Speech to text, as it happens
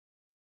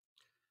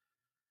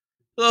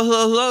Hello,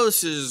 hello, hello.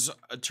 This is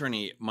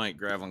attorney Mike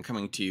Gravelin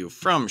coming to you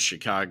from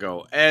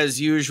Chicago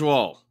as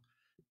usual.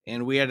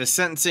 And we had a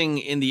sentencing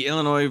in the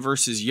Illinois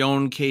versus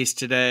Yohn case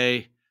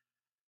today.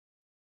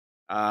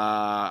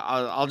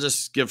 I'll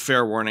just give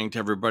fair warning to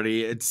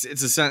everybody. It's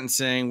a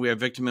sentencing. We have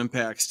victim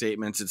impact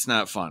statements. It's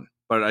not fun,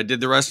 but I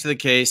did the rest of the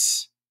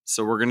case,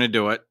 so we're going to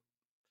do it.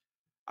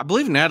 I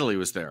believe Natalie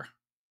was there.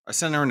 I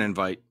sent her an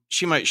invite.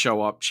 She might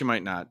show up. She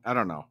might not. I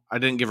don't know. I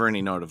didn't give her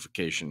any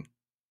notification.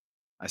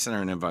 I sent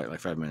her an invite like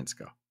 5 minutes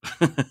ago.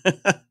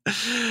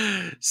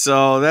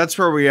 So that's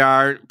where we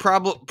are.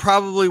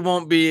 Probably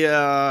won't be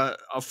a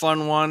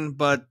fun one,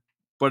 but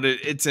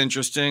it's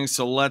interesting.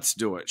 So let's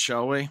do it,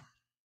 shall we?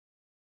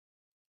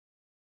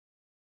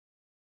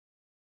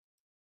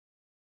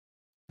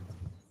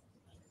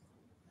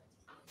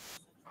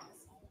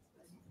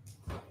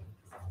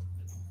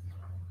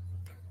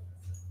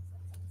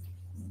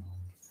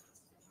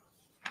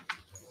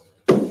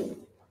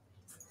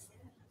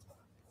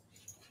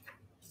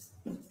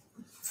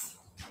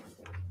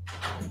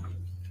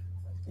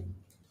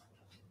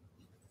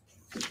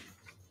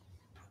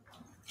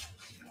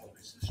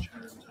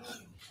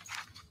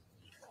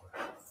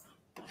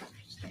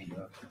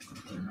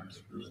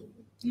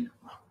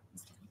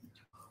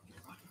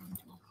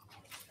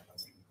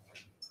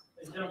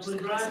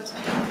 Please rise.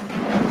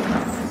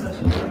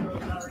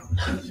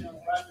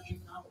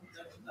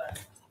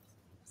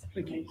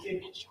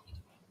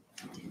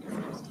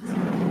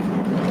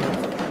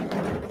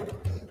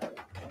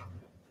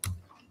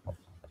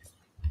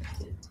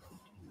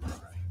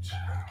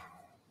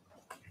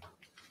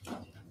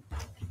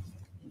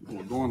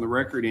 We'll go on the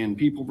record in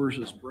People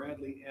versus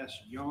Bradley S.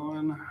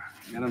 Yohn,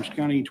 Adams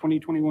County,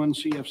 2021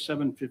 CF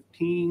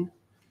 715.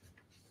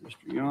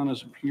 Mr. Yohn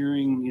is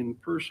appearing in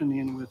person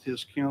and with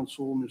his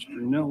counsel, Mr.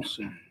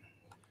 Nelson.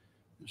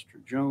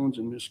 Mr. Jones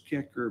and Ms.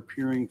 Keck are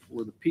appearing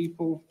for the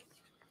people.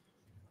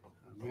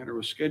 The matter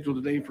was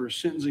scheduled today for a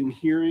sentencing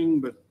hearing,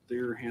 but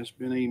there has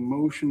been a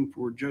motion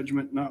for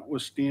judgment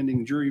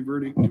notwithstanding jury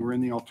verdict or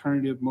in the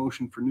alternative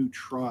motion for new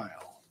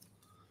trial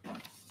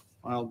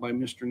filed by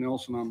Mr.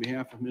 Nelson on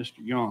behalf of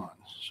Mr. Yohn.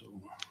 So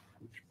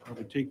we should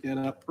probably take that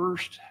up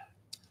first.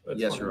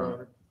 Yes, Your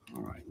Honor.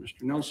 All right,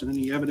 Mr. Nelson,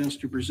 any evidence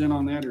to present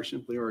on that or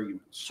simply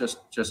arguments?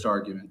 Just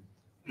argument.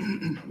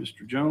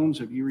 Mr. Jones,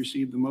 have you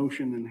received the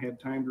motion and had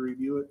time to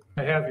review it?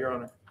 I have, Your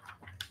Honor.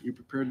 You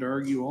prepared to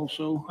argue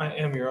also? I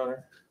am, Your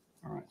Honor.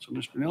 All right, so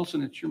Mr.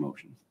 Nelson, it's your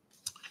motion.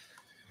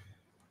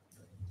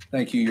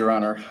 Thank you, Your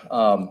Honor.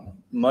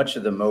 Much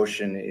of the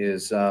motion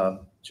is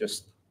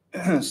just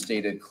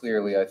stated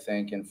clearly, I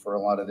think, and for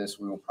a lot of this,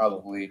 we will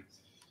probably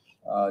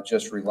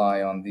just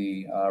rely on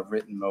the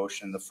written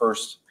motion. The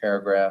first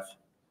paragraph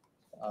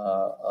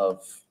or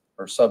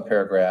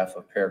subparagraph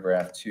of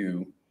paragraph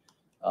 2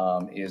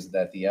 is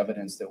that the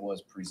evidence that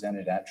was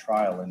presented at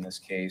trial in this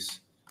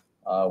case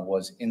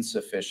was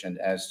insufficient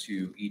as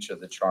to each of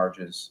the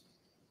charges,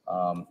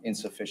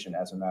 insufficient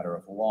as a matter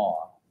of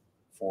law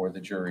for the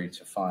jury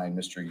to find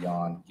Mr.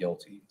 Yohn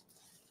guilty.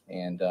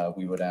 And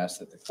we would ask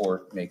that the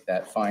court make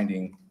that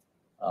finding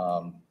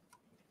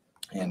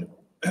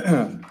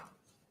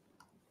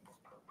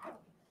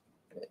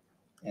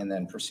and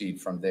then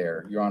proceed from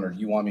there. Your Honor, do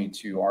you want me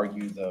to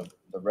argue the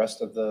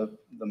rest of the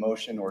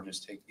motion or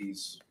just take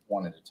these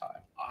one at a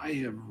time? I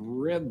have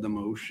read the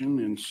motion,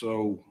 and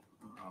so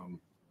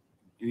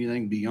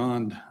anything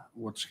beyond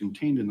what's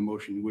contained in the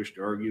motion you wish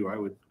to argue, I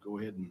would go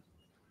ahead and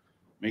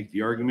make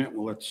the argument.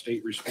 We'll let the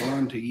state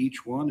respond to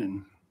each one,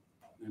 and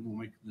then we'll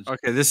make this.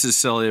 Okay, this is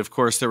silly. Of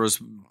course, there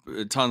was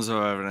tons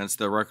of evidence.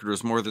 The record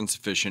was more than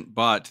sufficient,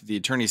 but the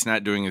attorney's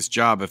not doing his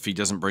job if he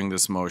doesn't bring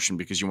this motion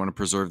because you want to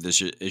preserve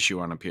this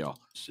issue on appeal.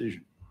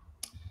 Decision.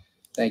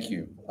 Thank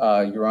you.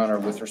 Your Honor,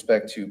 with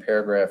respect to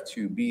paragraph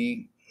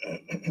 2B,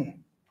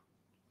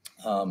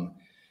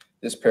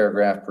 this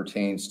paragraph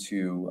pertains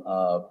to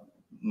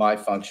my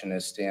function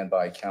as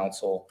standby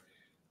counsel.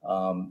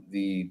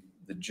 The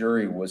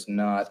jury was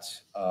not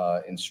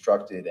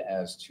instructed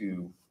as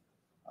to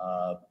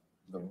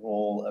the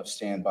role of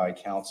standby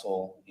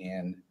counsel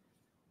and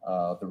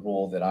the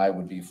role that I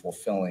would be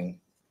fulfilling.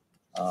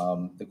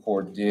 The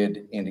court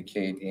did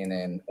indicate in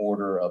an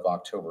order of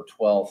October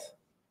 12th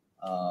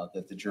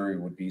that the jury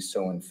would be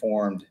so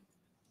informed.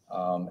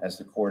 As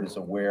the court is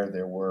aware,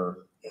 there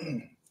were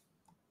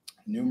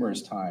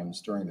numerous times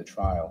during the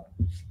trial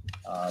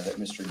that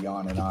Mr.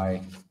 Yohn and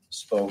I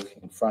spoke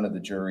in front of the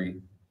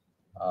jury,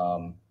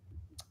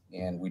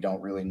 and we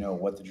don't really know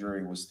what the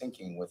jury was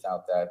thinking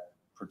without that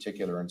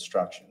particular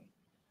instruction.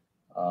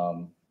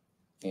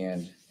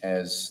 And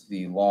as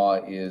the law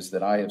is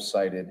that I have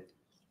cited,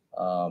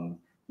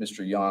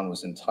 Mr. Yohn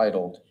was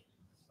entitled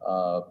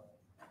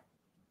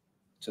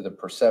to the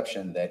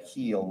perception that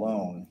he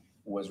alone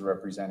was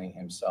representing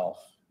himself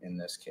in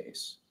this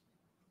case.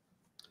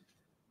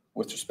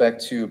 With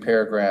respect to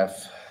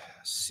paragraph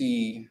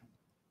C,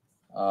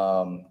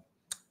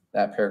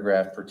 that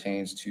paragraph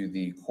pertains to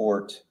the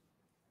court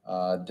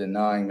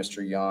denying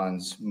Mr.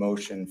 Yohn's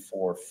motion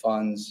for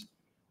funds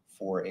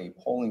for a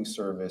polling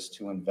service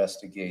to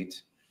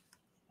investigate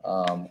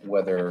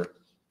whether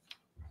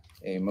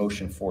a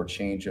motion for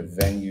change of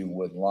venue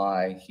would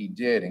lie. He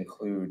did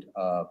include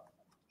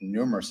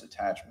numerous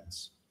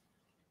attachments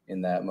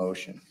in that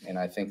motion. And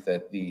I think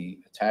that the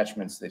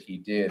attachments that he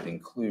did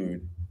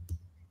include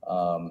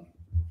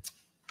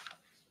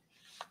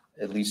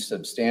at least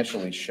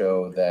substantially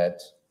show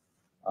that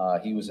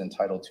he was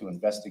entitled to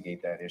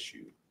investigate that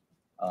issue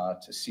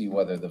to see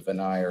whether the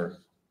veneer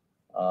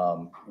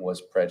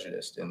was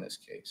prejudiced in this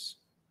case.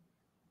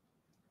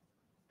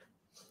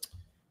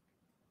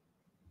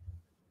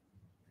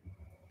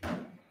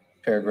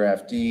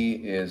 Paragraph D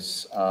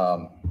is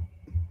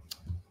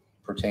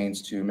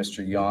pertains to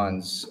Mr.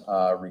 Yohn's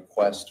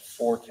request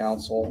for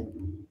counsel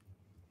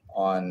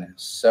on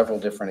several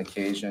different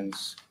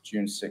occasions,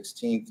 June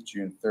 16th,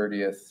 June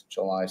 30th,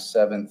 July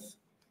 7th.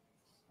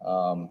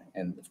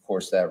 And of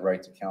course, that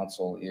right to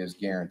counsel is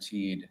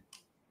guaranteed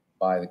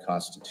by the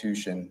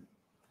Constitution.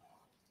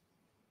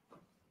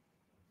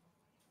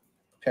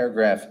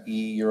 Paragraph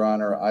E, Your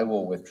Honor, I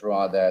will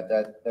withdraw that.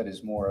 That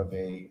is more of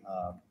a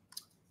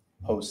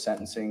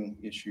post-sentencing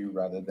issue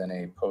rather than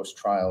a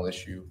post-trial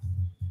issue.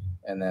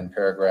 And then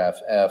paragraph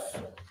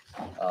F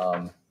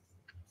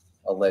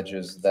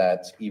alleges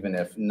that even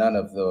if none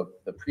of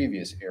the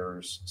previous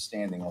errors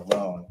standing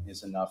alone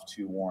is enough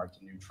to warrant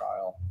a new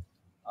trial,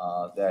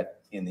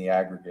 that in the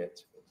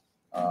aggregate,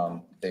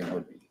 they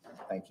would be.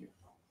 Thank you.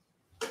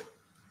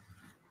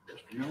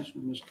 Mr.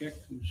 Nelson, Ms. Keck,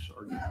 who's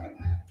arguing?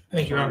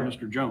 Thank you, Your Honor.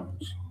 Mr.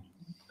 Jones.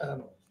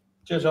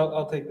 Judge,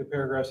 I'll take the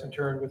paragraphs in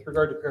turn. With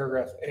regard to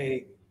paragraph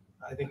A,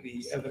 I think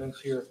the evidence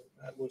here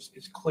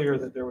it's clear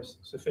that there was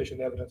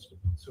sufficient evidence to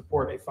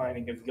support a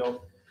finding of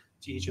guilt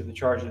to each of the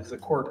charges. The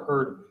court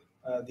heard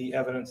the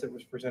evidence that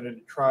was presented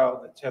at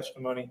trial, the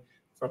testimony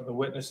from the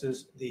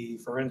witnesses, the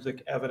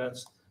forensic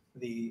evidence,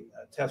 the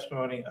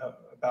testimony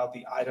about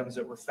the items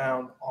that were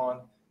found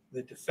on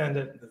the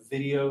defendant, the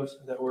videos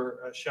that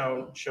were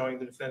showing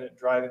the defendant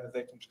driving the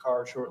victim's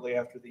car shortly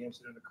after the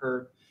incident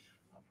occurred,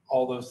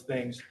 all those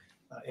things,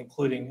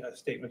 including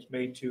statements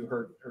made to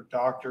her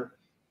doctor,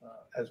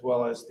 as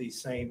well as the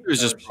same. It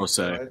was just pro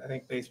se. So I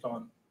think based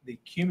on the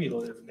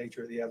cumulative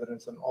nature of the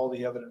evidence and all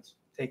the evidence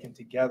taken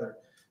together,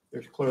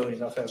 there's clearly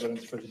enough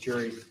evidence for the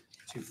jury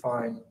to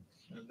find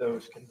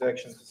those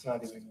convictions. It's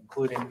not even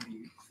including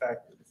the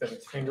fact that the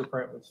defendant's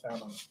fingerprint was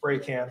found on the spray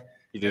can.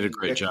 He did a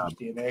great job.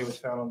 DNA was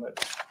found on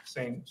that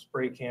same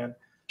spray can,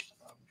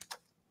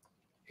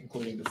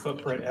 including the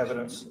footprint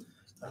evidence,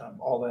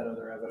 all that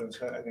other evidence.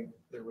 I think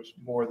there was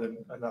more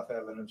than enough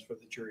evidence for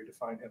the jury to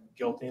find him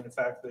guilty. And in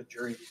fact, the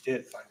jury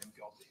did find him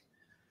guilty.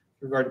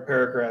 With regard to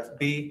paragraph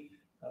B,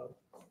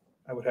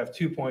 I would have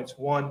 2 points.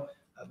 One,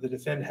 the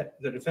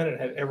defendant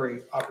had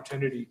every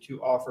opportunity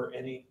to offer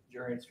any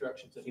jury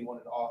instructions that he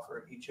wanted to offer,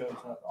 and he chose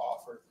not to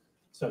offer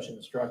such an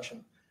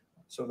instruction.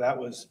 So that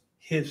was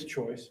his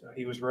choice.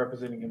 He was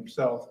representing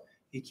himself.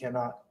 He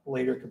cannot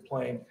later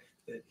complain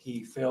that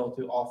he failed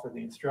to offer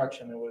the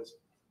instruction. That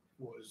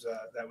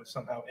was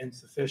somehow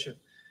insufficient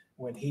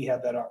when he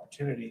had that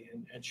opportunity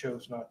and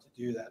chose not to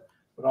do that.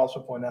 But also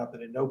point out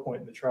that at no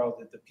point in the trial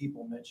did the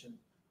people mention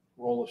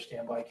role of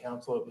standby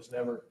counsel. It was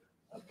never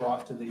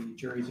brought to the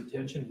jury's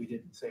attention. We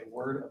didn't say a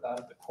word about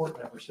it. The court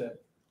never said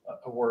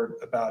a word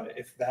about it.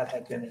 If that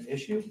had been an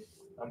issue,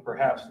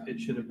 perhaps it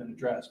should have been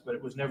addressed, but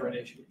it was never an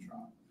issue at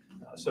trial.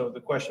 So the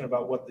question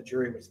about what the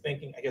jury was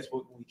thinking, I guess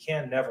we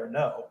can never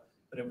know,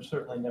 but it was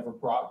certainly never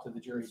brought to the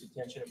jury's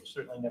attention. It was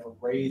certainly never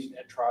raised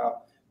at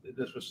trial that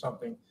this was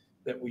something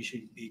that we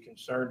should be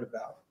concerned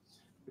about.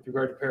 With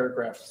regard to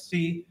paragraph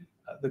C,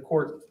 the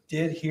court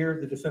did hear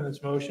the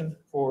defendant's motion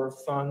for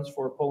funds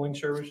for polling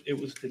service. It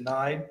was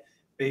denied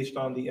based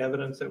on the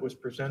evidence that was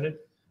presented.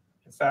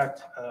 In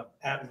fact,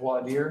 at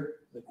voir dire,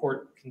 the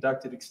court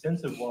conducted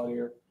extensive voir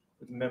dire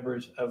with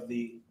members of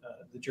the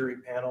jury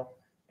panel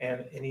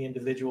and any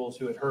individuals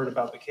who had heard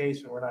about the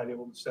case and were not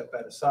able to set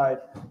that aside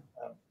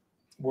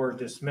were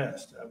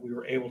dismissed. We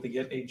were able to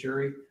get a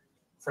jury,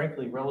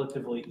 frankly,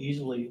 relatively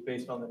easily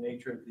based on the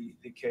nature of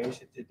the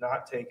case. It did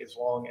not take as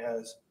long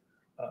as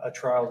a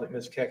trial that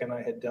Ms. Keck and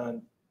I had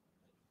done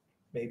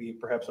maybe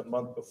perhaps a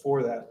month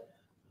before that.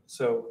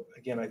 So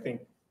again, I think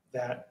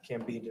that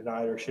can be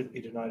denied or should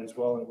be denied as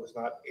well, and it was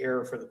not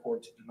error for the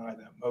court to deny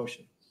that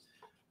motion.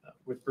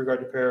 With regard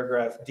to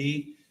paragraph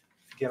D,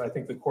 again, I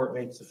think the court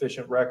made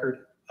sufficient record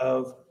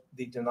of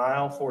the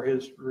denial for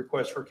his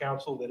request for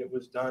counsel, that it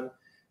was done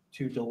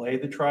to delay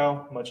the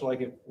trial, much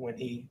like it when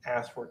he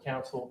asked for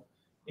counsel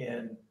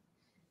in,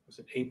 was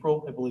it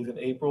April? I believe in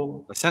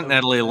April. I sent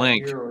Natalie a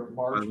link, or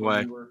March, by the way.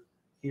 when we were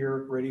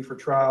here ready for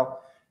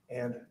trial,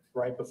 and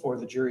right before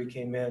the jury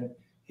came in,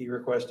 he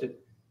requested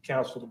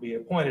counsel to be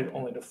appointed,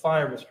 only to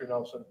fire Mr.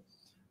 Nelson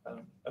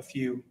a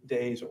few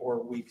days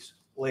or weeks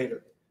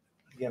later.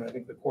 Again, I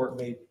think the court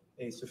made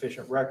a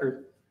sufficient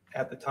record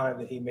at the time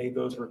that he made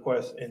those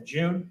requests in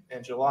June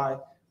and July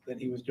that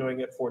he was doing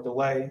it for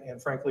delay.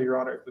 And frankly, Your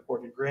Honor, if the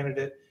court had granted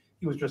it,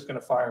 he was just going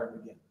to fire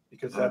him again,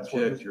 because that's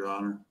what Your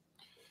Honor.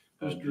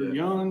 Mr.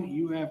 Yohn,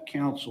 you have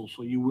counsel,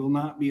 so you will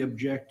not be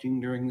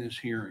objecting during this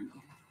hearing.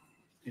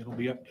 It'll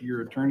be up to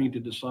your attorney to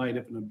decide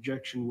if an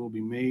objection will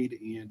be made,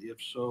 and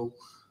if so,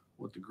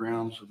 what the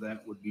grounds of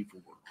that would be for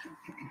work.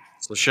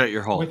 So shut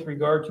your hole. With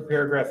regard to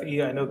paragraph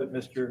E, I know that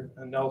Mr.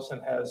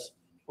 Nelson has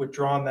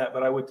withdrawn that,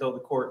 but I would tell the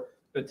court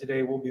that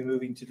today we'll be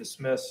moving to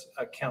dismiss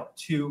count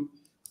 2.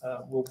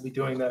 We'll be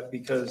doing that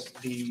because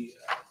the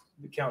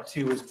count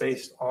 2 is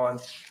based on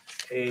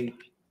a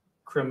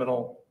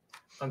criminal,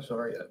 I'm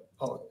sorry,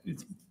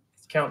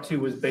 count 2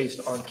 was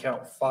based on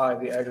count 5,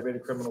 the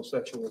aggravated criminal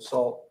sexual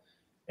assault.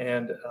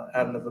 And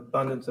out of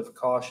abundance of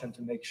caution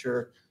to make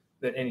sure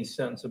that any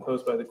sentence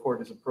imposed by the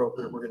court is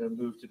appropriate, we're going to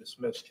move to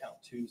dismiss count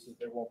 2 so that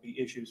there won't be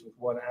issues with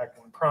one act,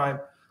 one crime,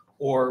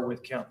 or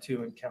with count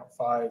 2 and count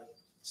 5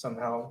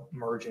 somehow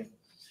merging.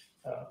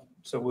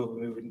 So we'll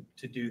be moving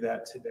to do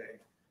that today.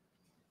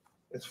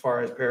 As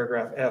far as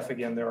paragraph F,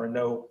 again,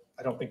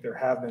 I don't think there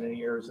have been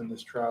any errors in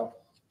this trial,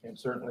 and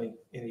certainly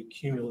any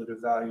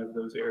cumulative value of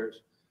those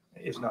errors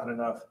is not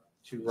enough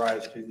to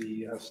rise to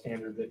the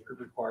standard that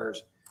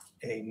requires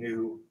a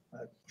new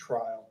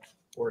trial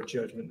or a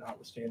judgment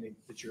notwithstanding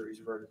the jury's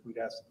verdict. We'd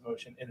ask the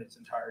motion in its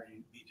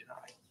entirety be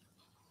denied.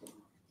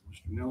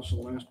 Mr.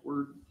 Nelson, last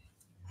word.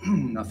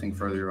 Nothing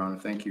further, Your Honor.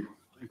 Thank you.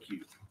 Thank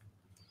you.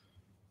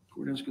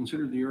 Court has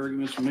considered the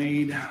arguments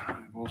made.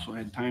 I've also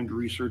had time to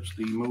research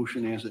the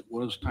motion as it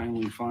was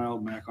timely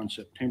filed back on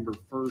September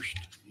 1st.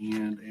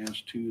 And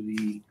as to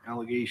the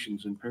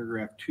allegations in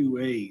paragraph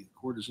 2A, the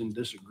court is in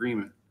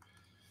disagreement.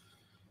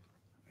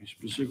 I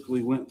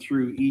specifically went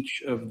through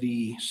each of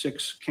the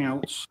 6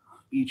 counts,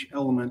 each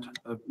element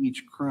of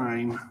each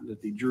crime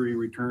that the jury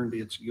returned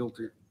its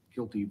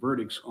guilty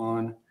verdicts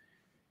on,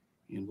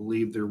 and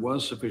believed there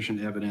was sufficient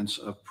evidence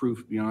of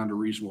proof beyond a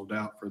reasonable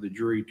doubt for the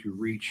jury to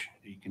reach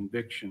a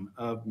conviction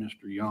of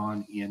Mr.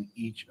 Yohn in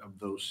each of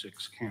those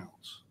 6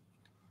 counts.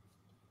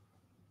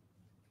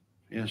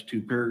 As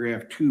to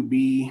paragraph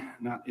 2B,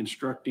 not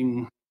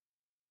instructing.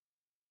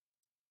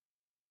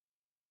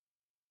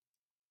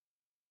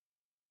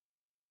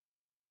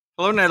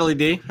 Hello, Natalie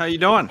D. How you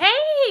doing?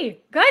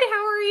 Hey, good.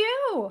 How are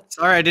you?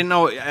 Sorry, I didn't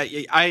know.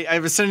 I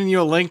was sending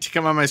you a link to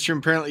come on my stream.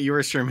 Apparently, you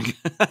were streaming.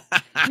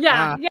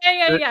 Yeah.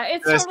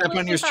 It's Did I step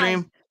on your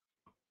stream?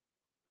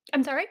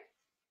 I'm sorry?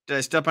 Did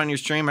I step on your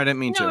stream? I didn't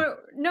mean to.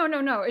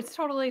 No. It's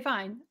totally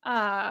fine.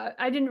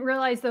 I didn't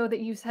realize, though, that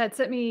you had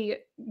sent me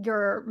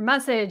your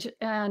message,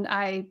 and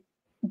I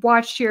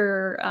watched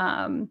your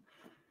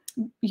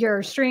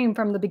stream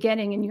from the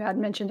beginning, and you had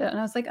mentioned it, and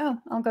I was like, oh,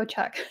 I'll go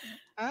check.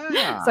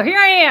 So here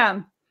I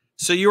am.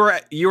 So you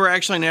were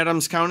actually in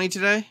Adams County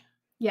today?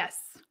 Yes.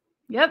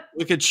 Yep.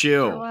 Look at you.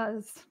 Sure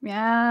was.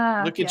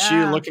 Yeah. Look at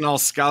you looking all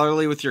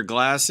scholarly with your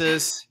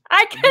glasses.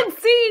 I can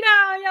see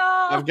now,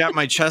 y'all. I've got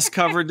my chest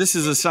covered. This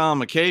is a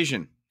solemn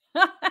occasion.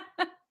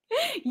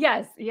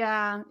 Yes.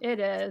 Yeah, it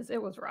is.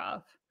 It was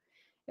rough.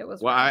 It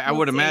was Well, rough. I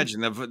would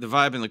imagine the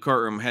vibe in the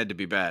courtroom had to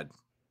be bad.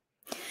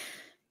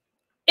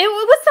 It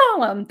was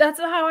solemn. That's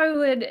how I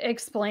would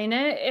explain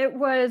it. It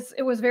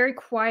was very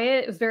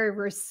quiet. It was very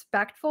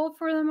respectful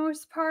for the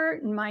most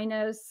part,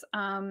 minus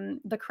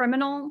the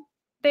criminal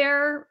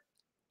there.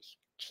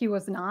 He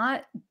was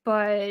not,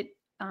 but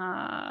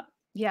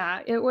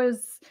yeah, it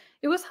was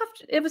tough.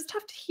 It was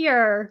tough to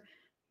hear,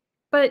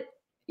 but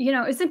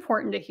it's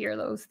important to hear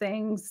those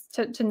things,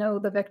 to know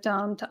the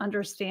victim, to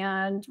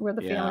understand where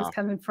the family's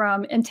coming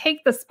from, and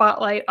take the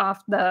spotlight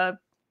off the.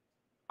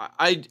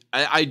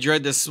 I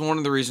dread this. Is one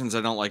of the reasons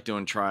I don't like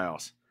doing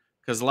trials,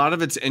 because a lot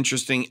of it's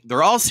interesting.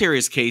 They're all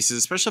serious cases,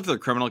 especially if they're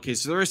criminal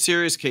cases. There are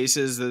serious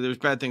cases that there's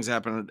bad things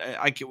happen.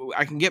 I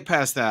can get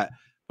past that,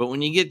 but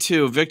when you get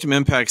to victim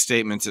impact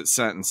statements at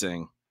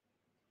sentencing,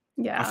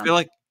 yeah,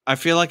 I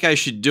feel like I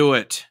should do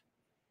it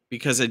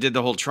because I did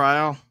the whole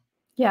trial.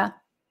 Yeah,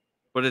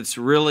 but it's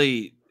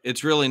really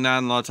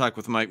non-law talk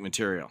with Mike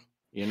material,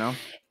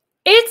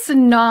 It's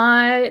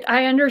not.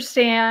 I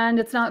understand.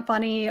 It's not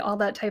funny, all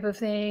that type of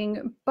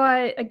thing.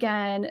 But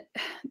again,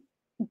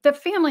 the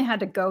family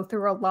had to go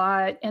through a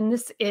lot, and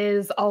this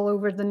is all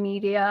over the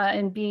media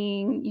and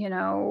being,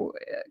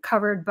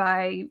 covered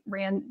by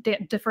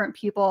different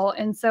people.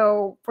 And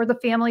so for the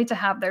family to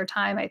have their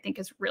time, I think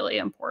is really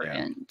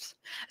important,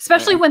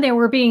 especially when they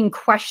were being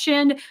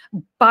questioned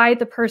by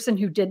the person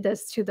who did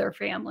this to their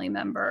family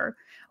member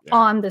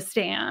on the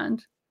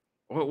stand.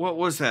 What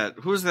was that?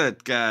 Who's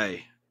that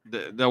guy?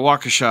 The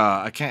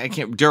Waukesha, I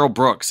can't. Daryl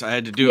Brooks. I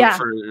had to do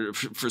it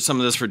for some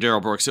of this for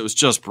Daryl Brooks. It was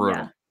just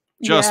brutal,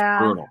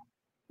 brutal.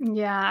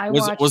 Yeah,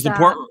 was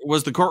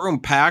the courtroom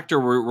packed, or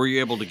were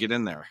you able to get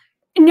in there?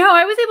 No,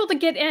 I was able to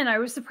get in. I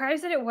was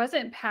surprised that it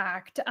wasn't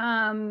packed.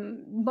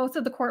 Most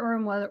of the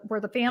courtroom were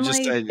the family.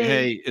 Just said,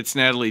 hey, it's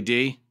Natalie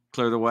D.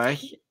 Clear the way.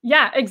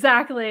 Yeah,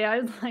 exactly. I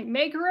was like,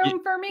 make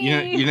room for me.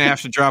 You didn't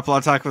have to drop Law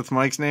Talk with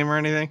Mike's name or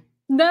anything.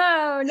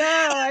 No,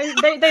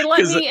 they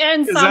let me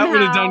in somehow. That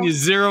would have done you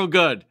zero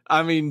good.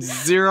 I mean,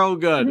 zero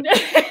good.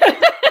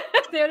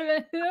 They would have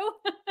been who?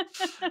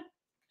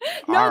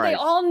 No, they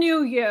all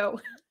knew you.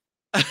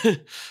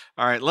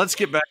 All right, let's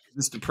get back to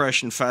this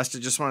depression fest. I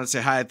just want to say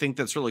hi. I think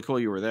that's really cool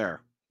you were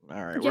there.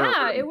 All right.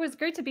 Yeah, it was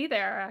great to be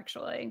there,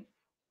 actually.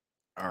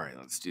 All right,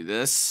 let's do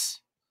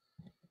this.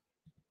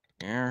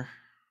 Here.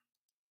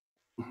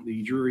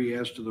 the jury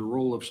as to the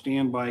role of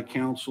standby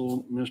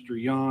counsel.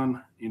 Mr.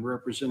 Yohn, in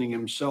representing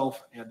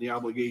himself, had the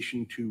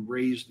obligation to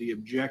raise the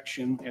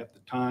objection at the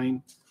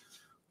time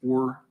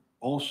or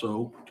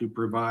also to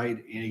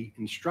provide a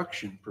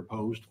instruction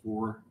proposed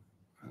for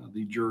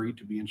the jury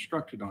to be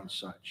instructed on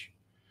such.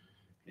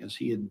 As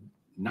he had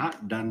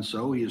not done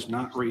so, he has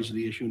not raised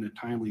the issue in a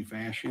timely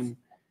fashion.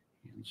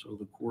 And so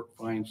the court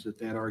finds that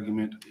that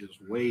argument is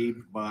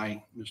waived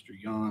by Mr.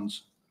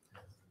 Yohn's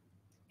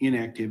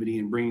inactivity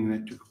in bringing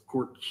that to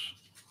court's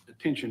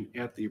attention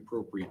at the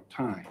appropriate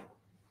time.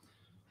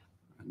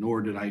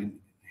 Nor did I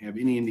have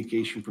any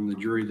indication from the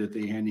jury that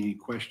they had any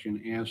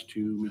question as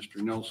to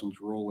Mr.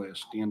 Nelson's role as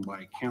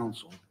standby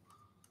counsel.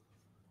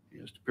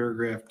 As to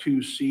paragraph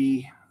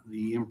 2C,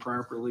 the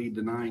improperly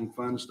denying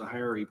funds to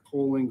hire a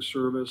polling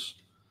service.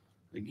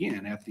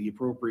 Again, at the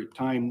appropriate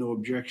time, no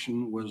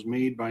objection was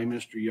made by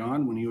Mr.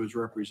 Yohn when he was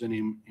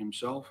representing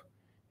himself.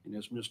 And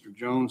as Mr.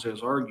 Jones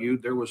has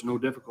argued, there was no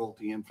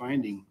difficulty in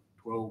finding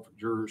 12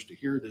 jurors to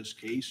hear this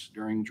case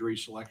during jury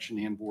selection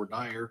and voir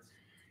dire.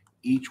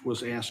 Each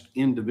was asked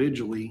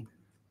individually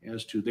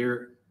as to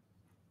their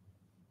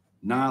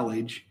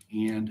knowledge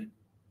and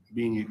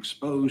being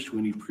exposed to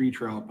any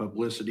pretrial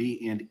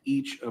publicity, and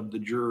each of the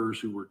jurors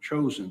who were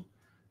chosen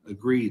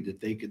agreed that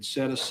they could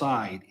set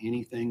aside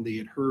anything they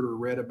had heard or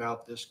read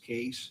about this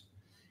case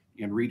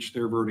and reach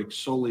their verdict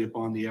solely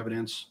upon the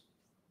evidence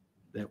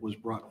that was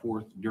brought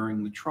forth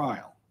during the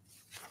trial.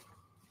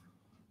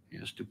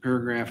 As to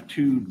paragraph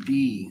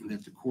 2D,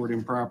 that the court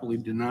improperly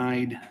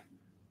denied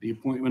the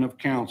appointment of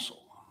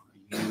counsel.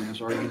 Again,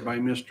 as argued by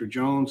Mr.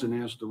 Jones,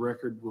 and as the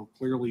record will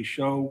clearly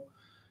show,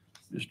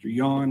 Mr.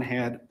 Yohn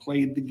had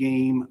played the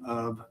game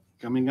of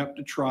coming up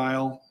to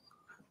trial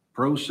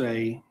pro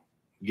se,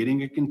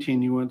 getting a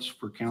continuance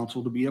for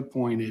counsel to be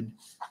appointed.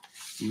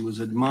 He was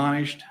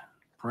admonished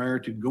prior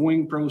to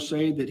going pro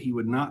se that he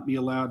would not be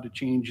allowed to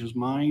change his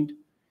mind.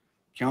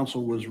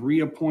 Counsel was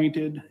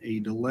reappointed. A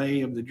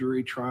delay of the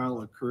jury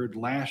trial occurred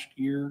last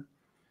year.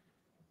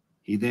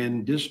 He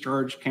then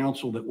discharged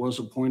counsel that was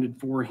appointed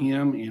for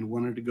him and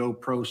wanted to go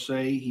pro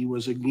se. He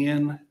was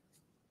again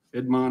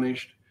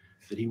admonished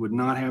that he would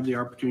not have the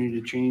opportunity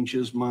to change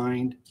his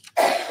mind.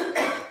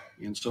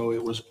 And so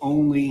it was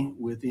only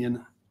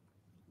within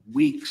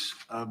weeks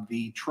of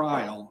the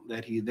trial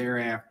that he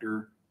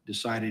thereafter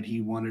decided he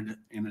wanted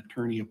an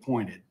attorney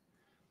appointed.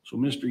 So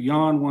Mr.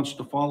 Yohn wants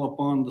to fall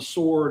upon the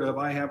sword of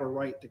I have a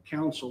right to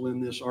counsel in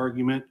this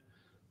argument,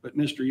 but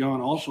Mr.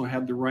 Yohn also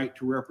had the right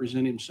to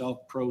represent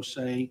himself pro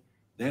se.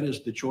 That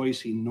is the choice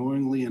he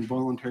knowingly and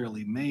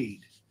voluntarily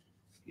made.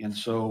 And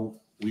so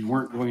we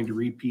weren't going to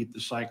repeat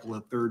the cycle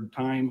a third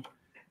time.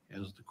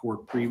 As the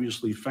court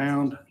previously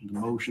found, the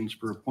motions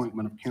for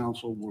appointment of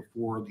counsel were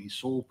for the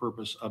sole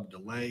purpose of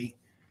delay.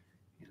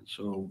 And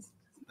so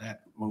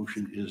that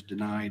motion is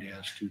denied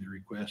as to the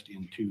request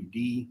in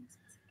 2D.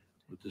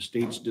 With the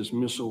state's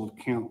dismissal of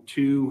count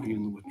 2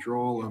 and the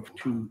withdrawal of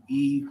 2E,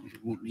 we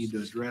won't need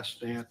to address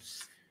that.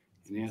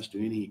 And as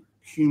to any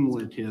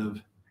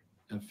cumulative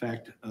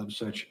effect of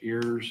such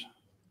errors,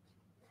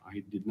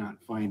 I did not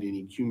find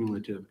any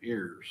cumulative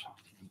errors.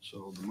 And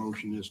so the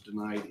motion is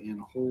denied in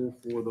whole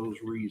for those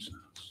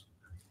reasons.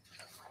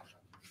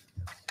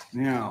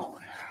 Now,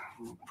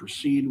 we'll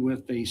proceed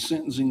with a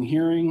sentencing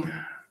hearing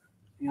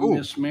in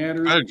this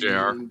matter.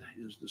 And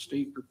is the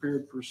state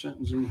prepared for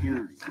sentencing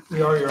hearing?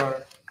 We are, Your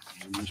Honor.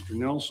 And Mr.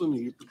 Nelson, are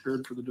you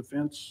prepared for the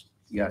defense?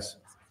 Yes.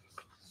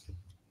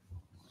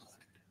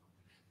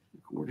 The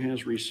court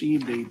has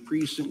received a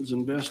pre-sentence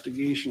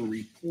investigation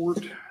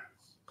report.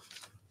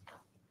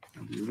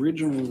 The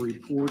original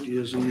report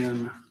is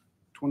in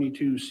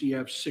 22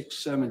 CF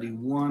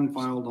 671,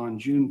 filed on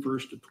June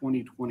 1st of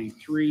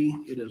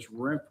 2023. It is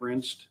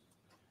referenced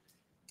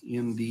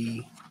in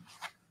the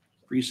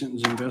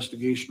pre-sentence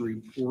investigation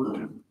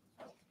report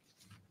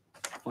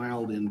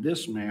filed in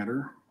this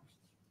matter,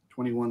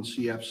 21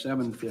 CF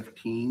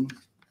 715.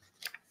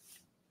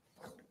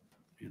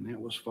 And that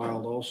was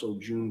filed also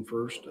June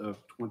 1st of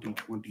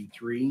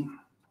 2023.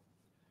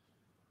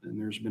 Then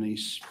there's been a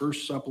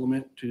first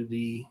supplement to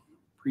the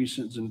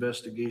pre-sentence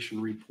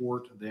investigation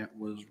report that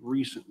was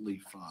recently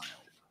filed.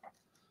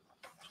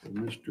 So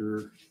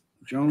Mr.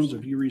 Jones,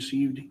 have you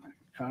received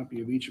a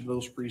copy of each of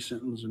those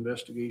pre-sentence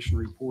investigation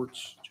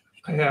reports?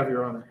 I have,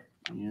 Your Honor.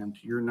 And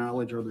to your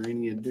knowledge, are there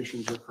any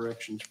additions or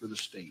corrections for the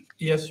state?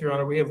 Yes, Your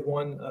Honor. We have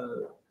one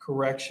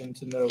correction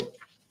to note.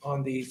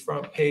 On the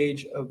front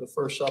page of the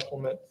first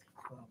supplement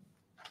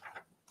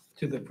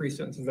to the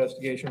pre-sentence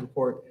investigation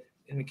report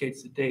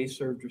indicates the days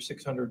served are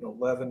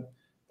 611.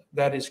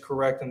 That is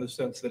correct in the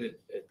sense that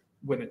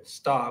when it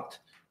stopped,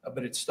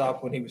 but it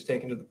stopped when he was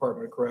taken to the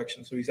Department of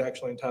Corrections. So he's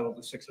actually entitled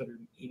to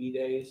 680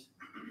 days.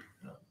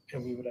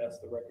 And we would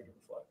ask the record to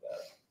reflect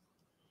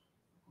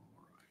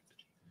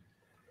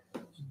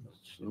that.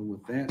 So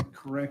with that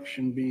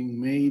correction being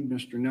made,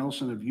 Mr.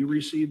 Nelson, have you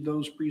received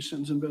those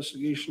pre-sentence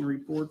investigation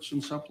reports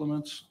and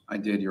supplements? I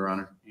did, Your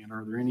Honor. And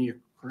are there any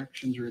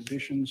corrections or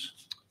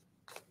additions?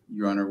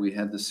 Your Honor, we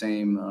had the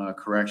same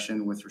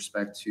correction with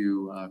respect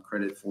to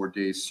credit for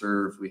days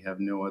served. We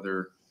have no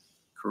other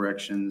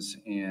corrections,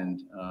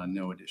 and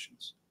no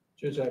additions.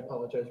 Judge, I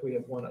apologize. We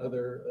have one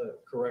other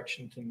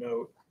correction to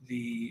note.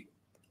 The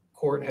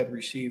court had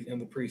received in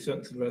the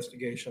pre-sentence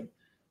investigation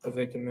a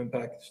victim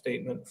impact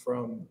statement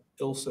from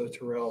Ilsa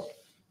Terrell,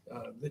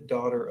 the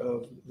daughter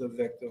of the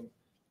victim.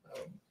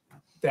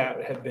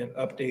 That had been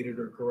updated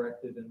or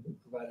corrected and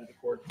provided the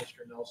court,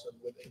 Mr. Nelson,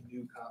 with a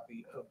new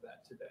copy of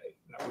that today.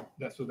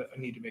 That's what I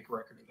need to make a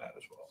record of that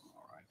as well.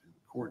 All right. The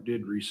court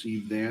did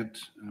receive that.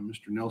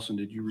 Mr. Nelson,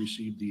 did you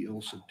receive the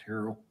Ilsa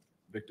Terrell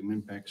victim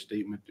impact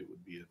statement? It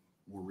would be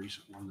a more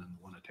recent one than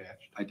the one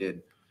attached. I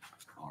did.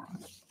 All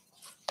right.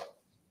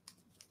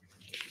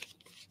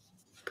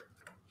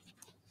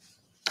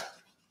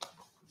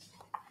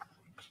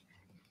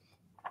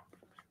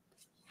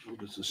 Well,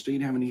 does the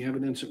state have any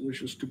evidence it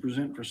wishes to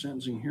present for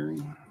sentencing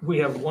hearing? We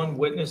have one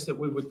witness that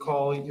we would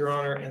call, Your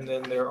Honor, and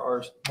then there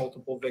are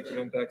multiple victim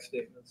impact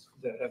statements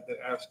that have been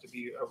asked to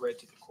be read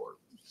to the court.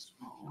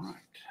 All right.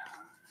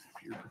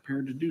 If you're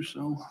prepared to do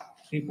so,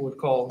 People would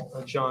call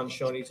John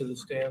Shoney to the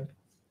stand.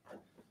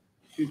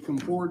 if you'd come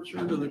forward,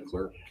 sir, to the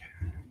clerk,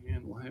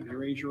 and we'll have you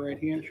raise your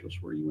right hand. She'll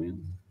swear you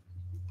in.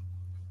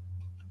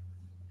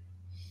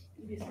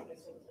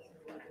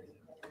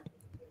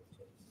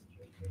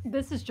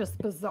 This is just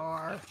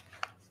bizarre.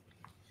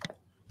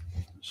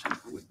 See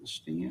if the witness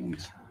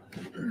stands.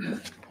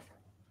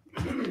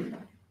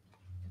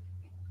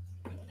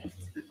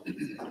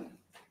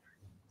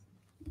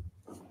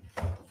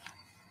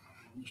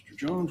 Mr.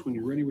 Jones, when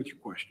you're ready with your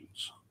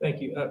questions.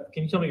 Thank you.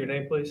 Can you tell me your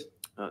name, please?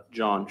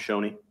 John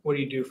Shoney, What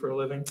do you do for a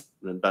living?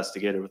 an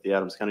investigator with the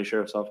Adams County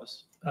Sheriff's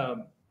Office.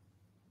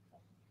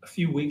 A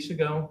few weeks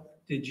ago,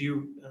 did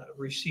you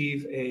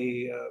receive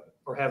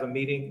or have a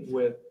meeting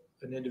with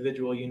an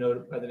individual you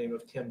know by the name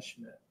of Tim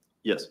Schmidt?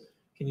 Yes,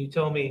 Can you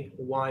tell me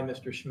why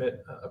Mr.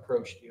 Schmidt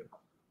approached you?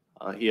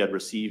 he had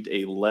received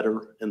a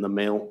letter in the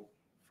mail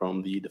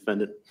from the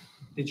defendant.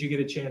 Did you get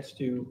a chance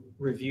to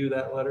review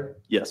that letter?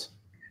 Yes,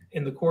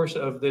 In the course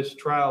of this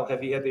trial,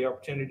 have you had the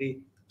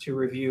opportunity to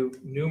review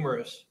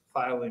numerous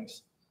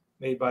filings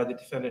made by the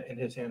defendant in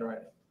his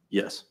handwriting?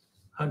 yes,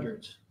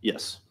 Hundreds.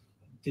 yes,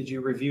 Did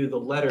you review the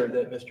letter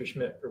that Mr.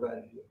 Schmidt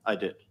provided you? I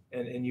did.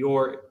 And in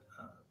your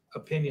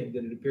opinion,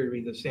 did it appear to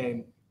be the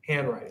same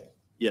handwriting?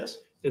 Yes,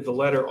 Did the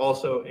letter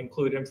also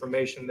include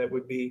information that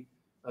would be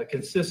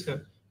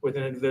consistent with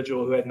an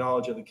individual who had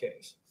knowledge of the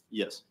case?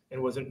 yes,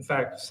 And was in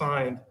fact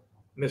signed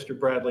Mr.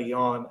 Bradley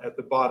Yohn at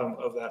the bottom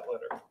of that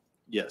letter?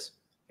 yes,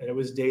 And it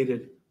was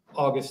dated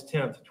August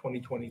 10th,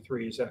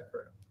 2023. Is that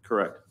correct?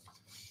 correct.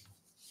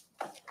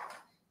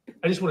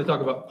 I just want to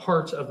talk about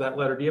parts of that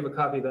letter. Do you have a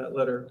copy of that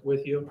letter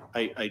with you?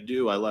 I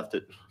do. I left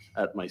it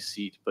at my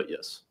seat, but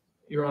yes.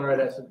 Your Honor, I'd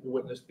ask that the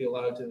witness be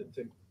allowed to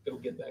go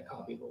get that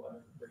copy of the letter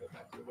and bring it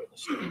back to the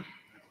witness. That would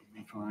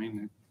be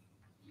fine.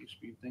 You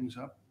speed things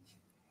up.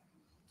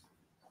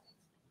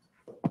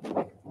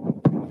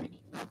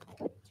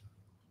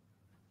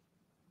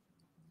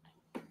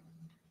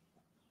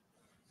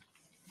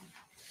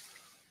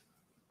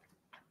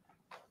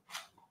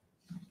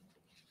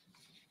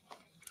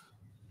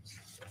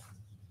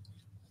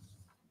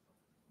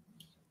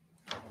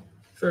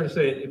 Fair to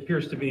say, it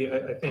appears to be,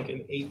 I think,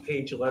 an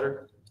 8-page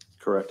letter.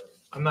 Correct.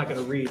 I'm not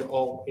going to read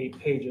all 8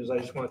 pages. I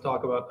just want to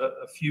talk about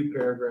a few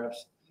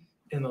paragraphs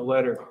in the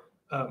letter.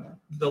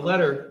 The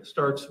letter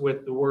starts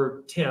with the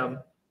word Tim,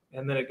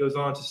 and then it goes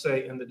on to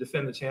say in the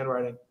defendant's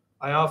handwriting,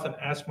 I often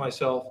ask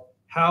myself,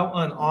 how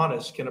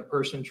unhonest can a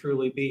person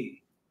truly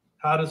be?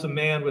 How does a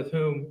man with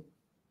whom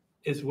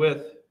is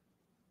with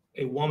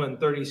a woman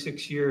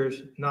 36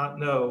 years not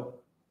know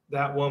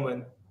that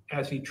woman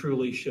as he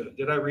truly should?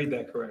 Did I read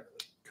that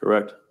correctly?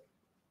 Correct.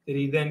 Did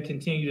he then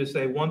continue to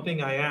say, one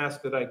thing I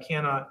ask that I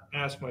cannot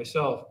ask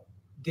myself,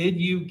 did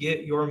you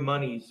get your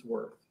money's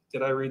worth?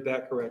 Did I read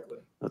that correctly?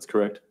 That's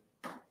correct.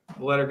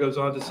 The letter goes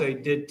on to say,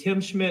 did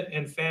Tim Schmidt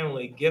and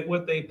family get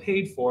what they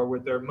paid for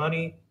with their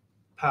money,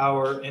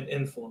 power, and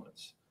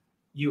influence?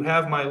 You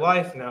have my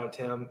life now,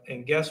 Tim,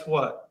 and guess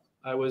what?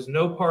 I was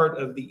no part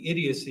of the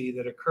idiocy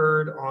that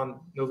occurred on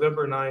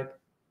November 9th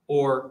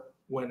or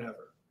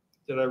whenever.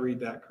 Did I read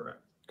that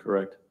correct?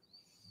 Correct.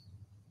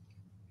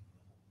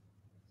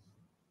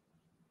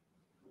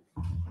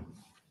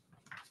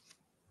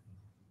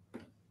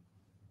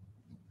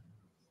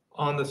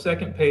 On the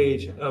second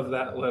page of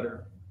that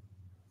letter,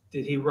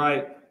 did he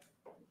write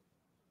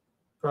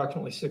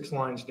approximately 6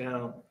 lines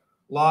down,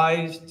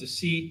 lies,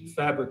 deceit,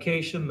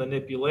 fabrication,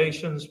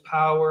 manipulations,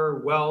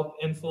 power, wealth,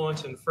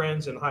 influence, and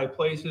friends in high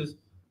places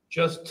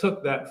just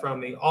took that from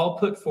me, all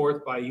put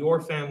forth by your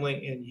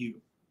family and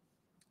you?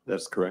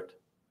 That's correct.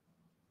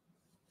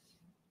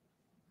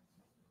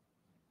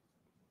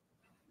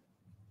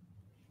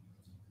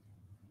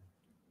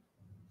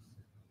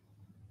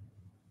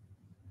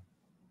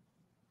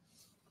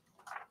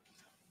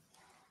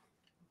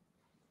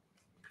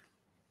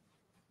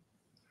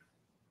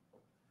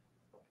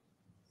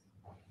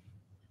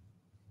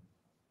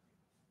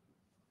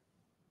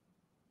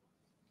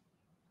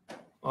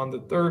 On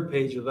the third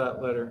page of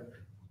that letter,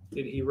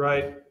 did he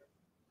write,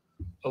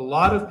 A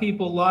lot of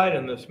people lied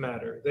in this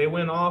matter. They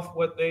went off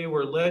what they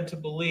were led to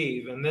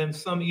believe, and then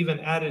some even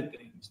added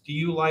things. Do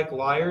you like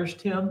liars,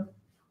 Tim?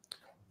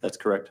 That's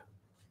correct.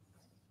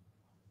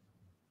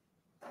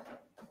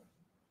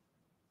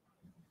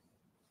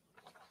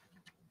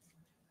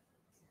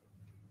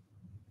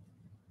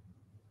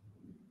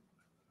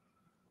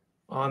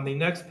 On the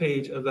next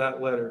page of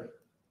that letter,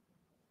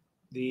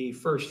 the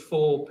first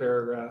full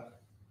paragraph,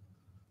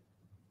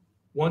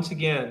 once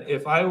again,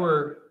 if I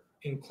were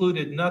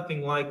included,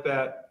 nothing like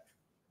that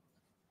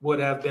would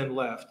have been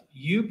left.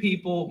 You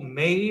people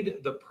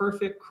made the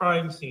perfect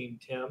crime scene,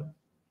 Tim.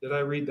 Did I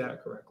read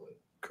that correctly?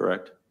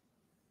 Correct.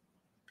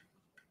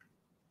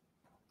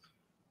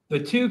 The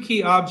two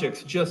key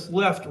objects just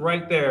left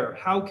right there.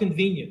 How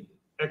convenient!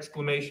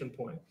 Exclamation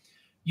point.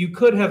 You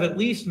could have at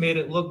least made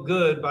it look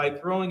good by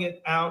throwing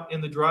it out in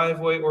the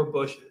driveway or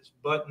bushes,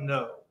 but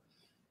no.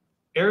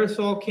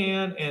 Aerosol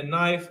can and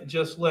knife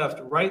just left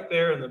right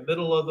there in the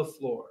middle of the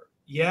floor.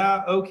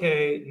 Yeah,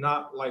 okay,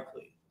 not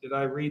likely. Did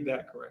I read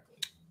that correctly?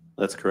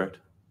 That's correct.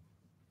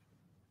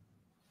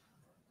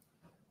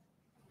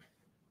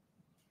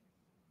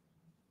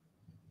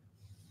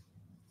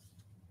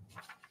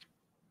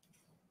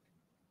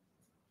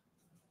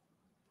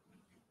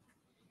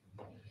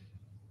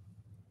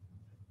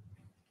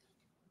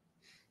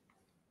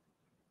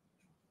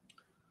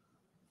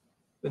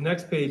 The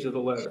next page of the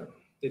letter,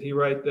 did he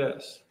write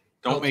this?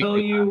 Don't I'll make tell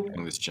me you laugh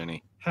doing this,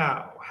 Jenny.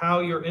 how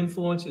your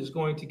influence is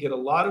going to get a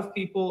lot of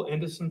people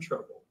into some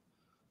trouble.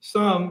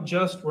 Some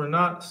just were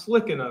not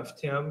slick enough,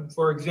 Tim.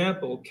 For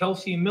example,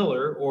 Kelsey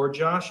Miller or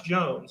Josh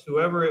Jones,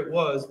 whoever it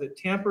was that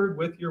tampered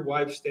with your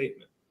wife's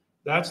statement.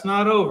 That's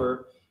not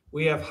over.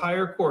 We have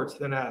higher courts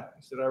than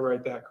Adams. Did I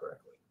write that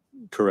correctly?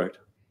 Correct.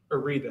 Or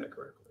read that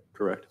correctly?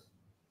 Correct.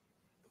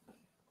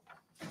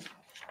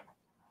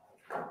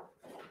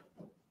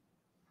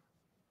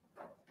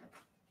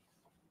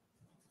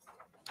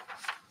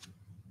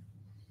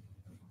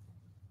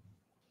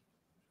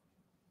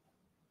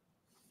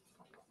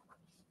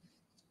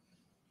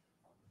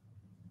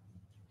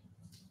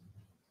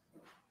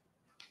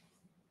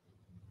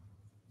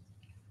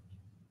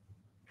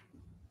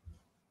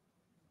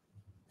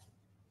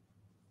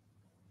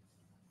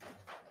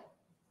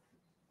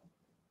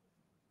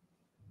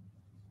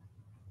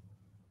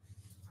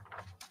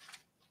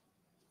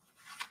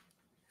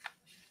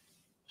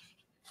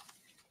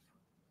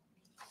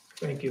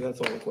 Thank you. That's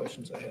all the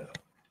questions I have.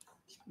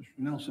 Mr.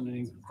 Nelson,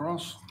 any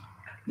cross?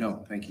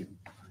 No, thank you.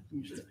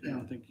 You sit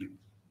down, thank you.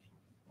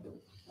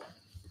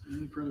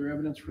 Any further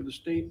evidence for the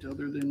state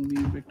other than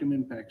the victim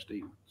impact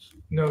statements?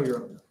 No, Your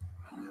Honor.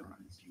 All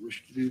right. Do you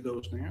wish to do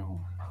those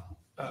now?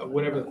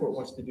 Whenever the court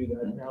wants to do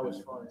that, now is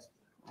fine.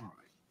 All right.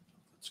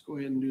 Let's go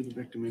ahead and do the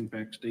victim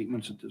impact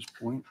statements at this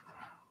point.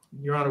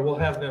 Your Honor, we'll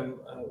have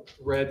them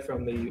read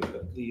from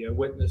the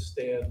witness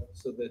stand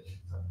so that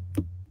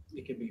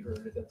it can be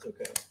heard, if that's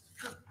okay.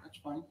 That's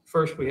fine.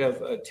 First, we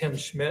have Tim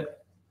Schmidt.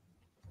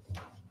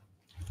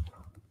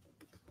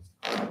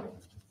 Good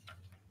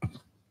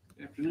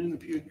afternoon.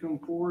 If you'd come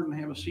forward and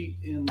have a seat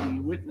in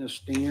the witness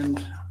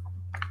stand.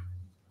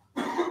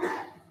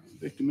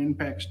 Victim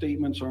impact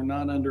statements are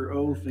not under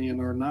oath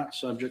and are not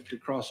subject to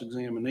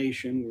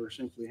cross-examination. We're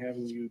simply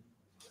having you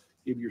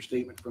give your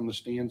statement from the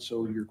stand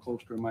so you're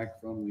close to a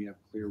microphone. We have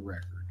a clear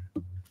record.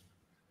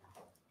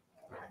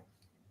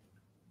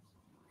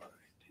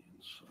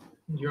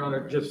 Your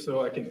Honor, just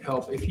so I can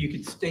help, if you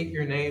could state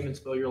your name and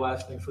spell your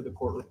last name for the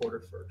court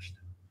reporter first.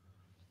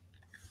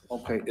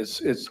 Okay,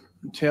 it's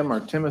Tim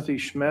or Timothy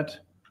Schmidt,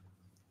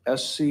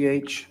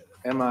 SCHMITT.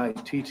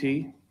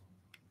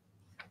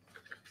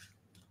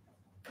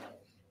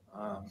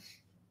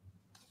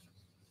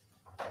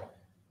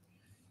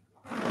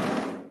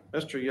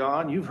 Mr.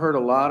 Yohn, you've hurt a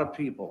lot of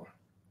people,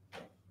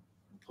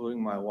 including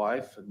my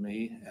wife and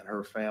me and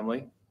her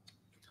family,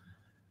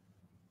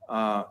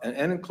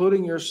 and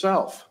including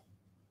yourself.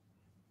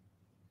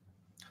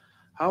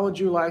 How would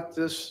you like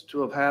this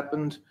to have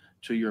happened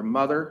to your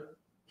mother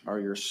or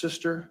your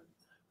sister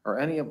or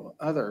any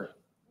other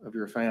of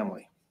your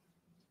family?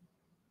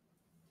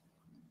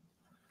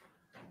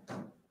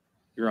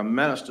 You're a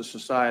menace to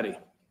society.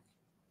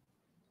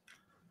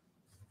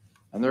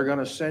 And they're going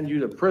to send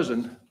you to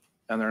prison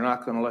and they're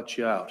not going to let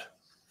you out.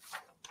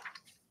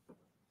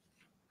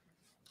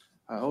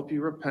 I hope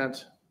you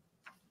repent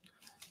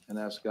and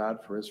ask God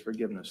for his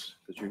forgiveness,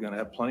 because you're going to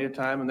have plenty of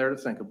time in there to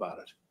think about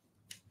it.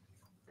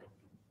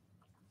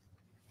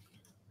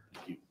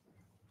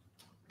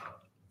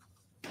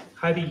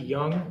 Heidi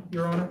Young,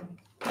 Your Honor.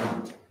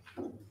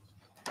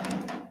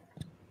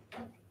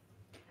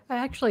 I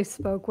actually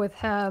spoke with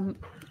him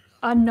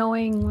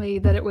unknowingly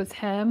that it was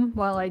him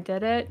while I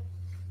did it.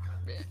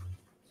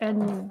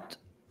 And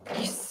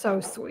he's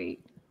so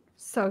sweet.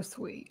 So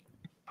sweet.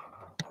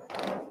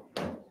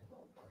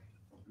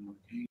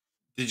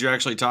 Did you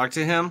actually talk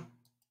to him?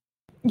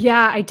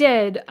 Yeah, I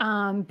did,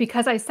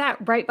 because I sat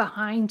right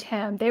behind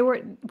him.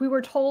 We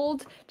were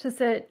told to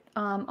sit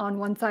on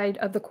one side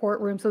of the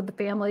courtroom so the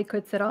family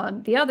could sit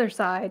on the other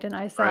side, and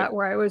I sat Right.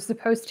 where I was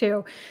supposed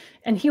to,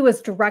 and he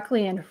was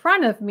directly in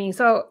front of me,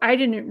 so I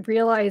didn't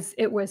realize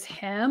it was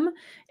him,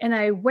 and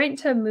I went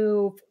to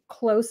move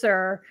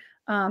closer,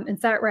 and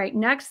sat right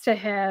next to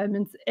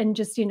him, and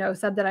just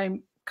said that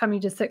I'm coming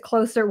to sit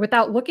closer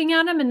without looking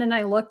at him, and then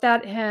I looked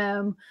at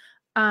him,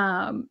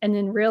 and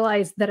then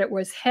realized that it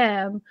was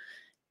him.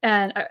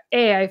 And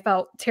I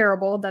felt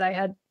terrible that I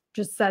had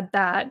just said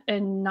that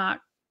and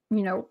not,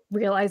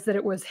 realize that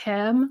it was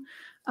him.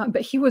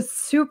 But he was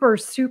super,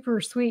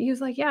 super sweet. He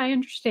was like, "Yeah, I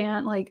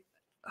understand." Like,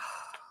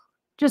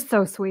 just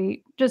so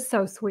sweet, just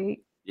so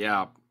sweet.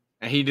 Yeah.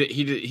 And he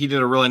did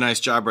a really nice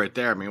job right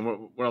there. I mean,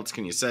 what else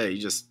can you say? He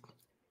just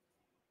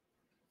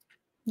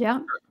Yeah,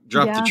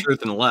 dropped the yeah,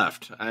 truth and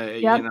left.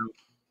 yep,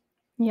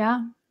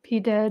 yeah. He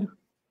did,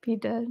 he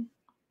did.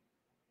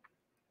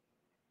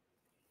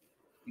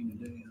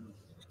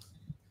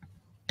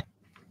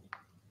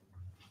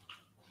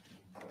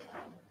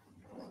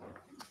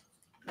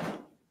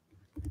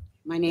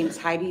 My name's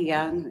Heidi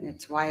Young.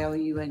 It's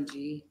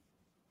Young.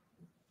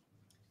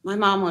 My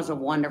mom was a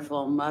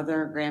wonderful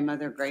mother,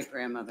 grandmother,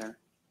 great-grandmother.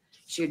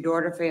 She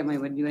adored her family,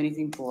 would do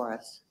anything for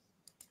us.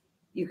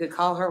 You could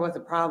call her with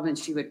a problem and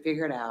she would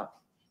figure it out.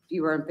 If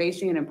you were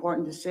facing an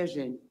important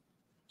decision,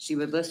 she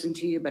would listen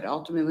to you, but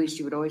ultimately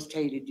she would always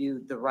tell you to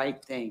do the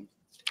right thing.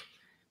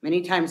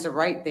 Many times the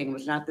right thing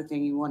was not the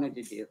thing you wanted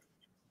to do.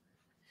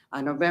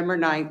 On November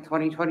 9th,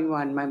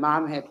 2021, my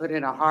mom had put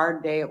in a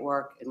hard day at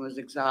work and was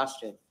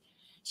exhausted.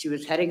 She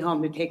was heading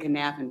home to take a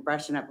nap and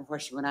freshen up before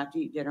she went out to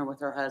eat dinner with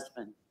her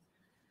husband.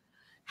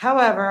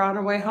 However, on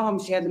her way home,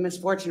 she had the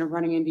misfortune of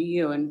running into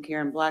you and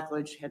Karen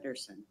Blackledge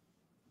Henderson.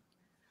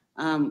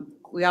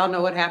 We all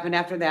know what happened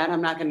after that.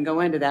 I'm not going to go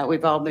into that.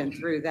 We've all been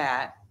through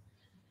that.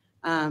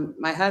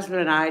 My husband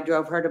and I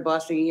drove her to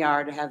Blessing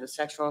ER to have the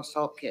sexual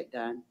assault kit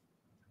done.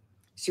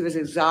 She was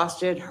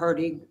exhausted,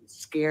 hurting,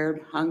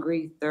 scared,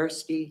 hungry,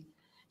 thirsty.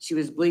 She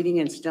was bleeding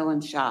and still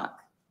in shock.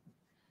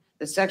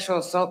 The sexual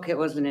assault kit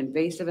was an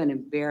invasive and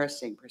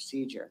embarrassing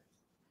procedure.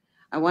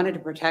 I wanted to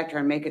protect her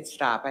and make it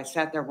stop. I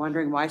sat there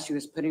wondering why she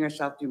was putting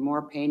herself through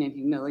more pain and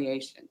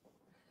humiliation.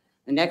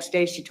 The next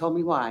day, she told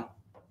me why.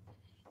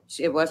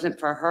 It wasn't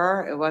for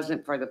her, it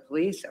wasn't for the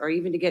police, or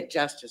even to get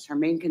justice. Her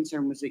main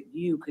concern was that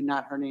you could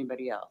not hurt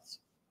anybody else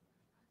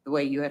the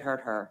way you had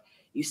hurt her.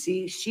 You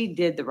see, she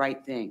did the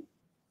right thing.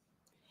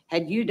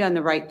 Had you done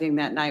the right thing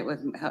that night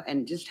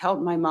and just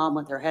helped my mom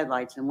with her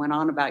headlights and went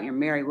on about your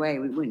merry way,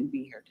 we wouldn't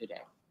be here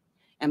today.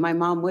 And my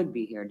mom would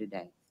be here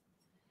today.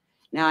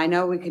 Now, I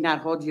know we cannot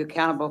hold you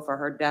accountable for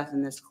her death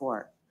in this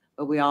court,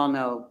 but we all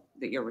know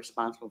that you're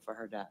responsible for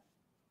her death.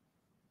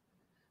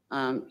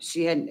 Had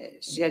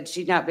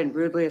she not been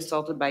brutally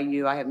assaulted by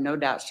you, I have no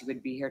doubt she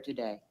would be here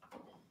today.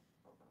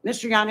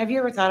 Mr. Yohn, have you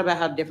ever thought about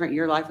how different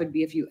your life would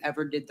be if you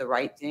ever did the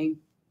right thing?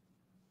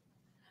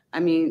 I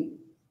mean,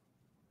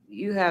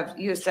 you have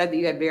said that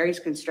you had various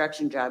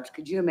construction jobs.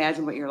 Could you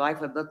imagine what your life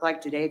would look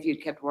like today if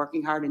you'd kept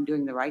working hard and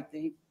doing the right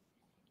thing?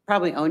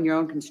 Probably own your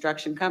own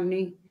construction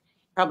company,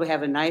 probably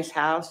have a nice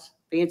house,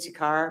 fancy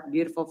car,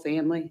 beautiful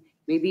family,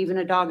 maybe even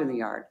a dog in the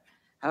yard.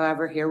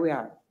 However, here we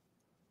are.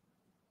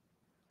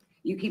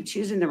 You keep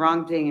choosing the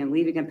wrong thing and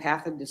leaving a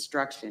path of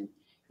destruction.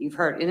 You've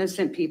hurt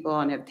innocent people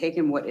and have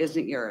taken what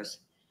isn't yours.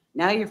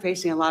 Now you're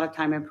facing a lot of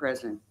time in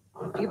prison.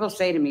 People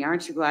say to me,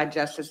 aren't you glad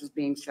justice is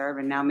being served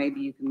and now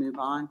maybe you can move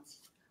on?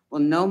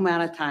 Well, no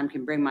amount of time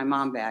can bring my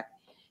mom back,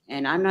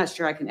 and I'm not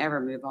sure I can ever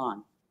move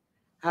on.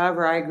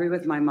 However, I agree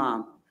with my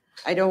mom.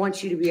 I don't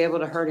want you to be able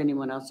to hurt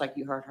anyone else like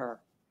you hurt her.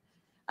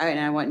 And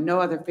I want no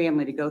other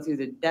family to go through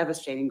the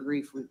devastating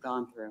grief we've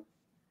gone through.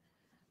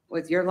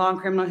 With your long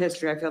criminal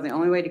history, I feel the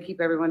only way to keep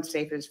everyone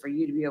safe is for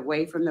you to be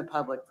away from the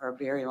public for a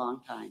very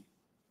long time.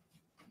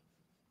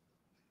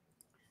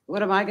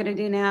 What am I going to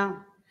do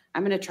now?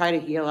 I'm going to try to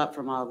heal up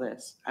from all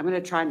this. I'm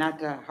going to try not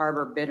to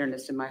harbor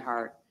bitterness in my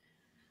heart.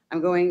 I'm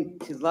going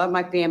to love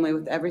my family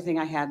with everything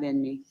I have in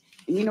me.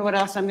 And you know what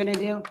else I'm going to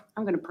do?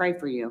 I'm going to pray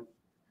for you.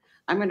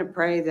 I'm going to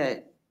pray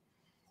that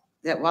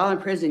while in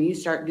prison, you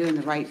start doing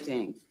the right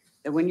thing.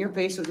 That when you're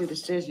faced with a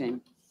decision,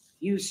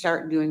 you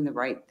start doing the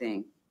right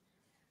thing.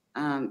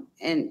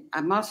 And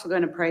I'm also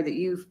going to pray that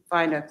you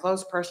find a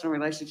close personal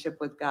relationship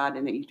with God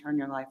and that you turn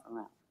your life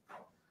around.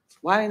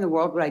 Why in the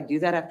world would I do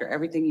that after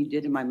everything you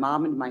did to my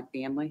mom and to my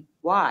family?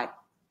 Why?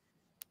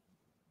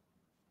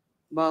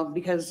 Well,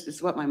 because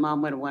it's what my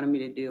mom would have wanted me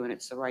to do, and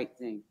it's the right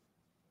thing.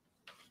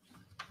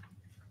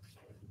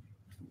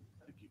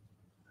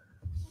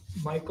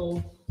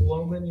 Michael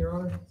Lohman, Your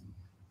Honor.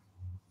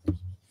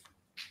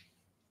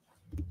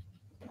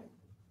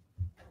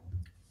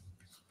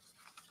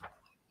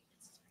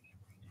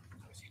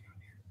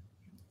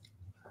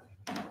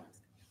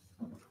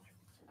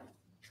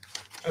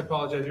 I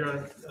apologize, Your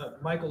Honor.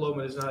 Michael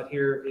Lohman is not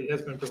here. It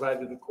has been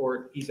provided to the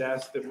court. He's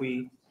asked that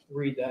we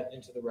read that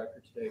into the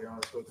record today, Your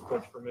Honor, so with the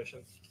court's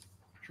permission.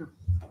 Sure.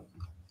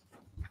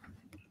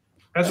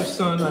 As a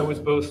son, I was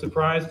both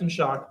surprised and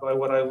shocked by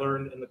what I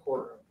learned in the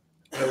courtroom.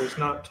 I was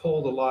not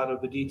told a lot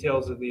of the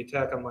details of the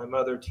attack on my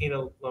mother,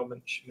 Tina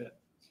Lohman Schmidt.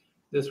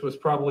 This was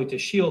probably to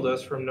shield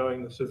us from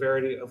knowing the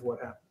severity of what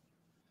happened.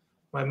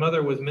 My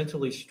mother was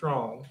mentally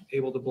strong,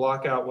 able to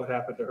block out what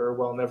happened to her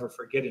while never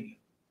forgetting it.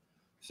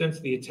 Since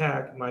the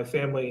attack, my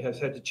family has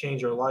had to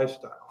change our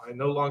lifestyle. I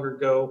no longer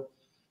go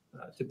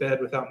to bed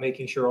without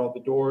making sure all the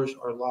doors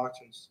are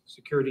locked and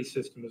security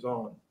system is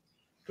on.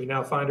 We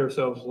now find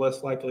ourselves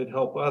less likely to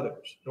help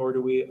others, nor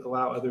do we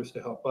allow others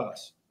to help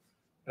us.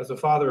 As a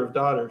father of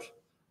daughters,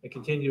 I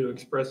continue to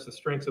express the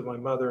strengths of my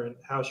mother and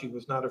how she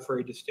was not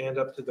afraid to stand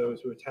up to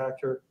those who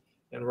attacked her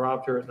and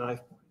robbed her at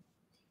knife point.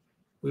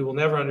 We will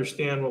never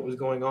understand what was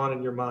going on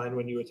in your mind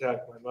when you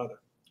attacked my mother.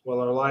 While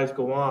our lives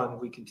go on,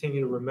 we continue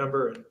to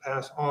remember and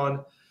pass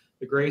on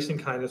the grace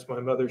and kindness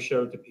my mother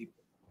showed to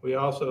people. We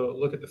also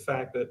look at the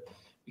fact that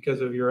because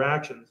of your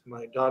actions,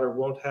 my daughter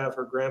won't have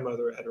her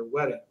grandmother at her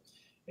wedding,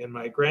 and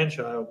my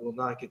grandchild will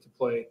not get to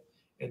play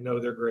and know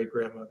their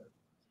great-grandmother.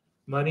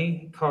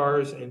 Money,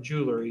 cars, and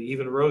jewelry,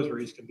 even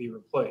rosaries, can be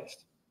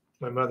replaced.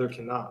 My mother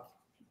cannot.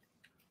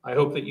 I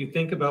hope that you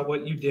think about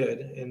what you did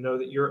and know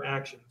that your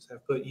actions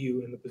have put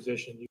you in the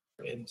position you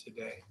are in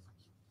today.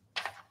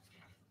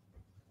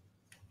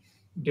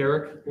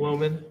 Derek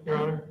Lohman, Your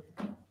Honor.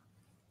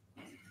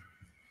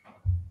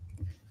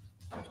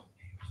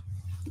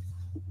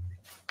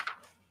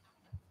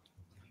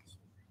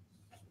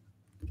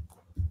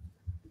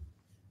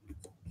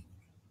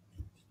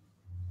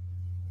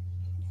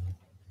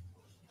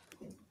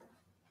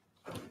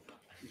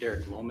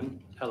 Derek Lohman,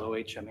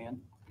 L-O-H-M-A-N.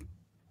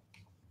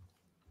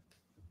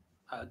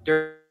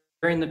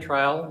 During the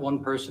trial,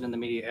 one person in the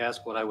media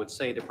asked what I would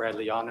say to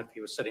Bradley Yohn if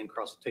he was sitting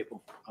across the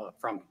table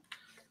from me.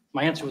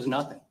 My answer was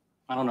nothing.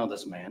 I don't know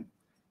this man.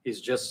 He's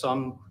just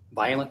some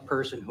violent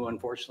person who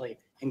unfortunately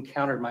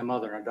encountered my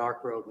mother on a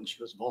dark road when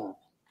she was vulnerable.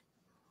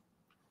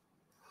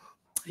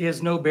 He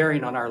has no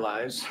bearing on our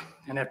lives,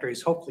 and after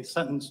he's hopefully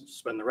sentenced to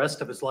spend the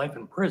rest of his life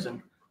in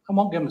prison, I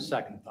won't give him a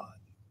second thought.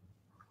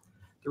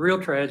 The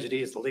real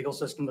tragedy is the legal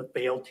system that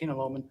failed Tina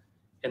Lohman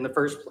in the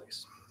first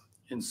place.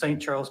 In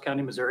St. Charles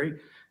County, Missouri,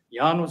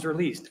 Yohn was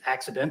released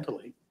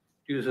accidentally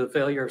due to the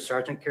failure of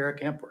Sergeant Kara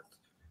Campworth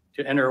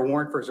to enter a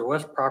warrant for his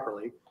arrest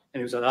properly, and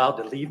he was allowed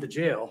to leave the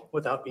jail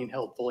without being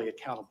held fully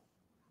accountable.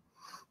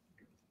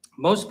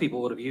 Most people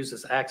would have used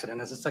this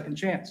accident as a second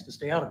chance to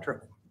stay out of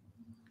trouble.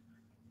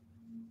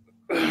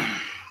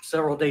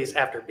 Several days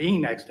after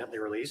being accidentally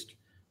released,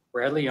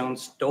 Bradley Yohn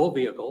stole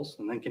vehicles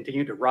and then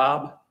continued to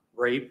rob,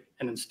 rape,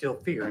 and instill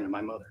fear into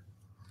my mother.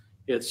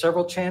 He had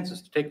several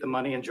chances to take the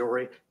money and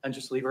jewelry and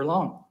just leave her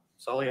alone.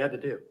 That's all he had to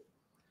do.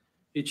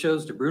 He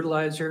chose to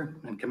brutalize her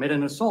and commit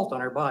an assault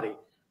on her body,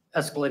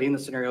 escalating the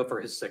scenario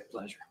for his sick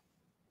pleasure.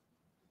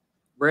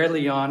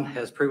 Bradley Yohn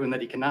has proven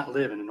that he cannot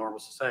live in a normal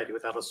society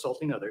without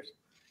assaulting others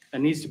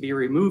and needs to be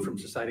removed from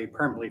society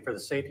permanently for the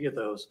safety of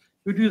those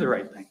who do the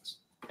right things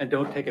and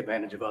don't take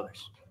advantage of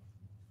others.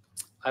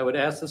 I would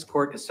ask this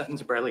court to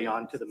sentence Bradley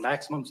Yohn to the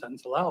maximum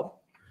sentence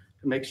allowable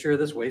to make sure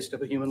this waste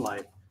of a human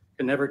life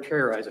can never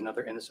terrorize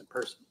another innocent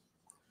person.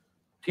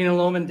 Tina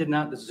Lohman did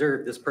not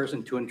deserve this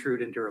person to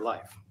intrude into her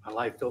life, a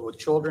life filled with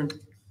children,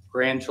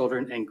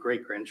 grandchildren, and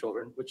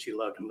great-grandchildren, which she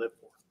loved and lived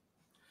for.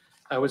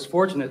 I was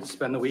fortunate to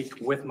spend the week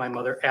with my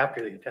mother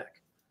after the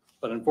attack,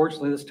 but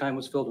unfortunately this time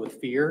was filled with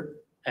fear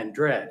and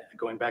dread at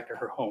going back to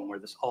her home where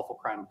this awful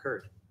crime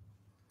occurred,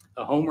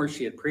 a home where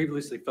she had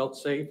previously felt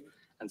safe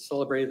and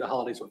celebrated the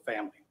holidays with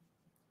family.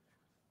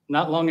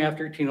 Not long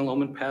after, Tina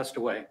Lohman passed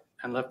away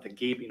and left a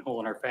gaping hole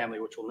in our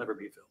family which will never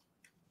be filled.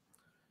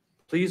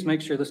 Please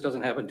make sure this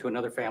doesn't happen to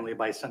another family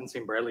by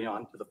sentencing Bradley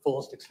Yohn to the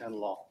fullest extent of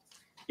the law.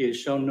 He has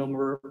shown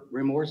no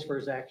remorse for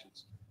his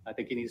actions. I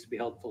think he needs to be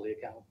held fully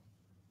accountable.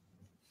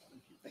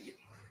 Thank you.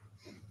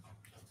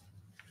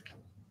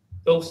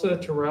 Ilsa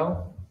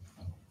Terrell.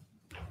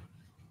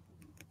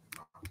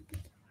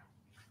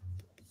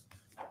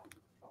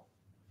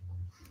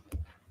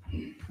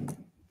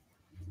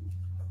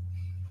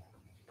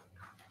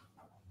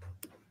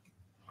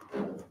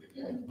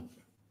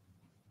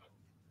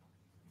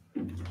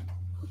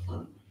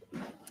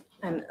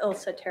 I'm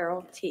Ilsa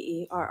Terrell,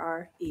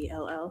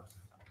 Terrell.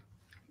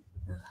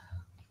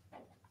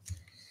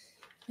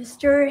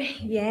 Mr.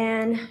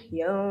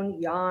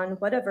 Yohn,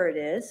 whatever it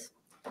is,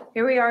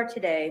 here we are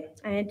today.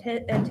 I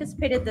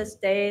anticipated this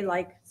day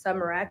like some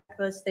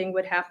miraculous thing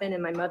would happen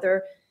and my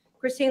mother,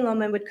 Christine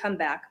Lohman, would come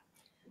back.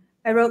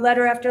 I wrote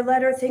letter after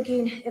letter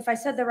thinking if I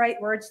said the right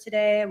words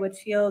today, I would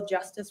feel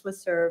justice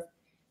was served,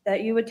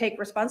 that you would take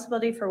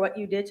responsibility for what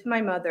you did to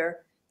my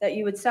mother, that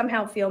you would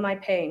somehow feel my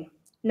pain.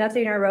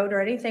 Nothing I wrote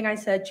or anything I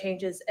said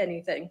changes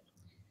anything.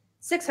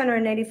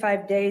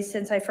 685 days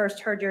since I first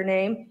heard your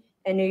name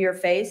and knew your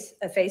face,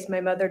 a face my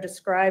mother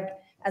described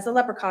as a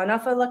leprechaun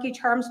off a Lucky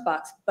Charms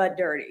box, but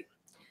dirty.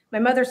 My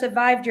mother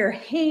survived your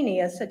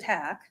heinous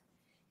attack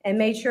and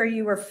made sure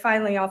you were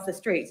finally off the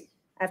streets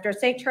after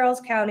St.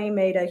 Charles County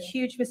made a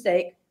huge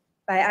mistake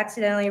by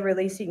accidentally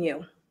releasing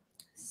you.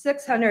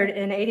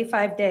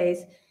 685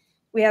 days,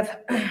 we have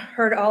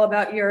heard all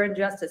about your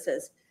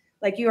injustices.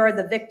 like you are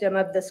the victim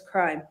of this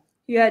crime.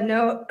 You had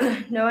no,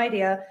 no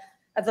idea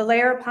of the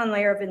layer upon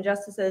layer of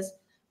injustices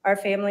our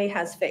family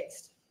has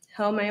faced.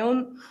 Hell, my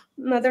own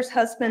mother's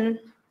husband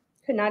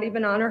could not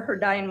even honor her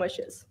dying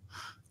wishes.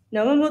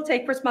 No one will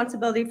take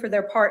responsibility for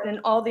their part in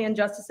all the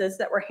injustices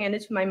that were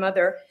handed to my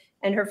mother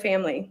and her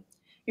family.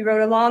 You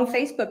wrote a long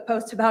Facebook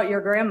post about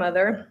your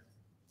grandmother,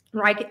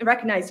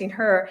 recognizing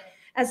her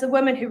as the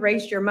woman who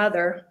raised your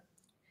mother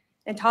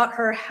and taught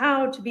her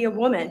how to be a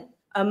woman,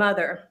 a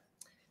mother.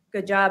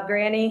 Good job,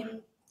 Granny.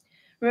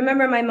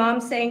 Remember my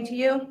mom saying to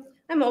you,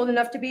 I'm old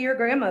enough to be your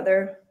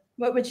grandmother.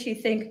 What would she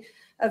think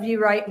of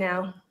you right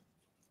now?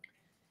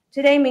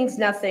 Today means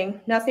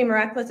nothing. Nothing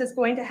miraculous is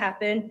going to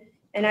happen,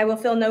 and I will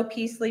feel no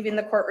peace leaving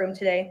the courtroom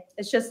today.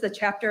 It's just the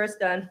chapter is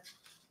done.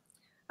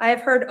 I have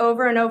heard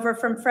over and over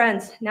from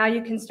friends, now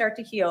you can start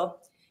to heal.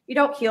 You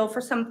don't heal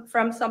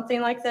from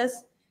something like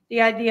this. The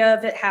idea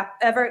of it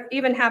ever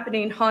even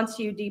happening haunts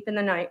you deep in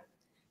the night.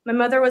 My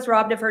mother was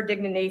robbed of her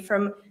dignity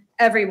from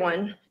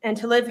everyone, and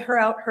to live her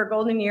out her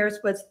golden years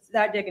with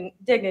that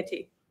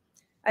dignity.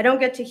 I don't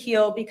get to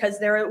heal because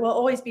there will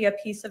always be a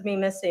piece of me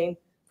missing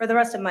for the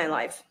rest of my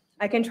life.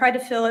 I can try to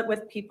fill it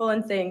with people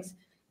and things,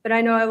 but I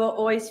know I will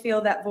always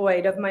feel that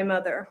void of my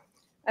mother.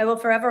 I will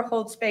forever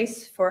hold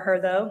space for her,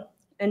 though,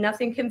 and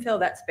nothing can fill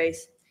that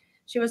space.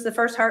 She was the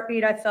first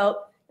heartbeat I felt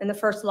and the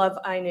first love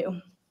I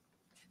knew.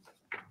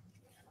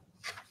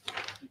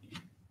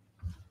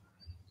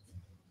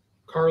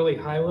 Carly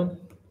Highland.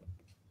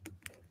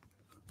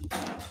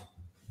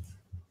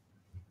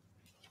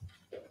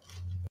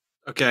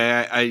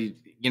 Okay, I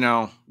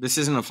this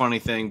isn't a funny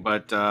thing,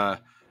 but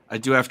I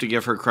do have to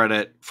give her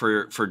credit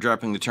for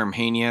dropping the term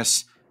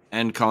heinous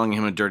and calling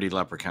him a dirty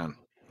leprechaun.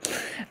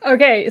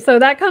 Okay, so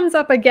that comes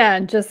up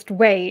again. Just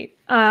wait.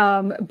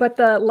 But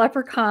the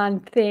leprechaun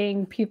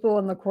thing, people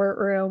in the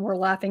courtroom were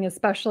laughing,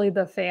 especially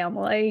the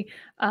family.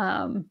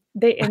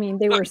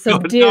 They were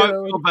subdued.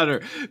 No, I feel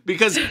better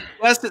because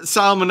yes, it's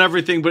solemn and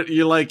everything, but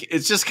you're like,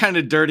 it's just kind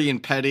of dirty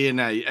and petty,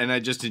 and I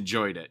just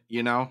enjoyed it,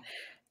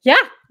 Yeah.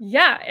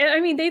 I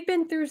mean, they've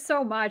been through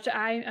so much.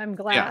 I'm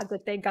glad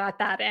that they got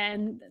that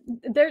in.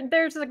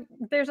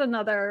 There's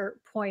another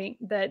point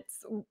that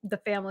the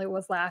family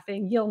was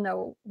laughing. You'll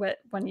know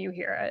when you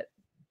hear it.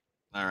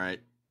 All right.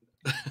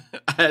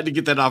 I had to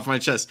get that off my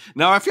chest.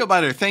 Now I feel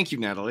better. Thank you,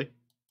 Natalie.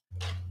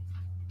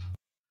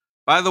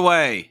 By the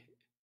way,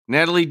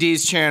 Natalie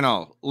D's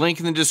channel, link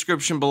in the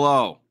description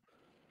below.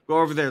 Go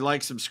over there,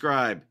 like,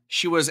 subscribe.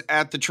 She was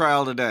at the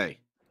trial today.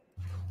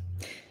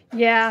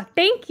 Yeah,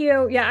 thank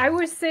you. Yeah, I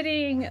was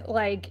sitting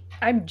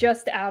I'm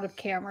just out of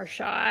camera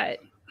shot.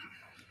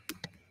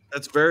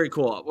 That's very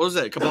cool. What was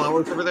that? A couple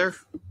hours over there?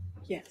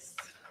 Yes.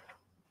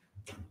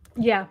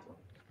 Yeah.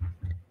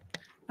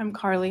 I'm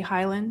Carly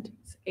Highland.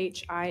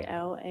 It's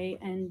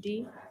Hiland. I'm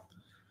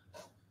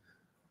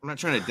not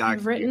trying to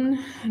dox. I've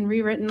written and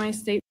rewritten my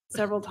statement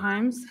several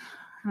times,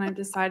 and I've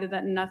decided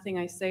that nothing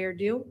I say or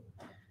do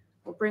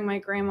will bring my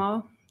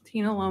grandma,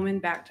 Tina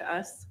Lohman, back to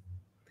us.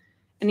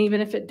 And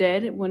even if it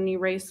did, it wouldn't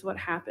erase what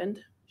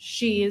happened.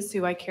 She is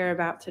who I care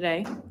about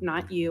today,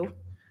 not you,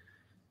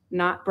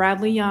 not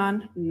Bradley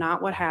Yohn,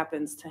 not what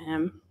happens to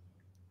him.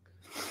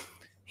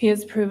 He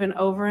has proven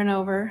over and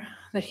over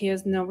that he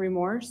has no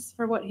remorse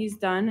for what he's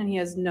done, and he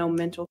has no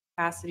mental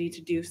capacity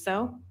to do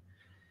so.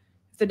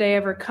 If the day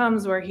ever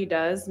comes where he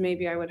does,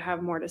 maybe I would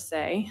have more to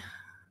say.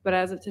 But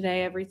as of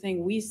today,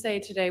 everything we say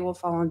today will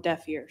fall on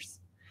deaf ears.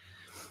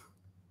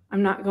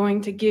 I'm not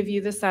going to give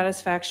you the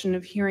satisfaction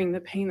of hearing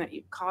the pain that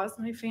you've caused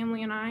my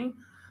family and I.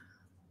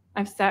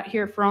 I've sat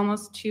here for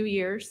almost 2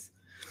 years,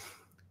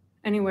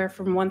 anywhere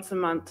from once a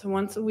month to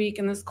once a week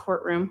in this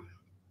courtroom,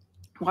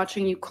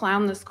 watching you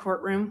clown this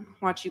courtroom,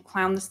 watch you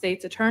clown the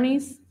state's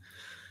attorneys,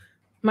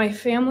 my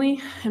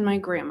family, and my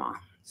grandma,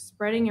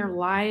 spreading your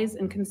lies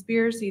and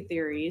conspiracy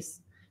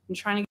theories and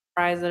trying to get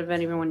a rise out of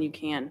anyone you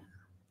can.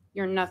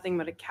 You're nothing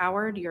but a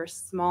coward. You're a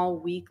small,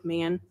 weak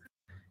man.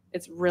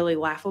 It's really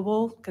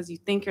laughable because you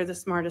think you're the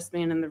smartest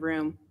man in the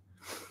room.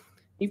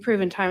 You've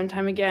proven time and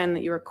time again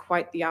that you are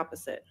quite the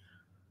opposite.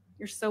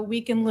 You're so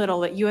weak and little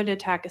that you had to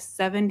attack a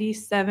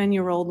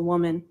 77-year-old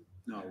woman.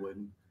 No, I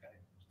wouldn't.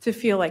 To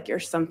feel like you're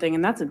something,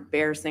 and that's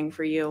embarrassing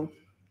for you.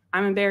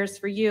 I'm embarrassed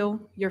for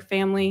you, your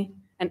family,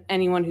 and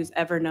anyone who's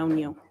ever known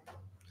you.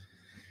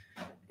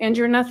 And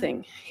you're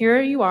nothing. Here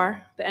you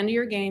are, the end of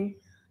your game,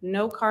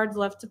 no cards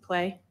left to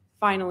play,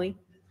 finally.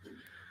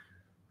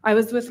 I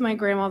was with my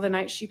grandma the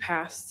night she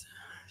passed.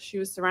 She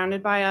was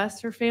surrounded by us,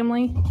 her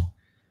family,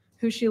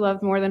 who she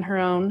loved more than her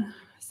own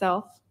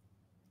self.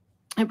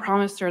 I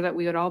promised her that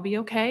we would all be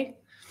okay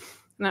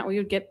and that we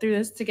would get through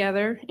this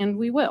together, and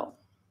we will.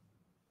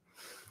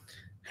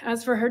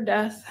 As for her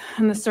death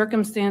and the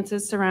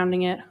circumstances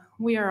surrounding it,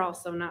 we are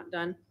also not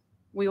done.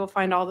 We will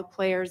find all the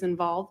players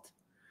involved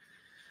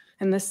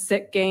in this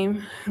sick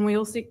game, and we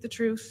will seek the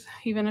truth,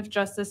 even if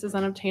justice is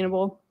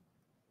unobtainable.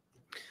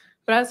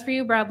 But as for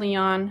you, Bradley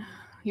Yohn,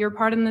 your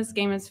part in this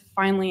game has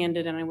finally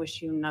ended, and I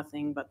wish you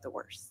nothing but the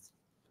worst.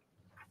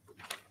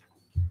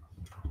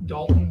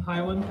 Dalton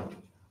Highland.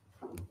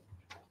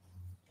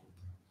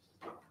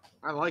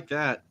 I like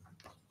that.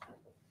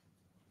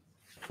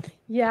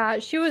 Yeah,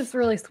 she was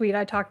really sweet.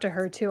 I talked to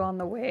her too on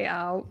the way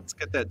out. Let's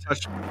get that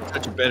touch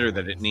of bitter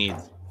that it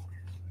needs.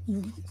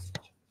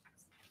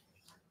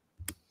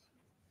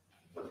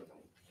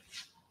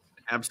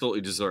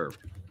 Absolutely deserved.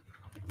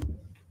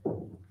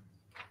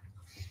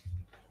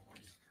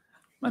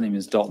 My name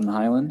is Dalton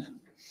Highland.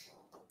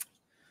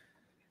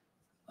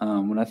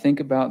 When I think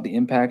about the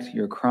impact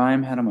your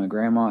crime had on my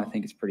grandma, I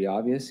think it's pretty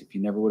obvious. If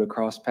you never would have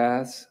crossed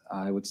paths,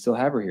 I would still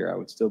have her here. I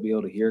would still be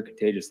able to hear a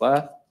contagious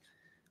laugh,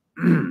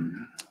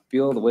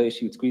 feel the way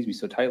she would squeeze me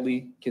so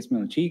tightly, kiss me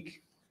on the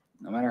cheek,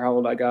 no matter how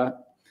old I got.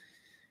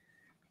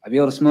 I'd be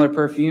able to smell her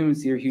perfume and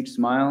see her huge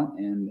smile,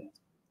 and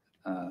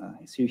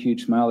see her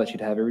huge smile that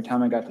she'd have every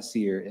time I got to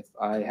see her. If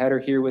I had her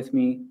here with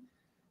me,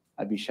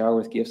 I'd be showered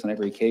with gifts on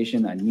every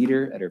occasion. I'd meet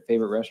her at her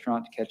favorite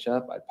restaurant to catch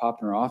up. I'd pop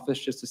in her office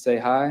just to say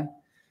hi.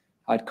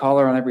 I'd call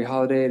her on every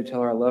holiday to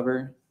tell her I love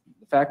her.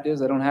 The fact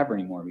is, I don't have her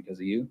anymore because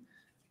of you.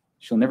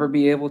 She'll never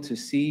be able to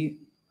see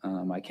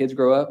my kids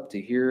grow up,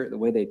 to hear the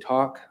way they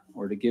talk,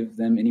 or to give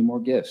them any more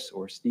gifts,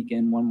 or sneak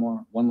in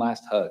one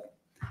last hug.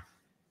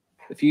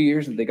 The few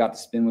years that they got to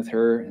spend with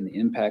her and the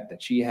impact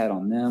that she had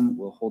on them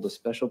will hold a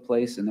special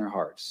place in their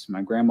hearts.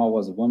 My grandma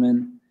was a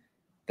woman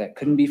that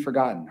couldn't be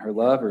forgotten. Her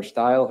love, her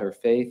style, her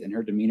faith, and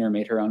her demeanor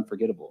made her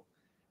unforgettable.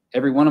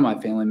 Every one of my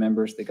family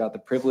members that got the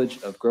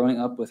privilege of growing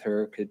up with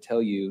her could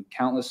tell you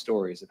countless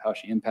stories of how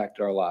she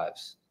impacted our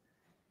lives.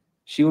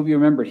 She will be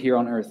remembered here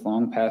on earth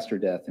long past her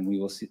death, and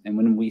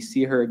when we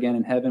see her again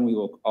in heaven, we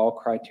will all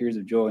cry tears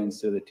of joy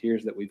instead of the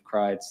tears that we've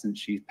cried since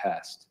she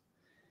passed.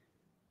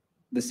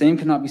 The same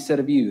cannot be said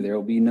of you. There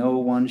will be no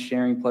one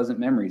sharing pleasant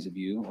memories of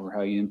you or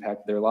how you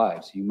impacted their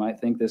lives. You might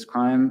think this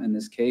crime and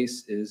this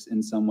case is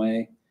in some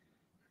way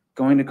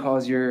going to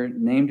cause your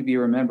name to be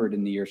remembered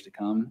in the years to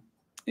come.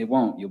 It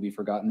won't. You'll be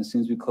forgotten as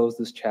soon as we close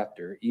this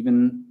chapter.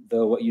 Even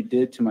though what you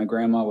did to my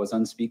grandma was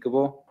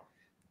unspeakable,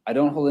 I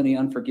don't hold any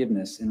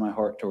unforgiveness in my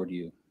heart toward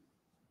you.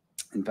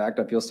 In fact,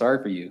 I feel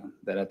sorry for you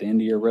that at the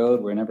end of your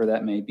road, whenever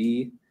that may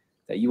be,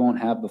 that you won't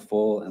have the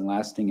full and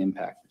lasting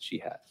impact that she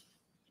had.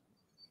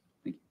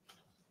 Thank you.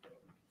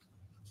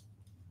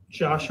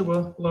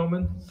 Joshua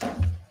Lohman.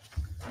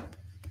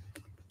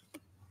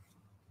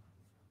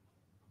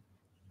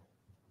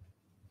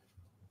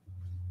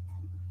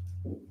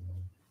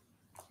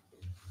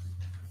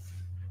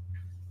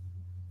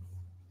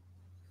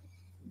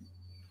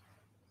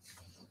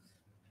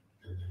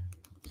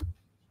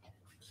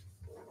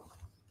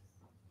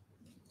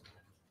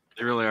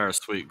 They really are a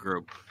sweet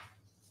group.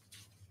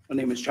 My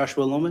name is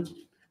Joshua Lohman,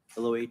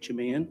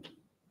 Lohman.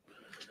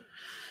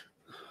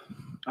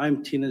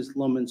 I'm Tina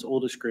Lohman's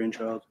oldest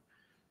grandchild.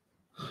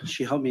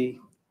 She helped me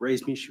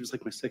raise me. She was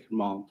like my second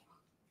mom.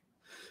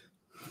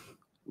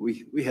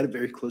 We had a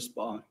very close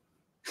bond.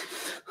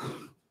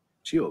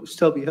 She always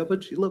told me how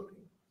much she loved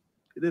me,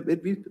 and it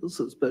made me feel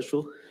so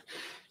special.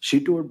 She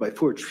adored my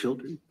 4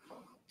 children.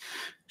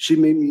 She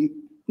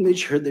made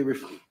sure they were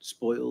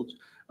spoiled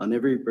on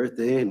every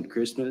birthday and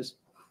Christmas.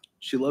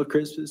 She loved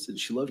Christmas and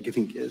she loved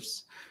giving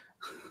gifts.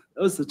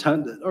 That was the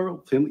time that our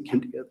whole family came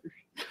together.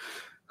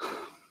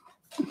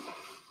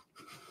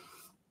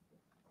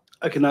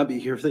 I could not be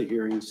here for the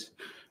hearings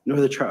nor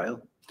the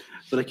trial,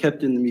 but I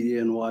kept in the media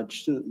and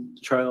watched the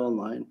trial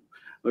online.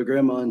 My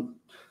grandma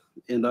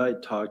and I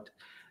talked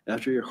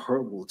after your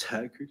horrible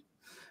attack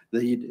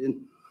that you did,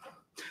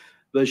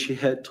 but she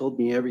had told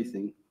me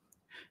everything.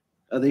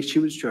 I think she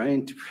was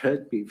trying to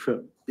protect me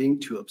from being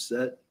too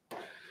upset.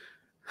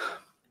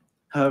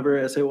 However,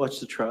 as I watched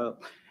the trial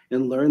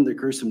and learned the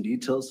gruesome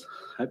details,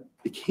 I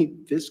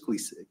became physically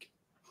sick.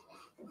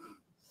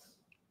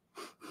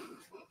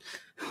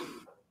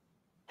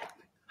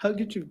 How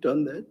could you have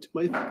done that to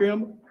my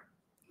grandma?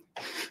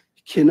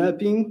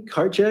 Kidnapping,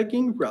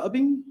 carjacking,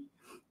 robbing?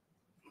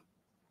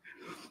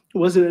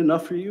 Wasn't it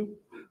enough for you?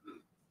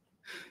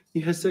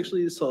 You had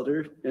sexually assaulted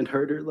her and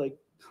hurt her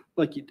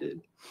like you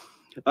did.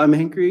 I'm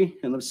angry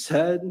and I'm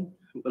sad.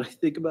 When I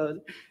think about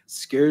it, it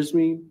scares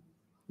me.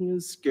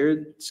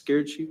 Scared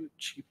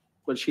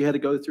what she had to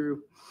go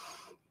through.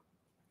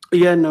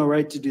 You had no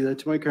right to do that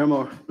to my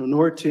grandma,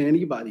 nor to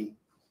anybody.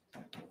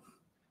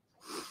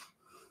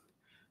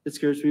 It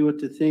scares me what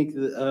to think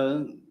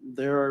that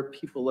there are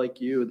people like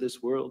you in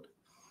this world.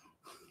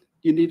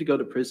 You need to go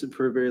to prison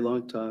for a very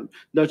long time,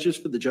 not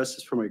just for the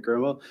justice for my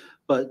grandma,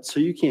 but so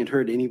you can't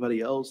hurt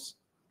anybody else.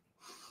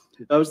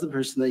 I was the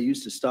person that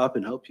used to stop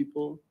and help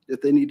people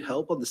if they need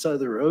help on the side of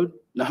the road.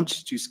 Now I'm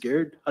just too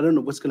scared. I don't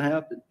know what's going to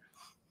happen.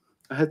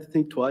 I had to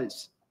think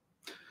twice.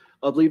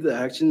 I'll believe the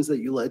actions that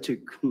you led to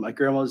my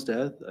grandma's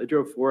death. I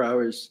drove 4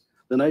 hours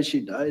the night she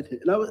died,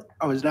 and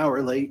I was an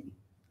hour late.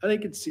 I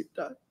didn't get to see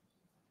her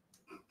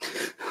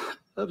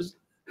die.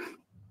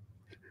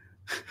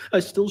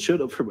 I still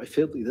showed up for my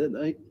family that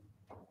night.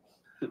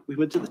 We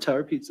went to the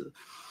Tower Pizza.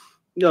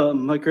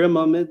 My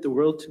grandma meant the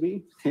world to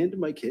me and to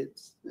my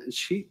kids. And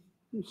she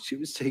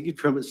was taken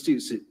from us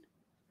too soon.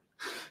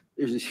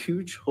 There's a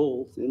huge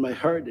hole in my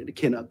heart and it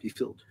cannot be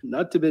filled.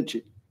 Not to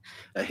mention,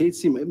 I hate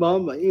seeing my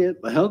mom, my aunt,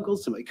 my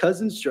uncles, and my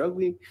cousins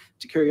struggling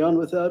to carry on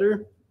without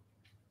her.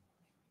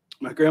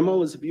 My grandma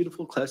was a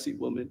beautiful, classy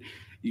woman,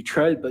 You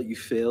tried, but you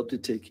failed to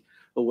take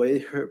away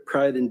her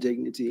pride and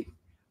dignity.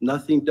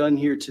 Nothing done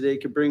here today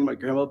could bring my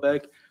grandma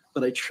back,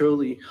 but I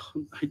truly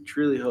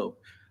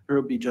hope there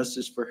will be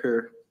justice for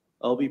her.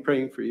 I'll be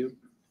praying for you.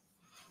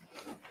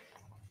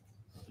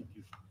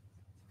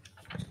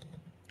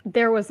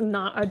 There was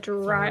not a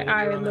dry Finally,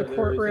 eye Your in the Honor, there is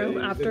courtroom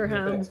a after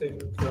victim impact him.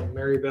 statement from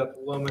Mary Beth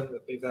Lohman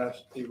that they've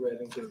asked to be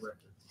read into the record.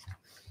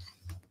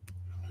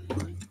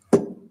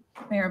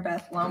 Mary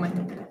Beth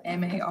Lohman,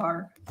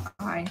 Maribeth,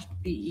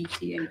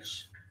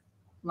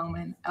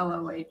 Lohman,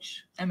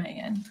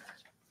 Lohman.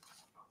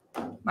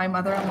 My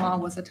mother-in-law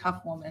was a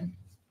tough woman.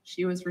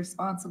 She was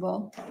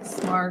responsible,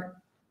 smart,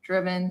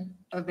 driven,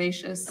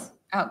 vivacious,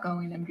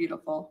 outgoing, and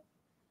beautiful.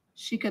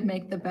 She could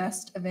make the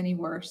best of any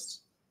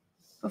worst.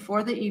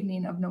 Before the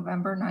evening of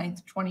November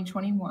 9th,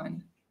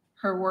 2021,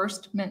 her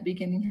worst meant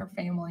beginning her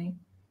family,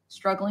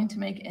 struggling to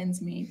make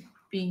ends meet,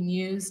 being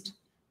used,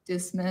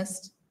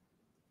 dismissed,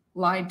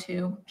 lied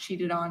to,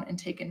 cheated on, and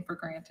taken for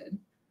granted.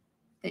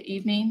 The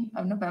evening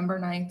of November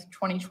 9th,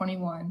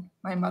 2021,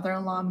 my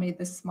mother-in-law made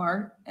the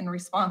smart and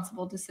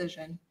responsible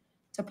decision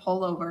to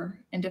pull over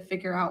and to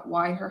figure out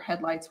why her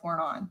headlights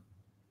weren't on.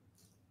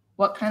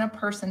 What kind of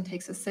person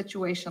takes a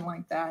situation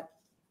like that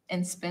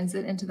and spins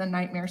it into the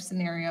nightmare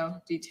scenario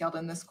detailed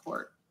in this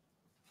court?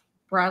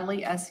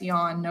 Bradley S.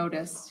 Yohn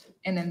noticed,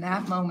 and in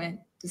that moment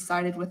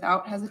decided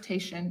without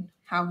hesitation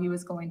how he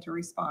was going to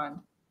respond.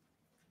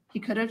 He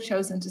could have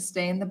chosen to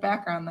stay in the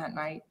background that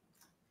night,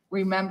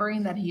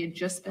 remembering that he had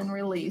just been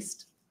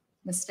released,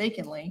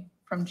 mistakenly,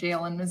 from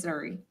jail in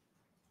Missouri.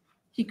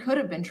 He could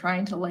have been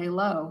trying to lay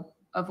low,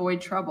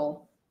 avoid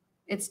trouble.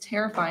 It's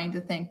terrifying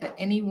to think that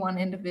any one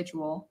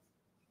individual,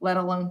 let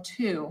alone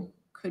two,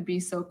 could be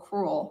so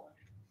cruel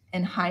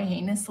and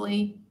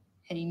heinously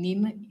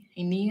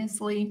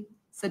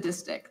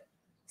sadistic.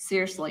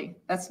 Seriously,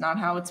 that's not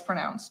how it's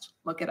pronounced.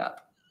 Look it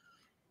up.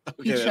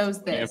 He Okay, chose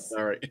I'm this.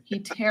 sorry. He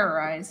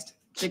terrorized,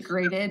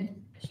 degraded,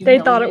 They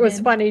thought it was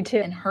humiliated, funny too.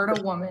 and hurt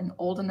a woman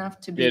old enough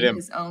to be Get him.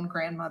 his own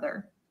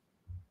grandmother.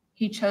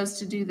 He chose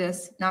to do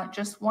this not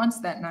just once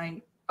that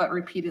night, but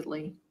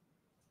repeatedly.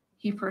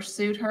 He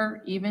pursued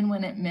her even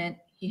when it meant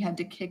he had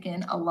to kick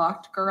in a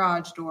locked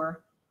garage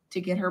door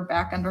to get her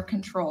back under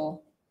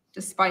control,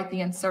 despite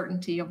the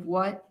uncertainty of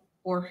what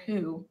or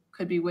who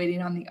could be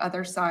waiting on the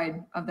other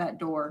side of that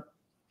door.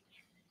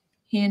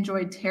 He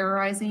enjoyed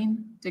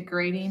terrorizing,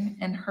 degrading,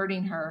 and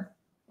hurting her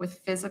with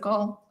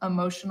physical,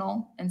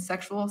 emotional, and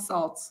sexual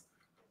assaults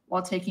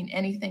while taking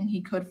anything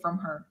he could from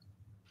her,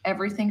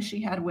 everything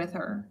she had with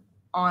her,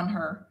 on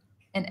her,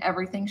 and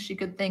everything she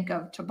could think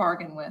of to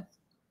bargain with,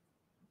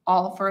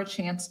 all for a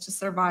chance to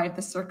survive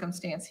the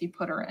circumstance he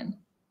put her in.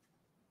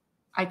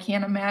 I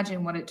can't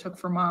imagine what it took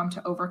for Mom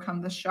to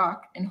overcome the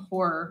shock and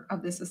horror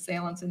of this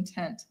assailant's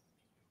intent,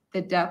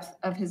 the depth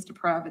of his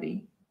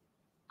depravity.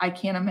 I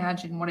can't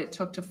imagine what it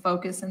took to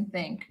focus and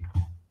think,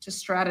 to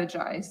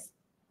strategize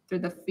through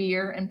the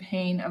fear and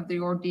pain of the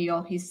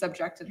ordeal he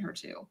subjected her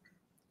to.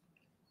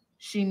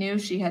 She knew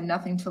she had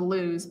nothing to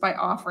lose by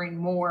offering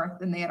more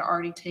than they had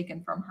already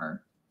taken from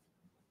her.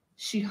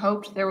 She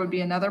hoped there would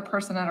be another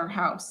person at her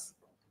house.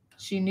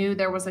 She knew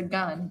there was a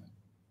gun,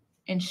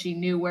 and she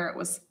knew where it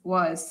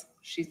was,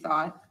 she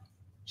thought.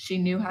 She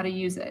knew how to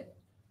use it.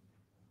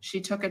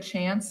 She took a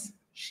chance.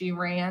 She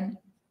ran.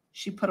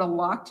 She put a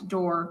locked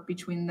door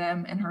between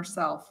them and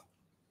herself.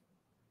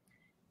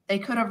 They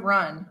could have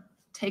run,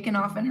 taken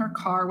off in her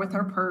car with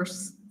her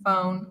purse,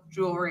 phone,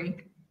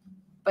 jewelry,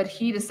 but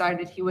he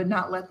decided he would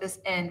not let this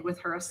end with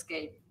her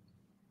escape.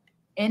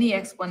 Any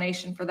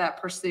explanation for that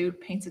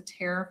pursuit paints a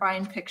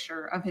terrifying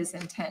picture of his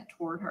intent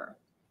toward her.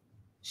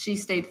 She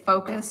stayed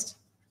focused,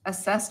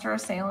 assessed her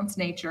assailant's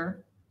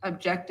nature,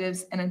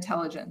 objectives, and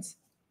intelligence,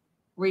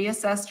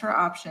 reassessed her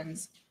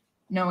options,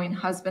 knowing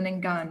husband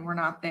and gun were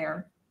not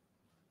there.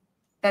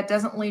 That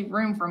doesn't leave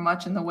room for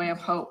much in the way of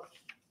hope.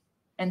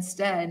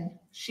 Instead,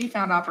 she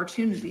found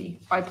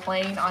opportunity by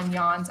playing on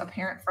Yohn's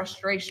apparent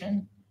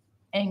frustration,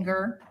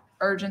 anger,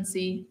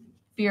 urgency,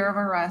 fear of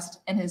arrest,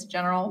 and his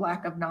general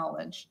lack of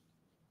knowledge.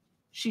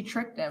 She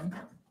tricked him,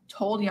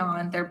 told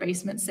Yohn their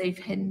basement safe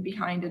hidden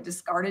behind a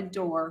discarded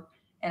door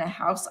in a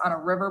house on a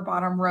river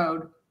bottom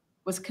road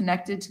was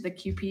connected to the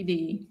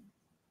QPD,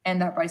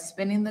 and that by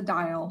spinning the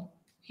dial,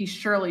 he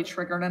surely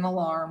triggered an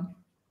alarm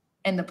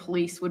and the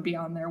police would be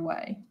on their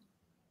way.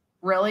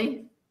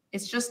 Really?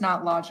 It's just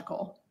not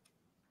logical.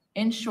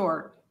 In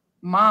short,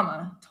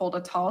 Mama told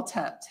a tall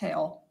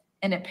tale,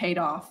 and it paid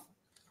off.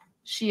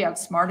 She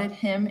outsmarted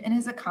him and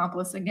his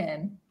accomplice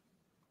again.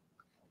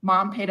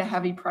 Mom paid a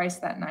heavy price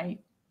that night,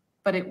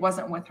 but it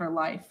wasn't with her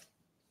life.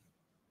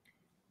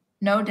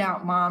 No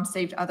doubt Mom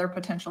saved other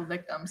potential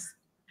victims,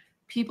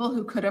 people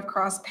who could have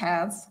crossed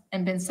paths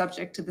and been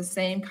subject to the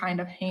same kind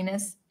of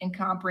heinous,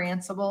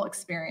 incomprehensible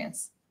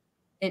experience.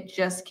 It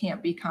just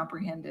can't be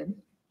comprehended.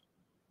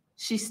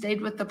 She stayed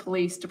with the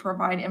police to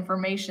provide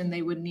information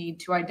they would need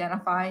to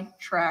identify,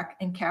 track,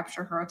 and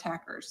capture her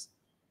attackers.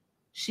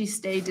 She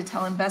stayed to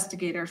tell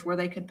investigators where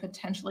they could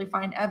potentially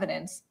find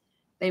evidence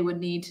they would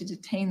need to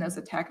detain those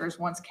attackers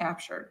once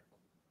captured.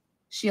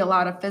 She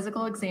allowed a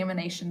physical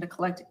examination to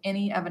collect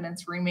any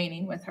evidence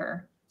remaining with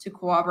her to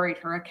corroborate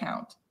her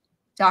account,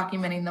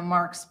 documenting the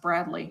marks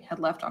Bradley had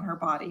left on her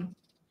body.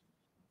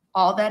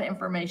 All that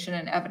information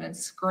and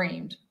evidence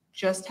screamed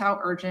just how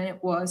urgent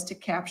it was to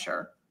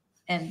capture,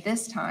 and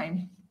this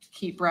time, to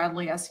keep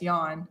Bradley S.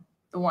 Yohn,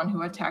 the one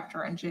who attacked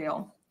her, in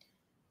jail.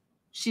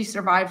 She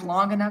survived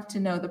long enough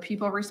to know the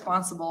people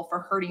responsible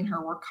for hurting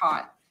her were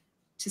caught,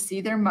 to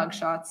see their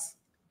mugshots,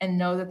 and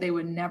know that they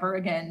would never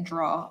again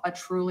draw a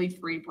truly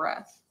free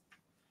breath.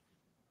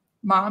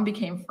 Mom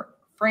became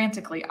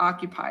frantically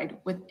occupied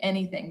with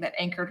anything that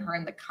anchored her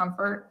in the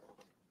comfort,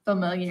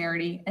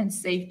 familiarity, and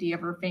safety of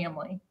her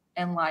family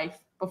and life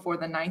before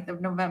the 9th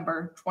of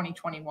November,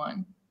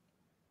 2021.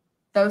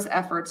 Those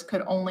efforts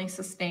could only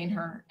sustain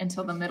her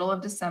until the middle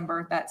of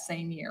December that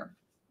same year.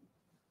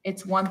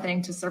 It's one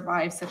thing to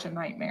survive such a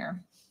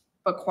nightmare,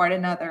 but quite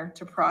another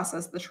to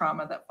process the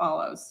trauma that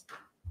follows.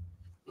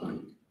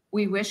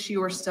 We wish she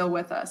were still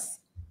with us,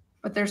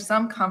 but there's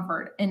some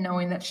comfort in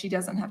knowing that she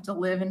doesn't have to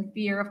live in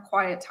fear of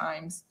quiet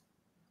times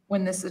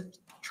when this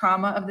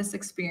trauma of this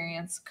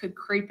experience could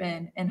creep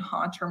in and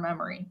haunt her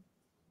memory.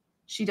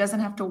 She doesn't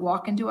have to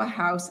walk into a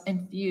house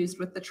infused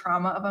with the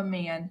trauma of a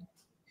man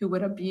who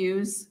would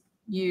abuse,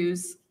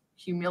 use,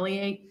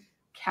 humiliate,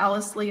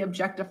 callously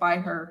objectify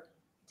her,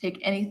 take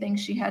anything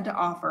she had to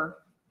offer,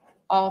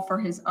 all for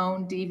his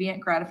own deviant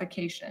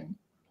gratification,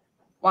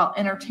 while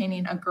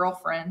entertaining a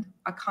girlfriend,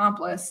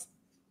 accomplice,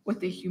 with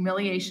the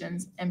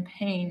humiliations and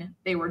pain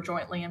they were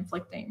jointly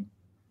inflicting.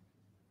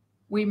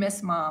 We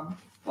miss Mom.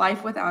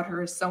 Life without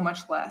her is so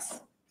much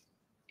less.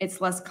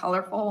 It's less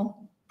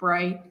colorful,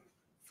 bright,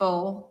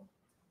 full,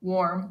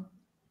 warm,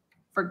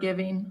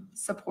 forgiving,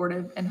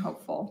 supportive, and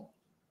hopeful.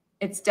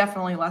 It's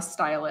definitely less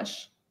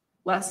stylish,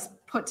 less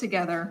put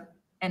together,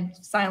 and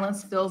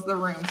silence fills the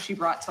room she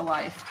brought to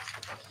life.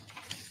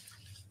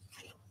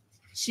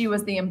 She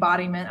was the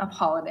embodiment of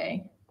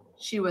holiday.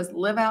 She was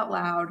live out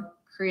loud,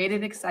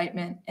 created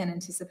excitement and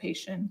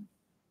anticipation.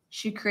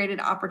 She created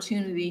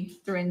opportunity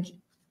through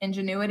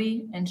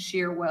ingenuity and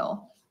sheer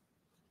will.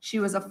 She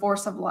was a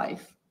force of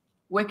life,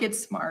 wicked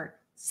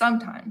smart,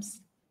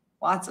 sometimes,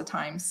 lots of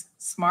times,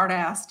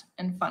 smart-assed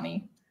and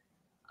funny.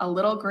 A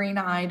little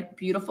green-eyed,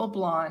 beautiful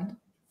blonde,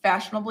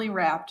 fashionably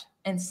wrapped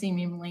and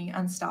seemingly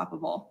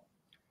unstoppable.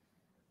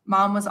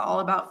 Mom was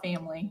all about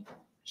family.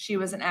 She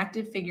was an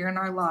active figure in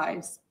our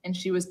lives, and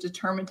she was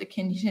determined to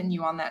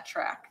continue on that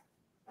track.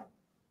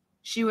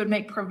 She would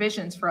make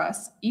provisions for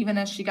us even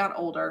as she got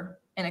older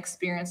and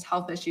experienced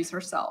health issues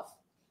herself.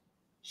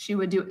 She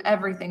would do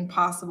everything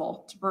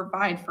possible to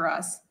provide for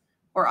us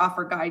or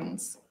offer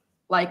guidance,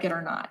 like it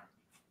or not.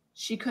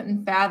 She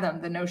couldn't fathom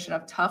the notion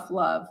of tough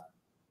love,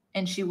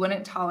 and she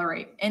wouldn't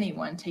tolerate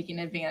anyone taking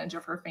advantage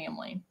of her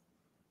family.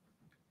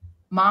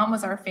 Mom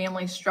was our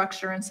family's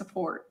structure and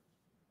support.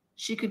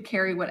 She could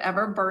carry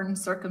whatever burden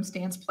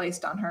circumstance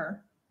placed on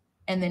her,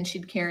 and then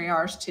she'd carry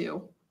ours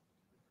too.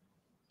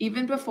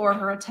 Even before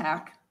her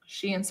attack,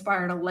 she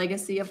inspired a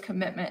legacy of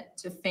commitment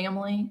to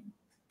family,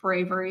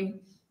 bravery,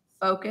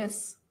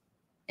 focus,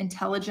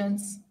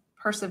 intelligence,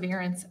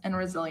 perseverance, and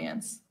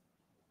resilience.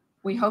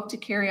 We hope to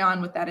carry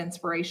on with that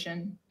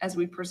inspiration as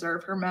we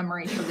preserve her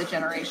memory for the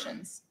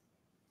generations.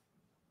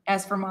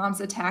 As for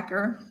Mom's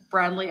attacker,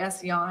 Bradley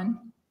S.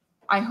 Yohn,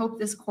 I hope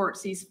this court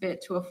sees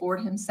fit to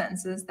afford him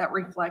sentences that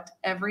reflect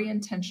every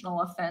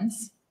intentional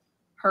offense,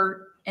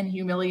 hurt, and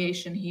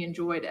humiliation he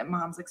enjoyed at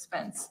Mom's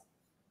expense.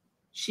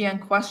 She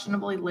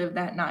unquestionably lived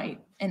that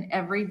night and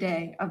every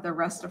day of the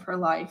rest of her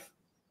life,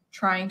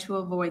 trying to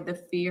avoid the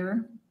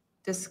fear,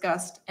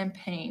 disgust, and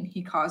pain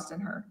he caused in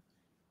her.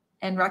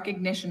 In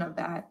recognition of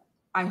that,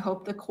 I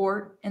hope the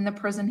court and the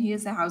prison he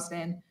is housed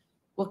in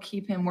will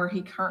keep him where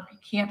he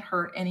can't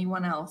hurt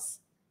anyone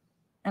else.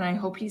 And I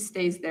hope he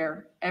stays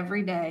there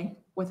every day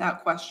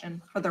without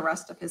question for the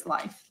rest of his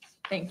life.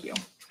 Thank you.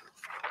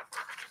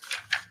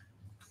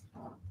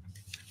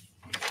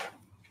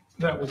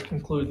 That would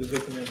conclude the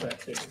victim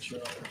impact statements,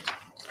 Your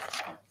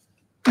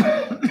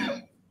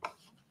Honor.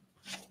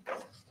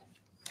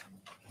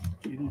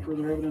 Any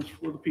further evidence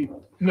for the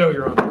people? No,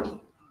 Your Honor.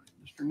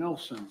 Mr.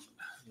 Nelson,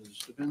 does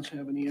the defense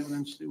have any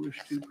evidence they wish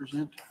to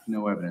present?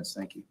 No evidence,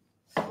 thank you.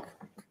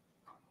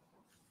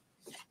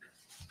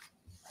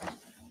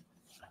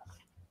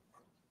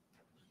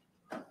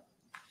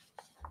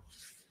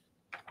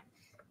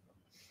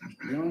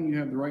 Mr. Young, you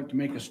have the right to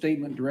make a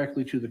statement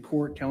directly to the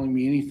court telling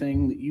me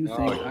anything that you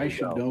think I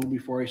should know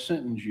before I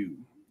sentence you.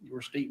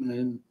 Your statement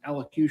in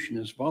allocution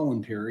is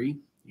voluntary.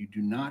 You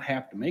do not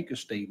have to make a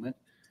statement,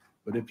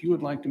 but if you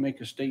would like to make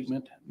a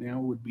statement,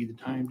 now would be the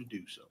time to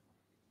do so.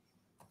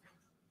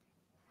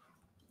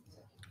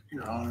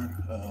 Your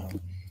Honor,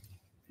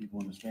 people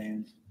in the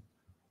stands,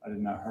 I did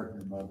not hurt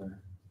your mother,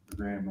 your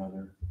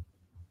grandmother.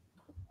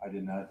 I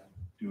did not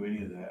do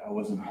any of that. I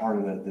wasn't part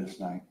of that this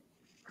night.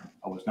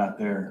 I was not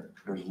there.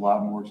 There's a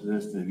lot more to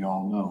this than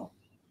y'all know.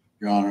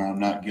 Your Honor, I'm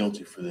not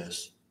guilty for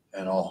this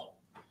at all.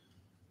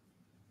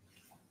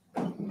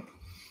 All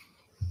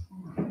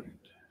right.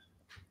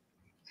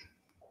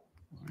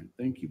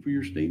 Thank you for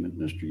your statement,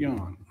 Mr.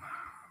 Yohn.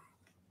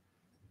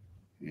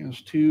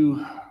 As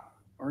to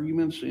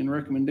arguments and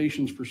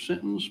recommendations for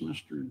sentence,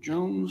 Mr.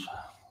 Jones.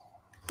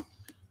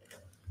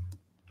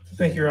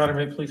 Thank you, Your Honor.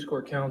 May it please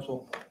court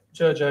counsel.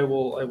 Judge, I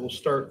will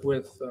start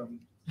with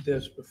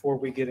this before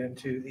we get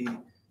into the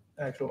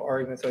actual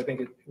arguments. I think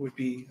it would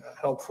be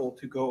helpful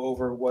to go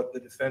over what the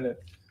defendant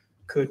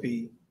could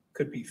be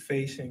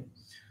facing.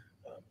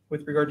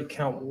 With regard to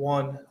count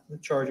 1, the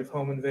charge of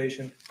home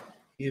invasion,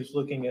 he is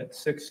looking at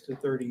 6 to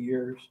 30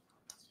 years.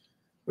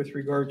 With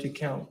regard to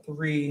count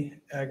 3,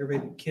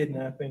 aggravated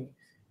kidnapping,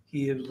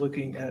 he is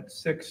looking at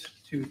 6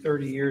 to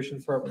 30 years in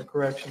Department of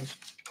Corrections.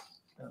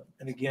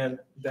 And again,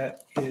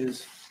 that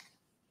is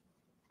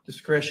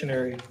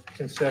discretionary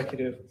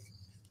consecutive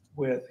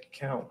with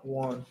count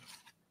 1.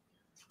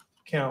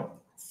 Count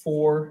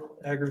 4,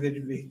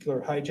 aggravated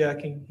vehicular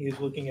hijacking, he is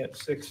looking at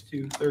 6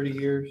 to 30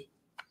 years.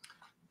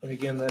 And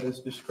again, that is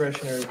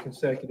discretionary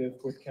consecutive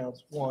with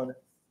counts 1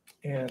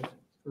 and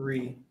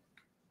 3.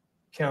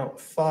 Count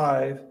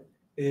 5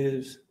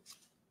 is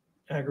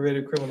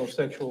aggravated criminal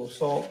sexual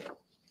assault.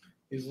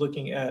 He's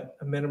looking at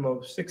a minimum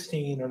of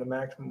 16 and a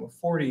maximum of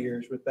 40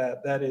 years with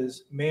that. That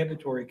is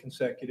mandatory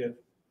consecutive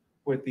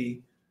with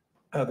the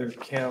other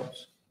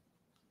counts.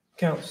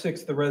 Count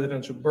 6, the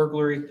residential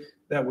burglary,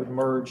 that would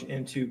merge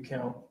into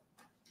count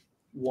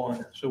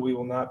 1. So we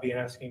will not be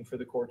asking for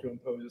the court to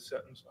impose a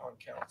sentence on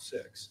count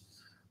 6.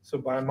 So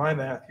by my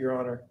math, Your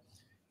Honor,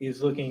 he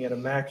is looking at a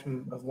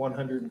maximum of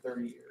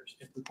 130 years.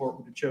 If the court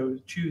were to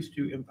choose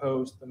to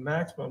impose the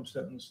maximum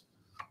sentence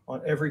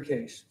on every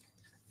case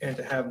and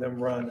to have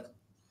them run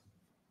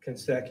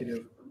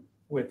consecutive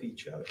with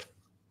each other.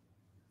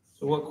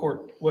 So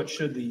what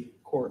should the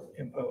court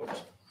impose?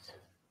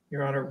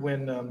 Your Honor,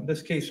 when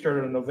this case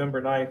started on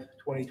November 9th,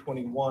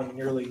 2021,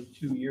 nearly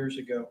 2 years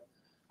ago,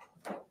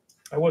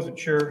 I wasn't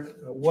sure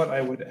what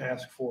I would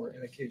ask for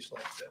in a case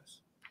like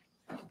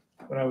this.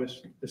 When I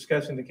was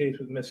discussing the case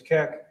with Ms.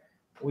 Keck,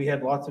 we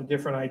had lots of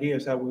different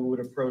ideas how we would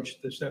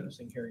approach the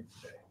sentencing hearing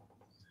today.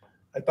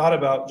 I thought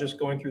about just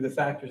going through the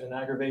factors in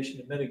aggravation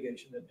and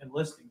mitigation and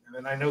listing them,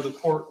 and I know the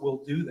court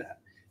will do that.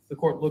 The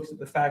court looks at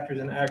the factors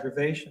in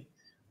aggravation.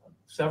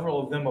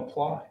 Several of them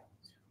apply.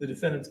 The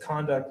defendant's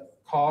conduct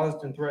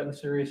caused and threatened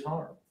serious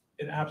harm.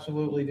 It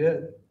absolutely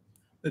did.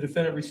 The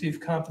defendant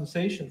received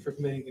compensation for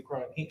committing the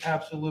crime. He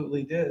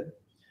absolutely did.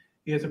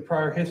 He has a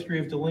prior history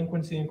of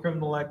delinquency and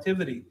criminal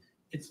activity.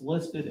 It's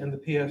listed in the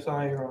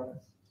PSI, Your Honor.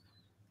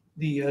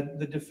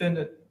 The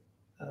defendant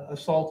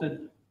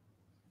assaulted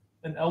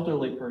an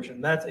elderly person.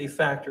 That's a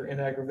factor in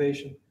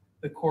aggravation.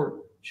 The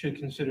court should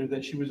consider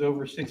that she was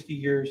over 60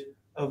 years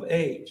of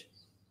age.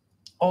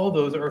 All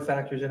those are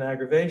factors in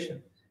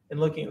aggravation. And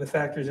looking at the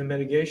factors in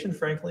mitigation,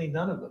 frankly,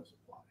 none of those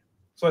apply.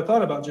 So I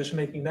thought about just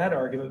making that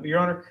argument. But Your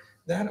Honor,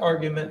 that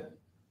argument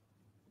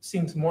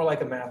seems more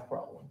like a math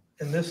problem.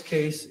 And this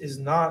case is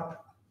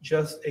not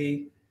just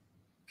a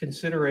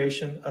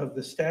consideration of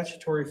the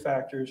statutory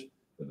factors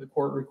that the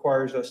court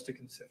requires us to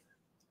consider.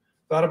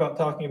 Thought about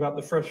talking about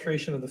the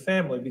frustration of the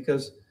family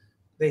because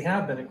they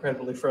have been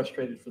incredibly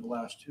frustrated for the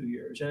last 2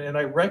 years. And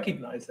I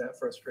recognize that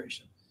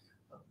frustration.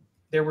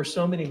 There were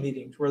so many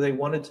meetings where they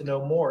wanted to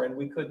know more and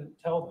we couldn't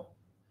tell them.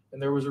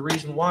 And there was a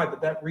reason why,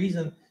 but that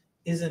reason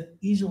isn't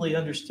easily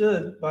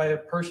understood by a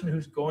person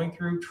who's going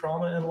through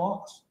trauma and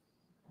loss.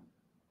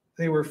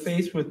 They were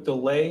faced with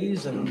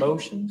delays and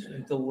motions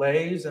and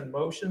delays and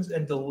motions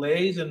and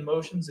delays and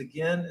motions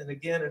again and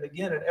again and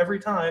again. And every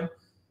time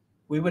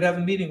we would have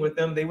a meeting with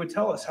them, they would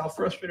tell us how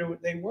frustrated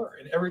they were.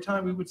 And every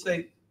time we would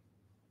say,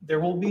 there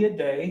will be a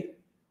day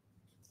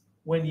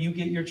when you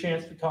get your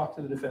chance to talk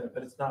to the defendant,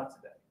 but it's not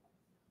today.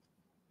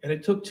 And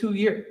it took 2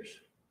 years,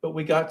 but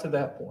we got to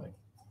that point.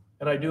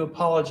 And I do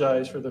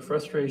apologize for the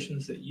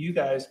frustrations that you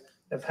guys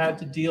have had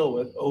to deal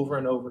with over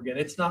and over again.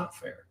 It's not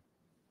fair.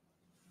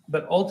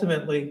 But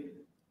ultimately,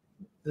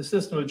 the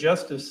system of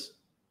justice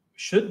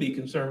should be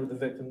concerned with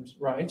the victim's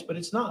rights, but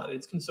it's not.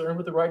 It's concerned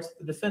with the rights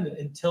of the defendant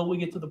until we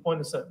get to the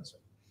point of sentencing.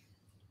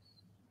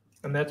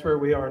 And that's where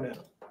we are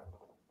now.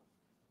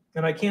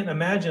 And I can't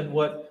imagine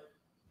what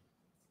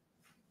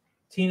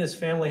Tina's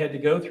family had to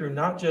go through,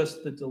 not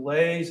just the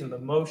delays and the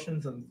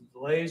motions and the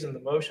delays and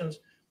the motions,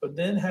 but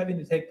then having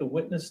to take the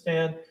witness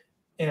stand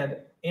and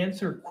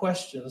answer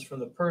questions from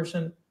the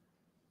person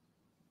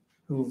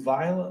who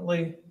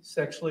violently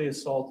sexually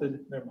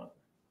assaulted their mother.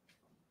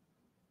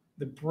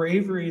 The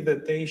bravery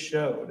that they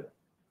showed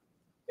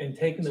in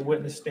taking the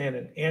witness stand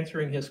and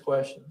answering his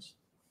questions,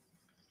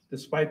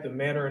 despite the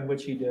manner in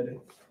which he did it,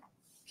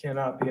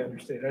 cannot be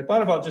understated. I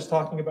thought about just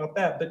talking about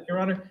that, but Your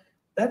Honor,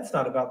 that's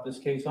not about this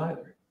case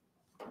either.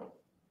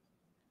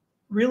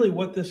 Really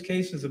what this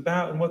case is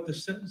about and what the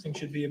sentencing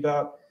should be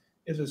about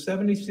is a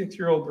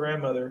 76-year-old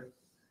grandmother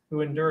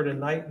who endured a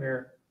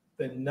nightmare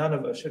that none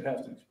of us should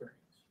have to experience.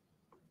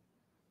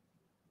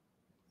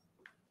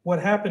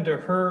 What happened to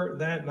her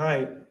that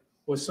night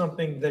was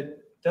something that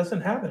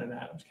doesn't happen in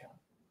Adams County.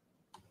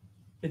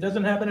 It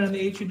doesn't happen in the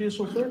 8th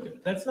Judicial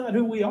Circuit. That's not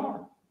who we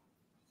are.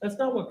 That's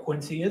not what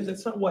Quincy is.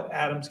 That's not what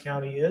Adams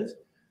County is.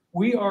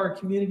 We are a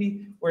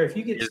community where if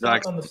you get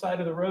stuck on the side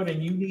of the road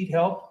and you need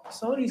help,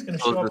 somebody's going to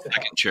show up to help.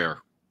 Second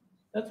chair.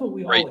 That's what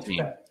we all Great team.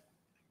 expect.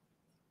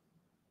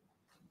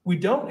 We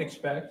don't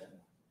expect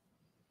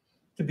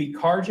to be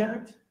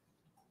carjacked,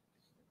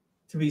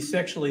 to be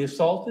sexually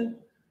assaulted,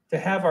 to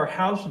have our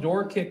house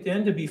door kicked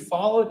in, to be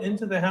followed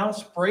into the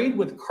house, sprayed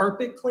with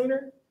carpet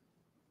cleaner.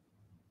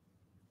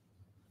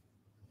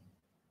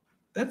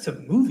 That's a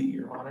movie,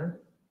 Your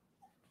Honor.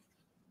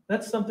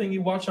 That's something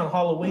you watch on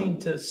Halloween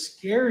to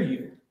scare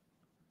you.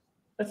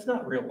 That's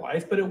not real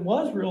life, but it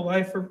was real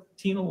life for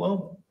Tina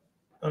Lohman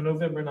on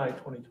November 9,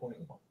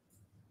 2021.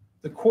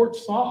 The court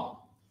saw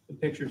the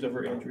pictures of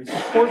her injuries.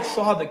 The court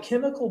saw the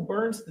chemical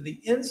burns to the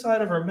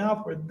inside of her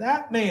mouth where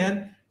that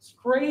man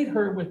sprayed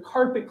her with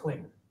carpet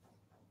cleaner.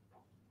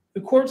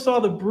 The court saw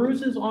the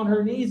bruises on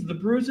her knees, the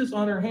bruises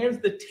on her hands,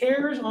 the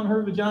tears on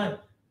her vagina.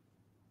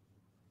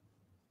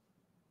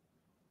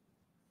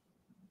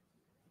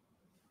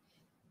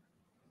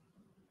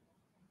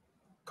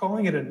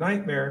 Calling it a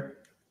nightmare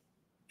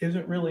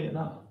isn't really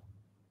enough.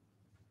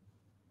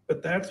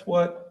 But that's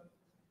what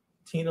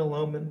Tina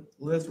Lohman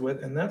lives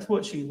with, and that's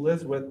what she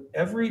lives with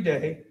every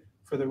day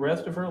for the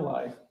rest of her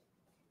life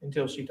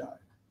until she died.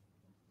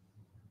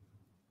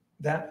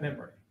 That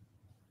memory.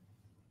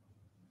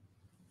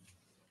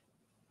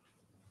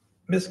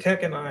 Ms.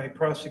 Keck and I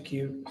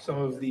prosecute some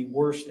of the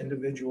worst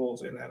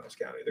individuals in Adams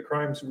County. The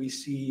crimes we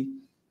see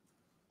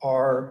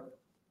are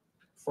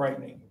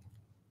frightening.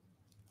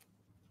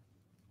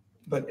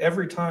 But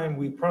every time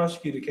we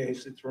prosecute a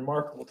case, it's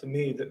remarkable to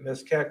me that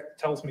Ms. Keck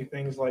tells me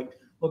things like,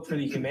 look for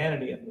the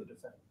humanity in the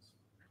defendants.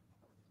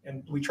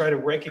 And we try to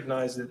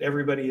recognize that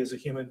everybody is a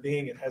human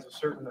being and has a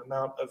certain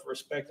amount of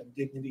respect and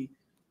dignity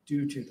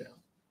due to them.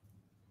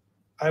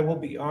 I will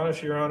be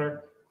honest, Your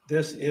Honor,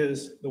 this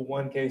is the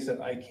one case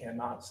that I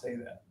cannot say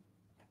that.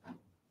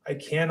 I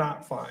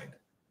cannot find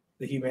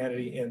the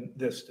humanity in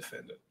this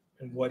defendant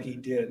and what he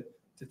did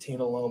to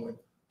Tina Lohman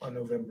on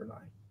November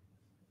 9th.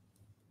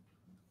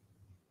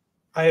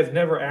 I have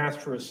never asked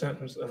for a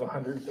sentence of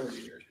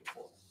 130 years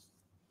before.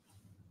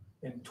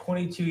 In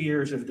 22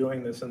 years of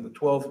doing this, and the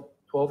 12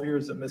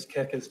 years that Ms.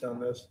 Keck has done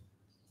this,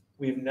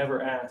 we've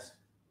never asked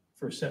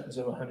for a sentence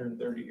of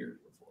 130 years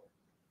before.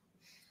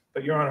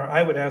 But Your Honor,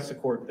 I would ask the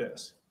court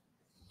this.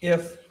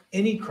 If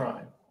any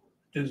crime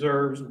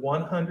deserves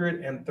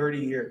 130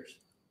 years,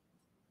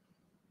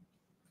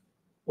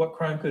 what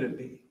crime could it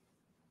be?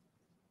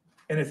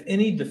 And if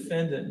any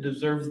defendant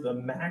deserves the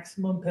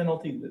maximum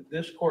penalty that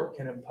this court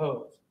can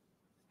impose,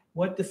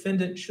 what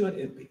defendant should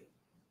it be?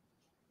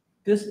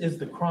 This is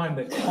the crime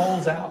that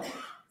calls out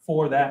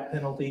for that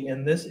penalty,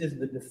 and this is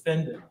the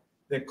defendant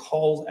that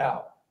calls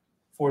out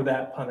for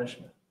that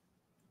punishment.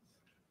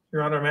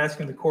 Your Honor, I'm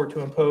asking the court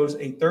to impose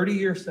a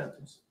 30-year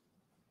sentence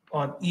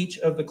on each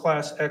of the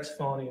Class X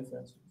felony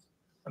offenses.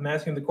 I'm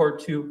asking the court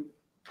to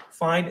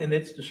find in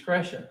its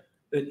discretion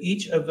that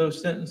each of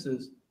those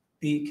sentences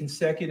be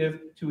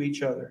consecutive to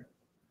each other.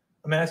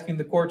 I'm asking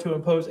the court to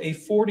impose a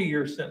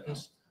 40-year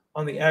sentence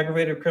on the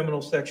aggravated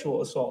criminal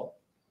sexual assault.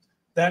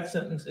 That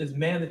sentence is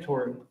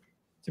mandatory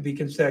to be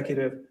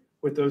consecutive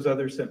with those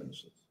other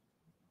sentences.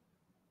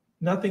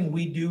 Nothing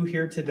we do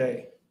here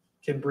today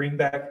can bring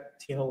back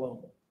Tina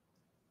Lohman.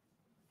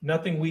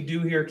 Nothing we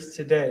do here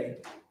today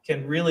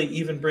can really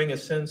even bring a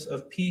sense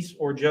of peace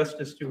or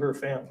justice to her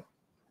family.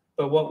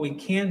 But what we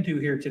can do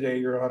here today,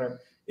 Your Honor,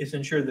 is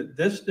ensure that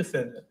this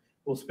defendant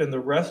will spend the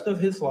rest of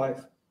his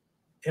life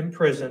in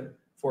prison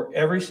for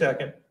every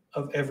second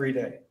of every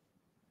day.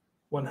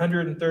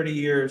 130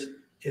 years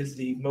is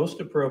the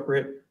most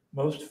appropriate,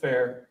 most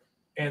fair,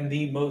 and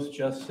the most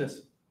just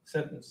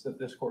sentence that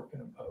this court can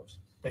impose.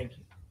 Thank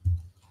you.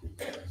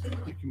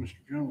 Thank you, Mr.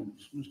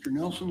 Jones. Mr.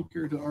 Nelson,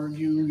 care to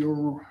argue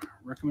your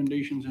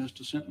recommendations as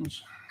to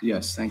sentence?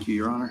 Yes, thank you,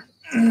 Your Honor.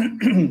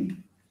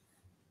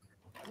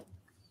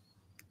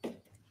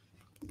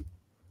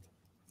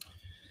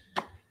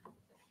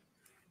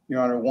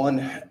 Your Honor,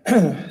 one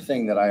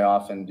thing that I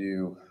often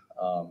do,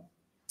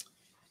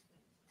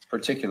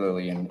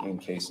 particularly in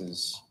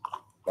cases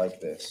like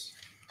this,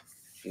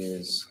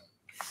 is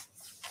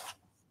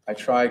I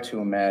try to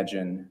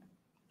imagine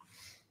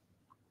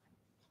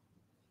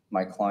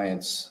my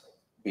client's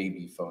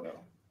baby photo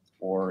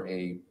or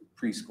a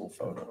preschool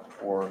photo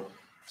or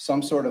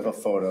some sort of a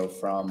photo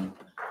from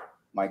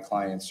my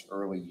client's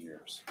early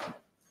years.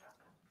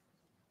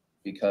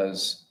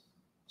 Because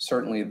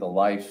certainly the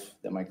life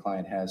that my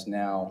client has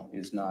now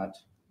is not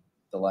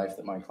the life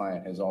that my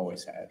client has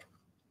always had.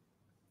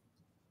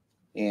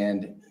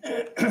 And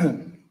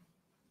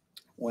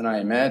when I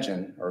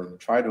imagine or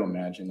try to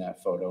imagine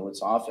that photo,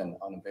 it's often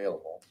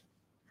unavailable.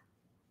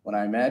 When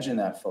I imagine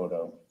that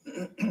photo,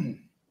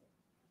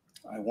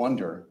 I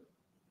wonder,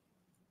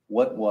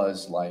 what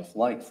was life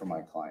like for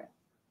my client?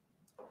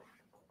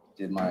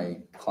 Did my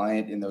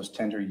client in those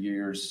tender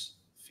years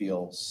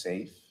feel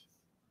safe?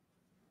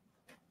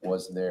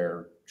 Was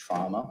there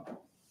trauma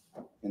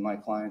in my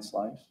client's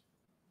life?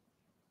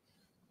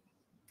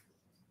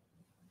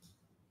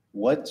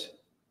 What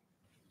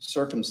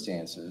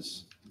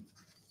circumstances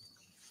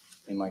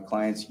in my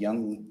client's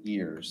young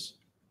years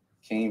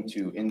came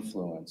to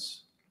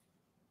influence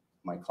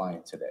my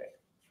client today?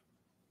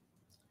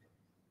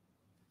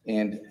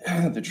 And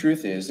the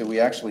truth is that we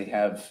actually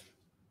have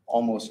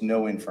almost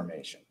no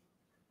information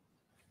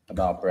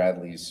about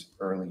Bradley's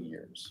early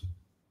years.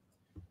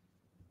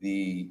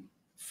 The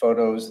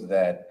photos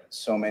that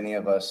so many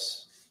of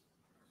us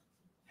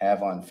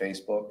have on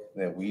Facebook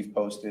that we've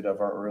posted of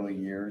our early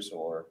years,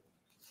 or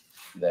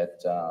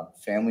that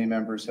family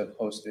members have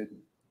posted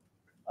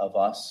of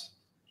us,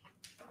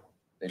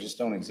 they just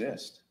don't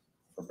exist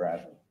for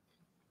Bradley.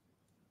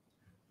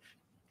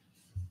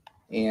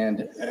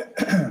 And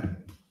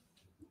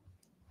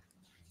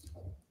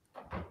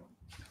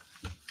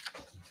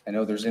I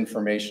know there's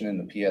information in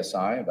the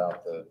PSI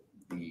about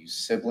the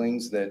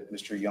siblings that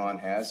Mr. Yohn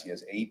has. He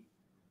has 8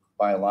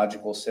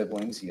 biological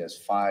siblings. He has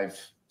 5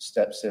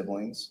 step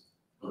siblings.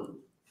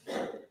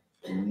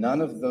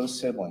 None of those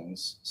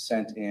siblings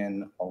sent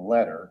in a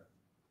letter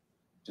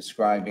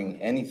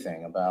describing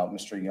anything about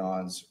Mr.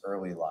 Yohn's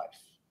early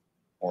life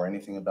or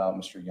anything about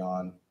Mr.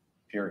 Yohn,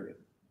 period.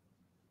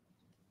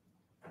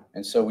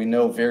 And so we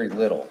know very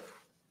little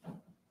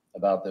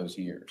about those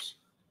years,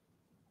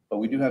 but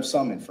we do have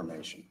some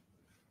information.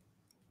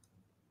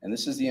 And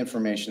this is the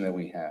information that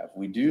we have.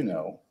 We do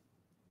know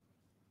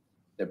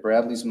that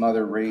Bradley's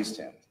mother raised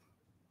him.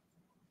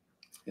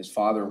 His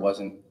father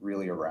wasn't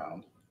really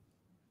around.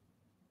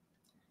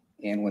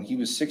 And when he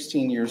was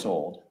 16 years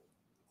old,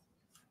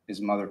 his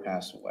mother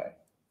passed away.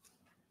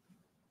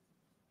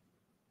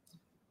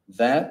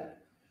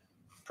 That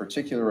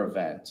particular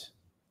event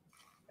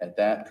at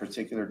that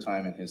particular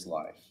time in his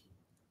life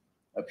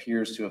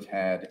appears to have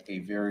had a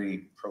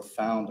very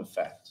profound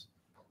effect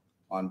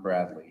on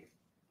Bradley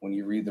when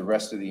you read the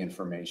rest of the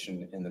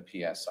information in the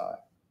PSI.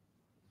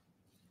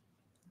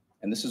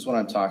 And this is what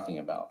I'm talking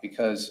about,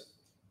 because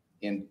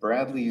in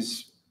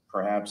Bradley's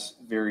perhaps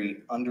very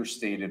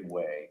understated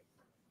way,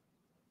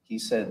 he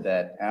said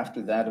that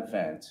after that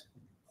event,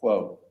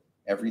 quote,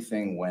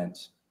 everything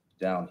went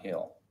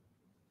downhill.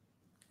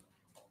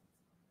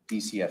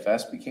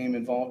 DCFS became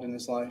involved in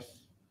his life.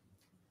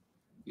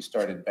 He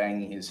started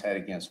banging his head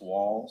against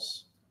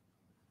walls.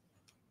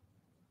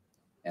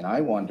 And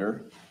I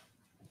wonder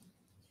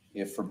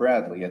if for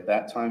Bradley at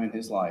that time in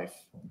his life,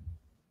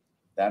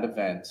 that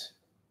event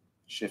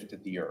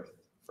shifted the earth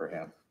for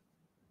him.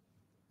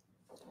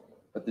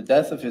 But the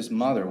death of his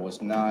mother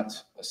was not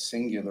a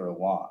singular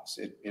loss.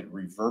 It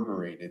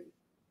reverberated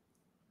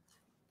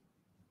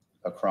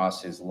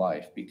across his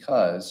life,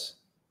 because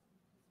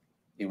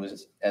it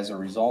was as a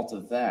result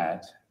of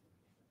that,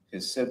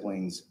 his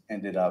siblings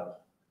ended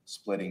up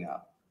splitting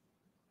up.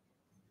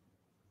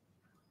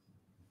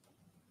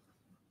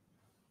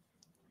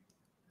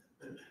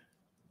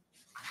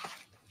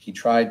 He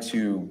tried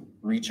to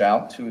reach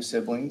out to his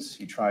siblings.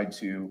 He tried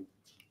to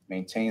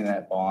maintain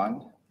that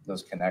bond,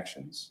 those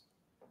connections.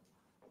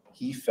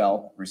 He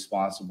felt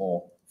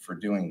responsible for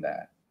doing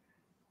that.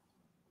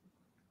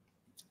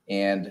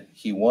 And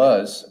he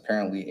was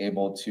apparently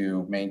able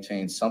to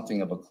maintain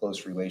something of a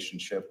close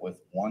relationship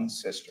with one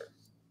sister.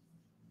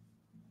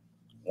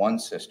 One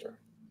sister.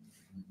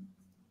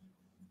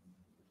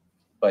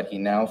 But he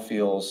now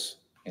feels,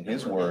 in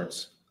his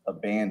words,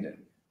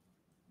 abandoned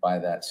by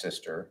that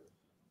sister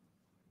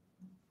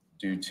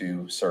due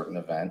to certain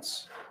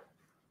events.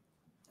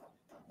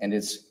 And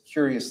it's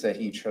curious that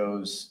he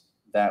chose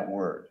that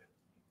word,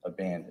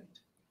 abandoned.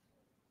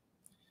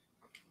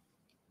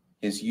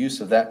 His use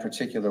of that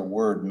particular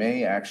word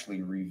may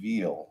actually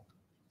reveal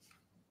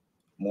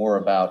more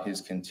about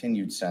his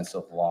continued sense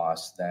of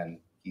loss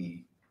than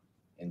he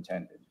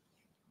intended.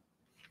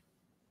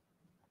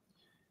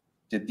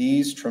 Did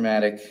these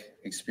traumatic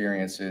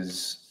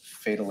experiences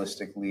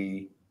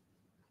fatalistically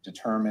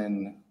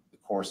determine the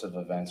course of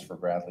events for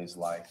Bradley's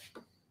life?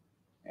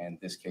 And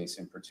this case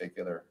in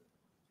particular,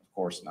 of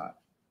course not.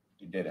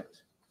 He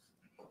didn't.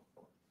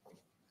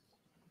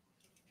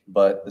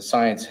 But the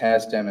science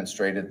has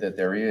demonstrated that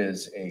there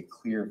is a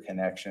clear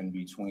connection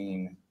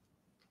between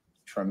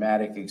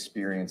traumatic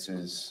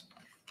experiences,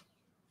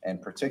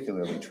 and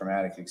particularly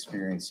traumatic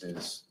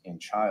experiences in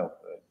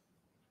childhood,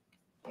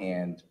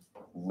 and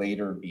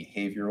later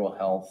behavioral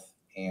health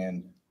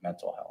and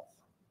mental health.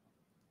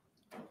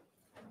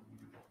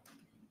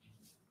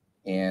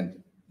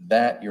 And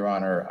that, Your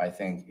Honor, I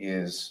think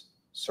is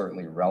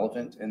certainly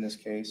relevant in this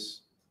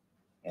case,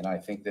 and I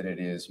think that it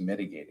is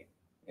mitigating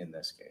in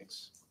this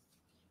case.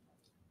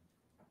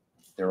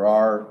 There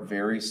are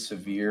very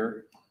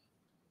severe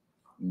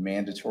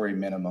mandatory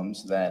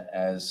minimums that,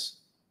 as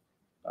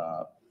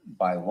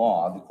by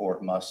law, the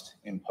court must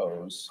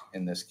impose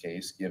in this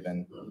case,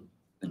 given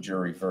the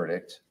jury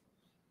verdict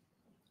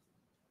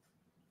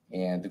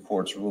and the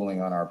court's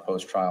ruling on our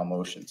post-trial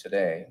motion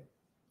today.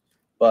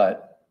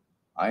 But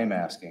I am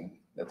asking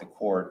that the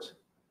court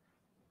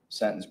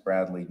sentence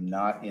Bradley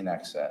not in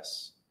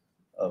excess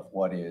of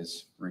what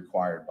is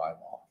required by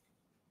law.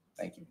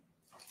 Thank you.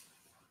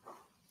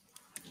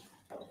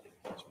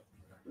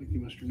 Thank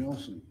you, Mr.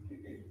 Nelson.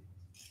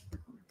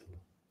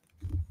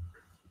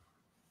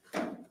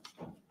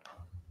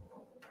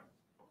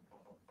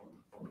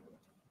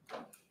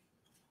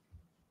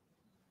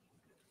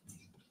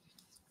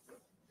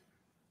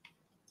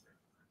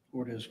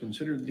 Court has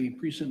considered the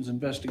pre-sentence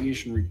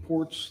investigation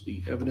reports,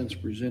 the evidence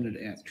presented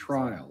at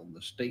trial,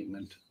 the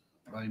statement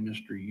by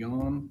Mr.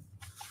 Yohn,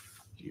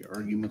 the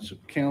arguments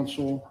of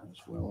counsel, as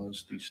well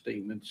as the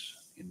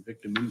statements and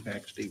victim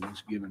impact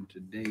statements given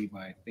today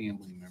by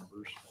family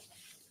members.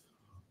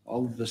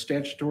 All of the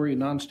statutory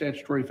and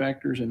non-statutory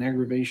factors in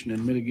aggravation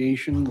and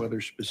mitigation, whether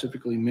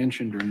specifically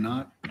mentioned or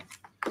not,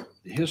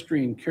 the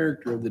history and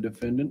character of the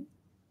defendant,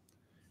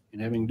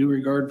 and having due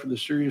regard for the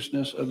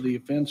seriousness of the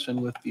offense and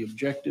with the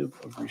objective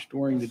of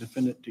restoring the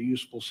defendant to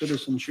useful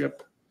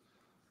citizenship,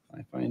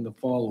 I find the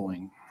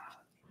following.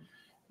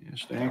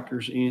 As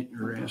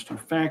to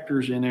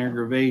factors in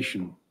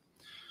aggravation,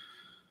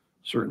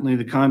 certainly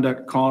the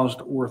conduct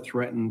caused or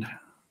threatened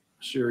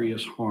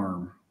serious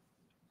harm.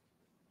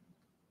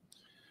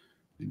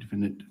 The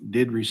defendant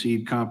did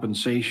receive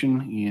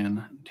compensation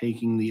in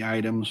taking the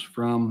items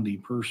from the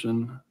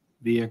person,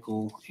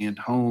 vehicle, and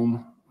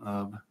home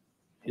of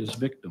his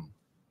victim.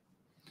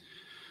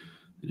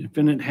 The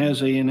defendant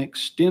has an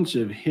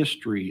extensive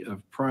history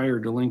of prior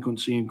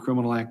delinquency and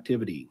criminal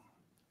activity,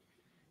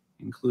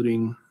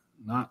 including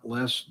not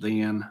less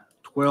than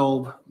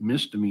 12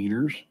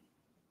 misdemeanors,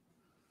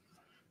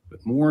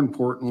 but more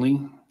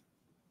importantly,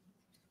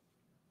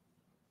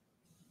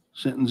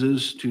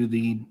 sentences to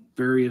the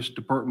various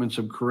departments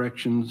of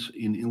corrections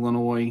in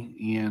Illinois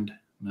and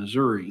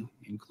Missouri,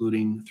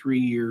 including 3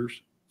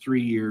 years,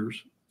 3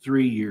 years,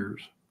 3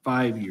 years,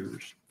 5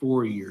 years,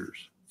 4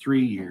 years,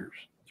 3 years,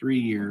 3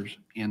 years,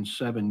 and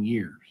 7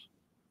 years.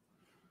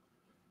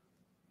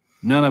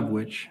 None of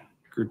which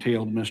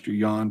curtailed Mr.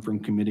 Yohn from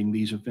committing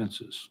these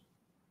offenses.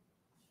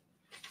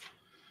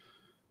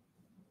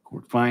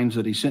 Court finds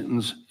that a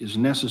sentence is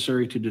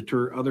necessary to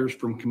deter others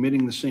from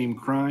committing the same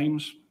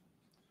crimes.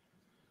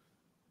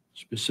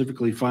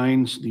 Specifically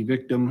finds the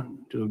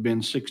victim to have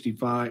been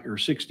 65 or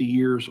 60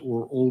 years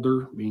or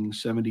older, being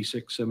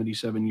 76,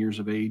 77 years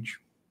of age.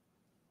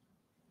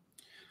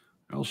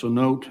 I also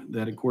note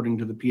that according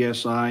to the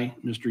PSI,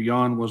 Mr.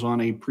 Yohn was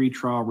on a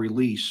pretrial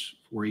release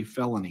for a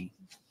felony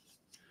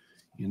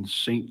in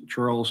St.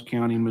 Charles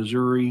County,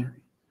 Missouri,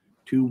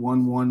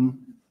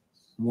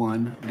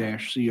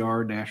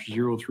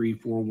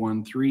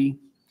 2111-CR-03413,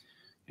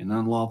 an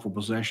unlawful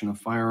possession of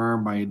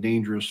firearm by a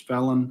dangerous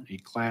felon, a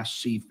Class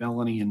C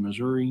felony in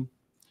Missouri.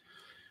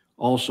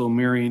 Also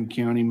Marion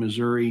County,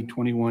 Missouri,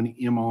 21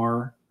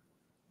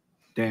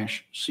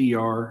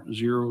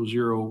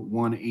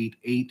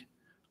 MR-CR-00188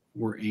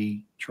 for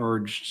a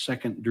charged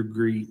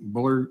second-degree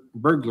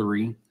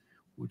burglary,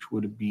 which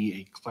would be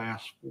a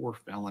Class 4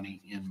 felony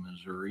in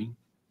Missouri.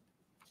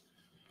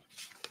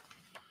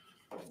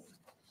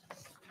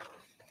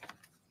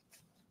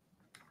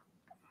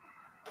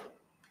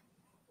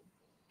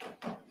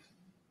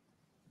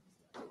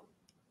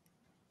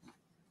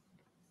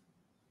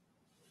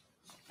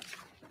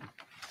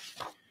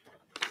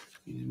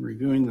 In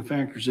reviewing the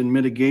factors in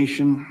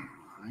mitigation,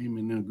 I am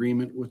in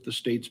agreement with the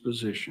state's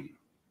position.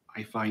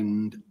 I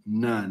find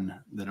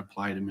none that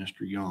apply to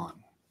Mr.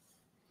 Yohn.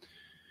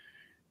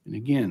 And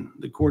again,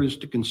 the court is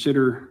to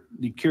consider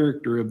the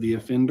character of the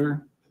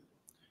offender.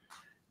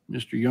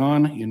 Mr.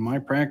 Yohn, in my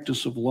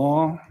practice of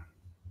law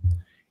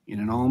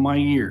and in all my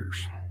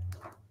years,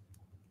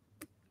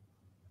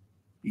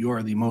 you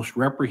are the most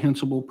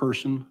reprehensible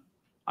person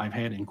I've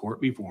had in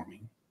court before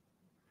me,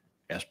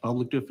 as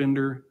public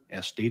defender,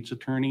 as state's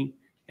attorney,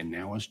 and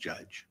now as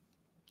judge.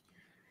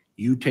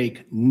 You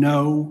take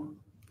no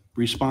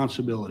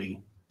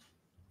responsibility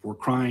for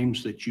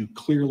crimes that you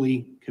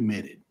clearly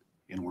committed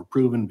and were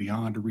proven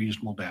beyond a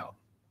reasonable doubt.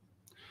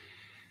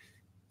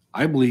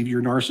 I believe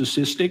you're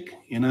narcissistic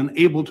and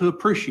unable to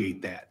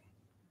appreciate that,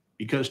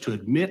 because to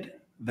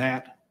admit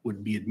that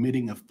would be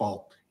admitting a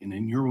fault, and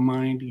in your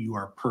mind, you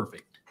are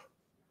perfect.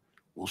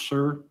 Well,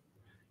 sir,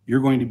 you're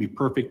going to be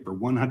perfect for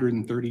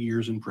 130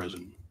 years in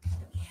prison,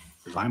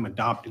 because I'm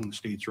adopting the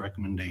state's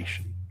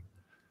recommendation.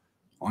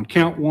 On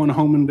count 1,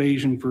 home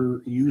invasion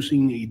for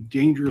using a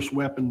dangerous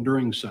weapon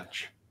during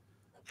such,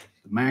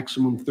 the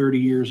maximum 30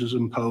 years is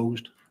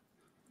imposed.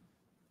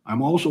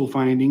 I'm also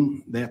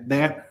finding that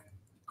that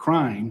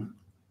crime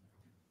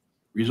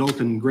resulted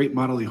in great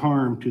bodily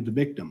harm to the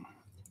victim,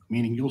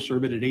 meaning you'll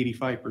serve it at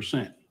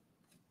 85%,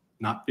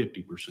 not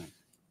 50%.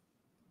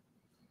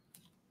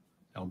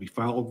 That'll be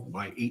followed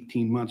by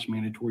 18 months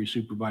mandatory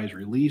supervised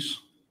release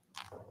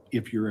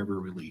if you're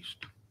ever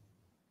released.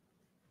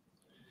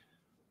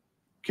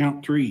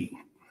 Count 3,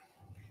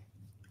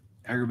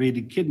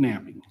 aggravated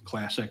kidnapping,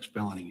 Class X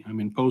felony. I'm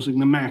imposing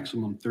the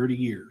maximum 30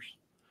 years.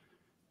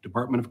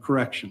 Department of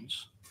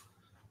Corrections.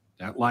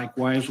 That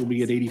likewise will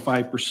be at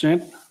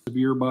 85%.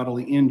 Severe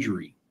bodily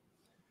injury.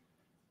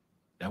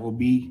 That will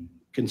be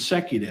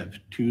consecutive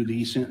to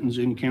the sentence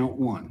in count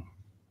 1.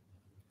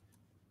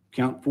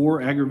 Count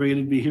 4,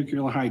 aggravated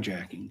vehicular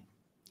hijacking.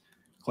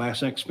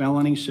 Class X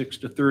felony, 6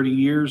 to 30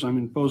 years. I'm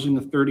imposing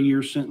a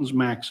 30-year sentence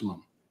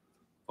maximum,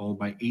 followed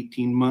by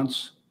 18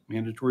 months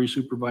mandatory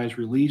supervised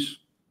release,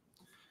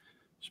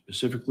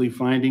 specifically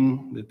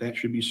finding that that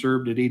should be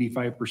served at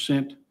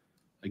 85%,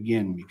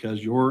 again,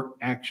 because your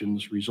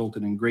actions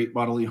resulted in great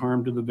bodily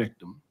harm to the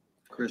victim.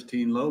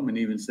 Christine Loman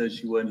even said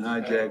she wasn't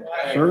hijacked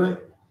Sir, I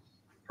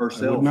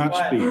herself would not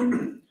speak.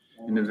 in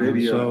the And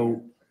video.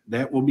 so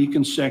that will be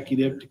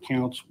consecutive to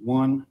counts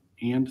 1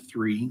 and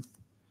 3.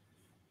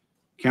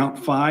 Count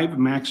 5,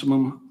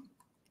 maximum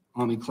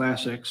on the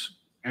Class X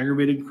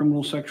aggravated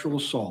criminal sexual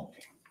assault,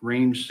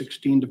 range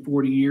 16 to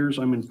 40 years.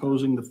 I'm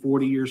imposing the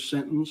 40-year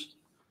sentence.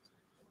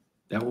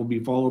 That will be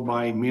followed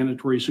by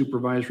mandatory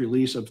supervised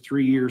release of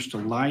 3 years to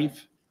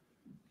life.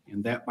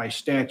 And that by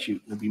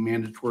statute will be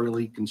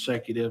mandatorily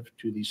consecutive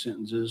to the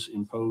sentences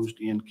imposed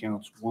in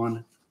counts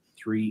 1,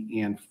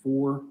 3, and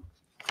 4.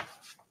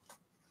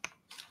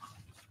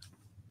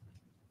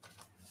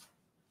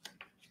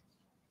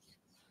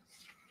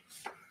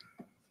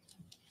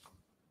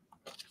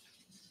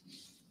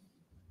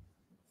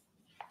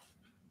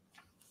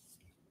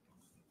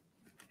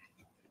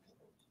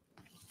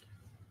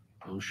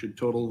 Those should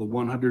total the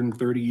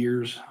 130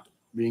 years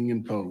being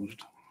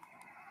imposed.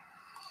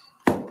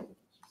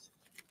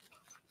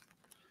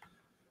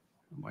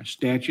 By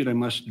statute, I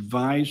must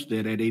advise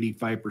that at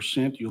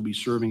 85%, you'll be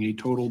serving a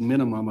total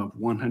minimum of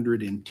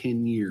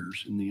 110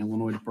 years in the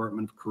Illinois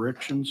Department of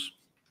Corrections.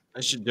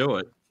 I should do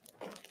it.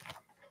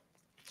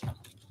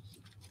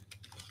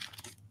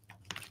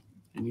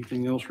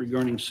 Anything else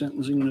regarding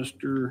sentencing,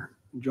 Mr.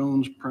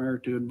 Jones, prior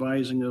to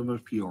advising of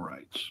appeal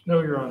rights?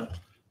 No, Your Honor.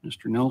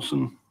 Mr.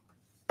 Nelson?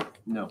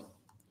 No.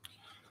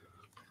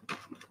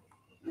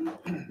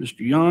 Mr.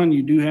 Yohn,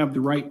 you do have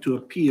the right to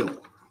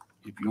appeal.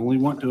 If you only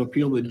want to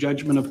appeal the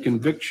judgment of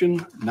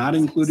conviction, not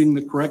including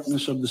the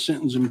correctness of the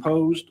sentence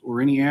imposed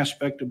or any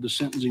aspect of the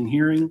sentencing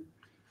hearing,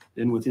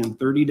 then within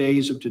 30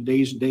 days of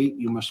today's date,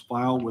 you must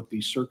file with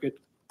the Circuit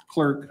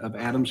Clerk of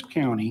Adams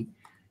County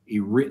a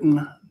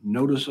written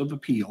notice of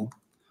appeal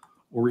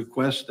or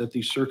request that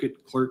the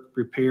Circuit Clerk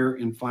prepare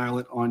and file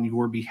it on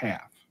your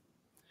behalf.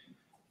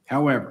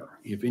 However,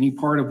 if any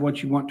part of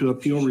what you want to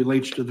appeal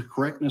relates to the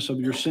correctness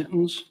of your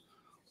sentence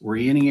or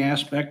any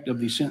aspect of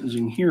the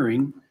sentencing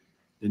hearing,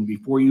 then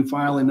before you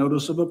file a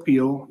notice of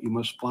appeal, you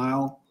must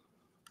file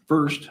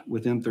first,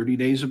 within 30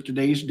 days of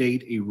today's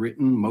date, a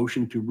written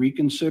motion to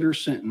reconsider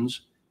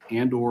sentence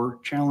and/or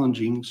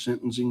challenging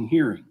sentencing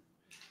hearing.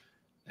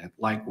 That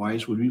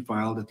likewise would be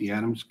filed at the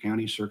Adams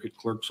County Circuit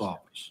Clerk's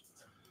office.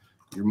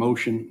 Your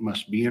motion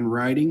must be in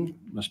writing,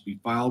 must be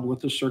filed with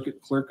the Circuit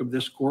Clerk of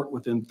this court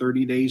within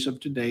 30 days of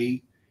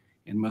today,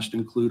 and must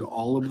include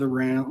all of the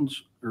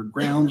grounds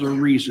or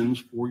reasons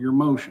for your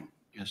motion,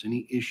 as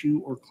any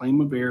issue or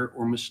claim of error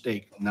or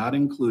mistake not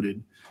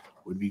included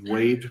would be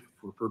waived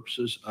for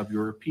purposes of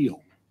your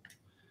appeal.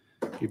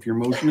 If your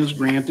motion is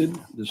granted,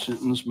 the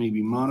sentence may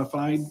be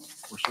modified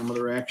or some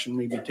other action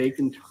may be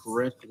taken to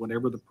correct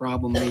whatever the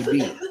problem may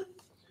be.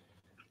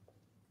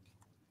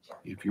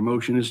 If your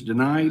motion is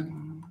denied,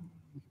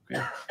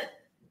 okay.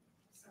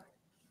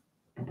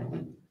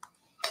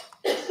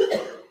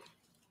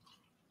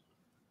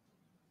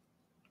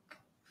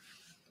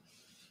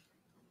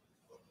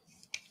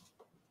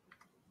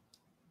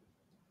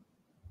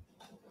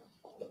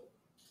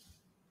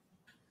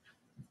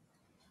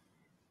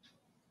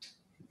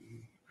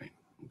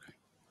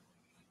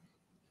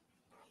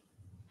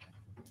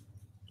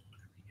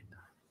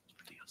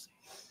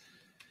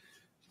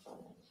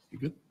 You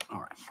good? All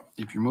right.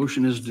 If your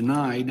motion is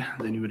denied,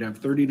 then you would have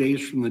 30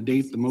 days from the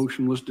date the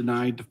motion was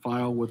denied to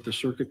file with the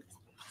Circuit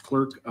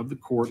Clerk of the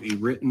court a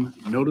written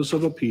notice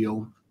of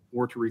appeal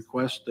or to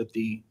request that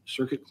the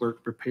Circuit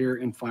Clerk prepare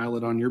and file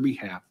it on your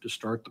behalf to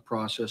start the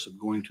process of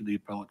going to the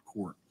appellate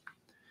court.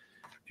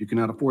 If you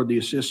cannot afford the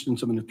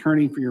assistance of an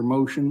attorney for your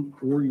motion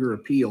or your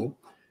appeal,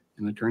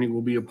 an attorney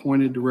will be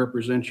appointed to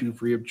represent you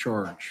free of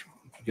charge.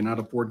 If you cannot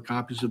afford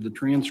copies of the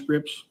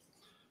transcripts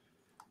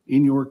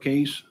in your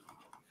case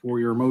for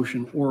your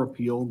motion or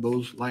appeal,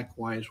 those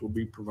likewise will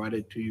be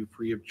provided to you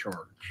free of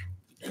charge.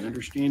 Do you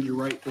understand your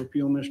right to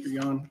appeal, Mr.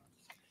 Yohn?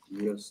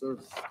 Yes, sir.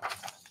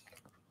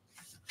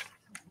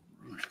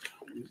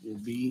 It will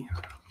be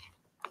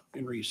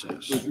in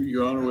recess.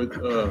 Your Honor,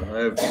 I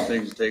have some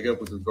things to take up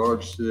with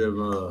regards to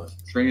the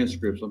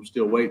transcripts. I'm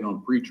still waiting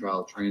on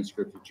pretrial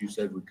transcript that you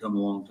said would come a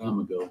long time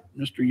ago.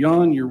 Mr.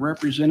 Yohn, you're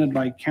represented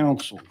by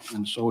counsel,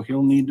 and so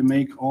he'll need to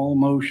make all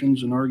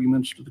motions and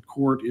arguments to the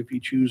court if he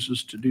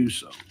chooses to do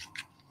so.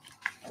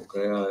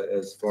 Okay,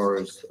 as far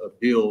as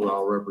appeal,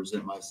 I'll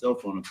represent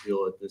myself on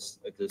appeal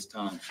at this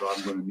time, so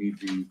I'm going to need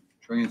the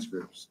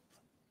transcripts.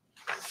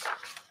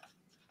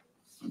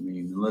 I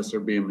mean, unless they're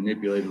being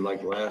manipulated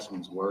like the last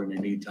ones were, and they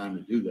need time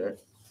to do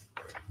that.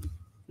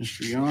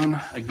 Mr. Yohn,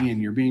 again,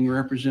 you're being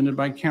represented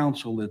by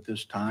counsel at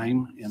this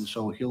time, and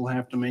so he'll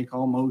have to make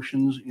all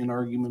motions and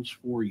arguments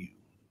for you.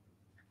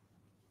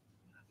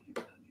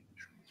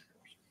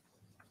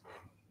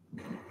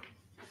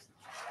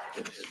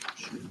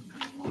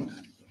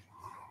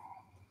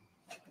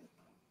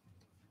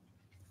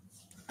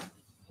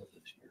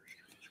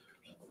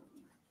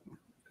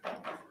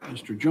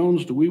 Mr.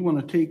 Jones, do we want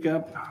to take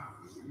up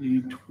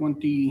the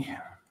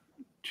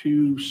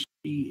 22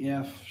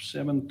 CF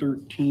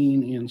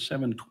 713 and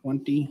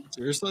 720?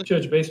 Seriously?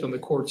 Judge, based on the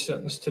court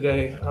sentence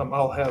today,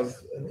 I'll have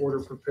an order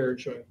prepared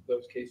showing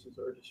those cases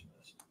are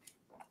dismissed.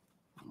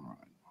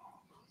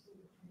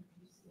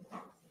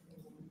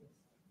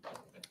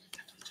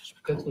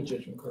 That's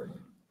legitimate, correct?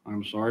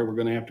 I'm sorry, we're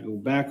going to have to go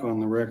back on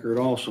the record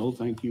also.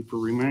 Thank you for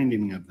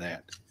reminding me of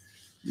that.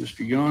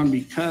 Mr. Yohn,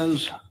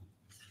 because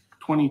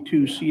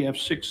 22 CF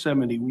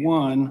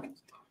 671,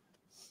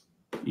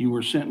 you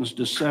were sentenced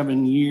to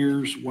 7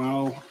 years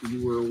while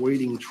you were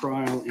awaiting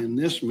trial in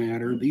this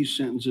matter. These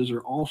sentences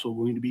are also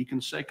going to be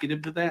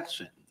consecutive to that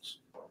sentence.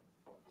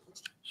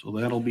 So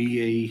that'll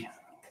be a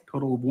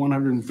total of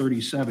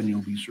 137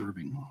 you'll be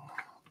serving.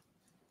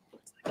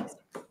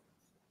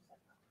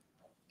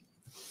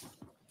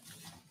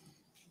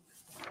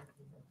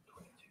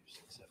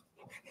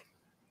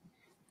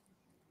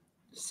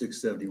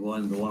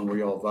 .671, the one where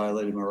y'all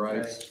violated my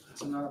rights.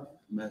 That's enough.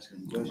 I'm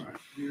asking a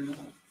question.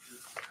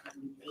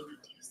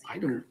 I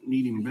don't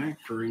need him back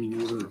for any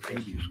order of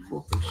habeas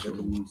corpus. So.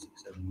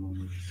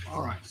 671.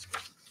 All right. So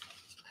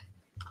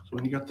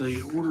when you got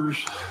the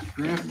orders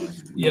drafted?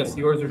 Yes,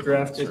 the orders are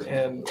drafted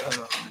and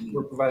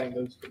we're providing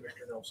those to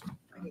Mr. Nelson.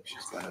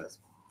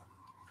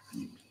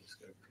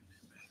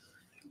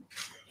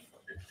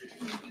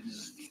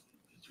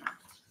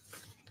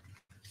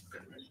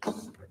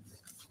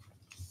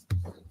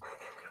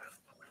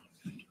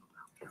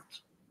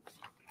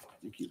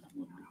 Thank you.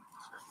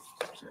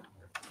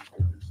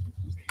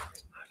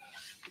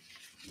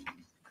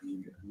 I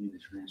need the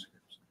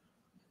transcripts.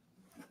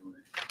 I'm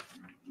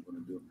going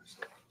to do it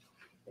myself.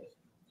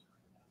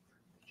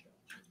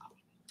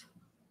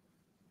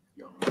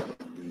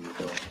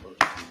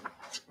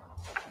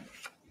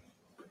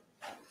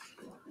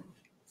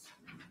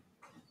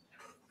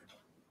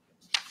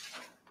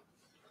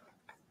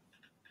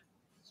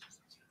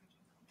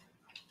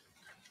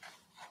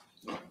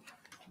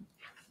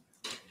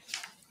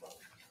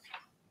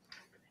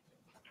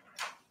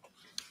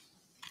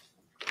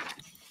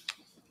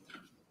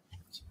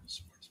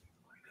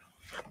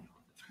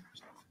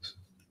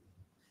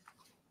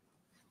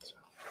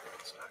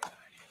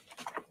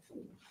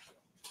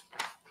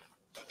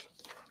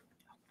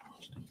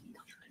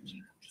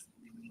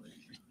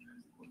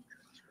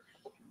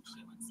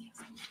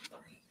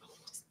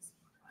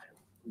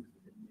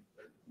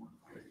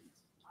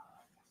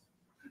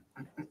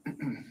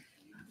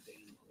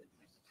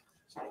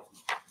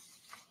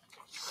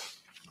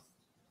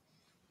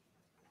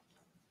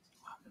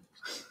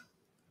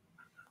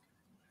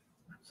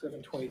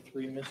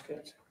 $723, Ms.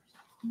 Katz.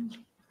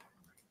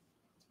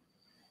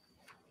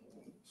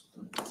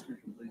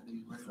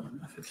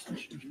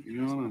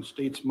 On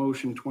state's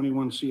motion,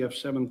 21 CF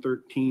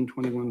 713,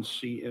 21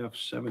 CF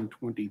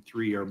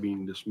 723 are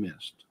being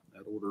dismissed.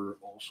 That order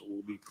also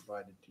will be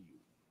provided to you.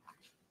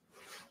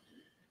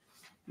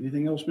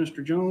 Anything else,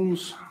 Mr.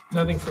 Jones?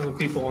 Nothing from the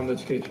people on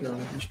this case, Your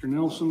Honor. Mr.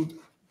 Nelson?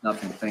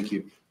 Nothing, thank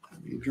you.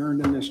 We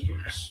adjourned in this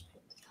case.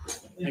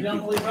 Thank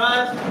you.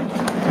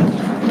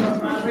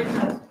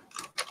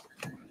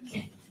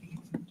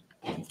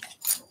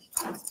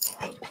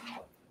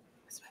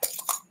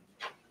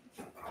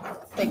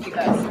 Thank you,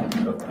 guys.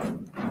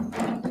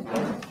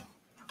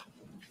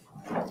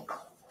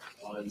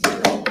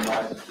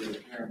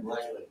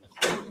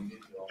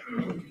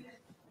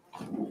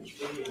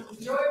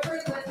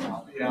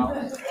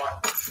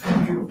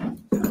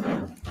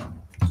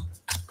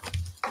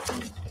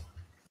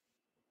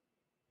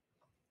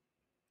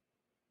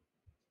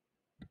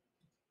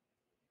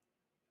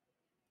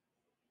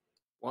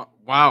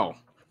 Wow.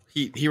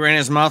 He ran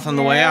his mouth on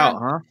the way Yeah.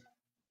 out, huh?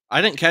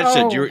 I didn't catch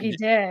it. Oh, he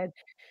did.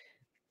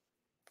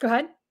 Go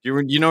ahead.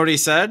 You know what he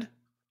said?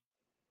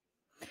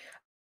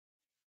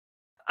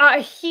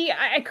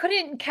 I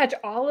couldn't catch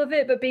all of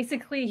it, but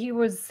basically he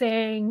was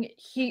saying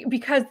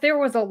because there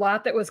was a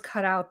lot that was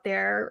cut out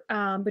there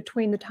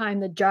between the time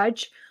the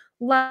judge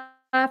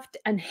left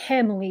and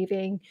him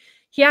leaving.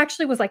 He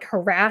actually was like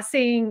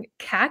harassing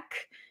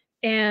Keck,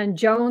 and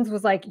Jones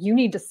was like, "You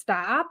need to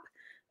stop."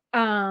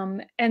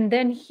 And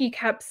then he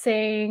kept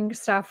saying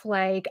stuff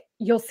like,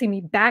 "You'll see me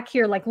back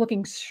here," like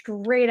looking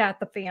straight at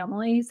the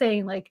family,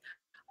 saying like,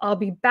 "I'll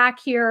be back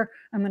here.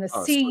 I'm going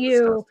to see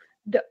you."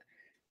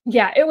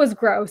 Yeah, it was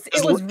gross.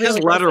 It was really his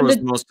letter gross. was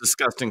the most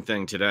disgusting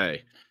thing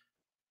today.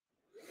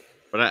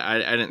 But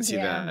I didn't see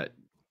that.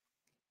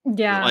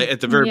 Yeah. Like at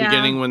the very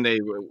beginning when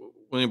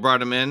we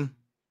brought him in.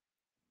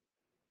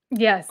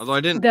 Yes. Although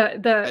I didn't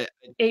the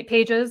 8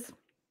 pages.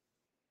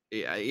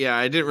 Yeah,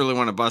 I didn't really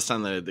want to bust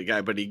on the guy,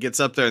 but he gets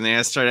up there and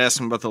they start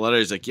asking about the letter.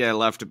 He's like, "Yeah, I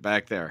left it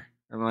back there."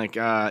 I'm like,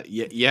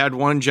 you had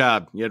one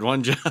job. You had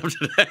one job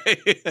today.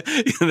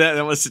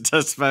 that was to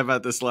testify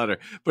about this letter.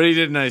 But he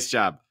did a nice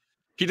job.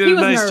 He did a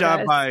nice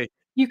job by.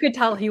 You could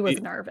tell he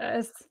was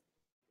nervous.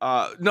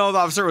 No, the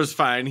officer was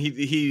fine.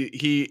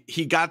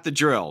 He got the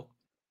drill.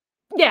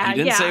 Yeah, he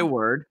didn't say a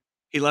word.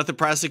 He let the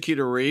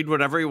prosecutor read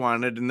whatever he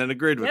wanted and then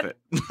agreed with it.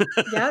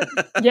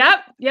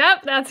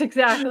 Yep. That's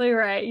exactly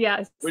right.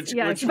 Yes. But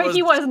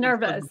he was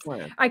nervous.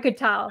 I could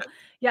tell.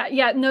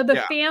 Yeah. No,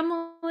 the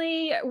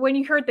family, when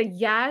you heard the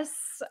yes,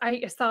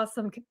 I saw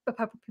some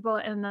people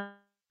in the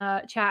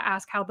chat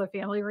ask how the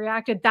family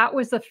reacted. That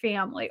was the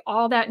family.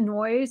 All that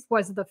noise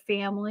was the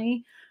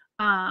family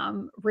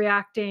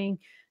reacting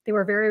They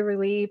were very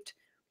relieved.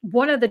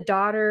 One of the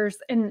daughters,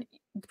 and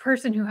the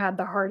person who had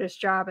the hardest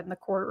job in the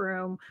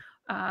courtroom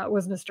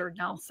was Mr.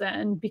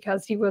 Nelson,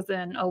 because he was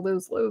in a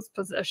lose-lose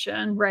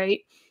position,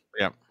 right?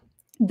 Yeah.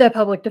 The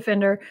public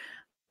defender.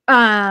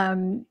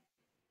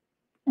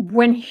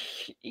 When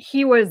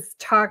he was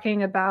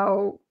talking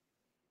about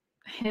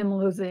him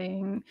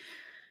losing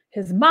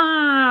his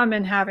mom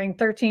and having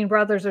 13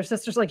 brothers or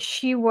sisters, like,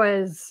 she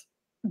was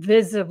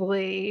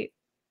visibly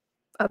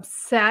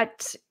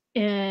upset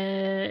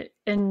in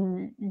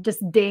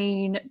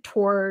disdain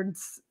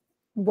towards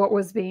what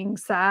was being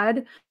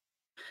said.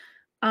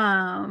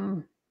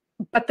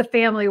 But the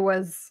family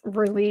was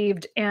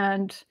relieved,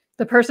 and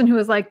the person who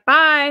was like,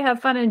 "Bye, have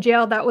fun in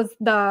jail," that was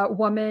the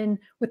woman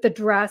with the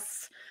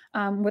dress,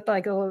 with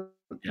like the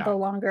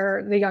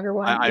younger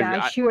one.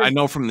 Yeah, she I was.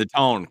 know from the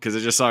tone, because I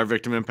just saw our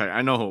victim impact.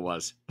 I know who it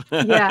was.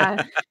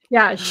 Yeah,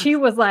 yeah, she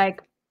was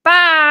like,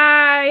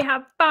 "Bye,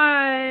 have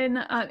fun."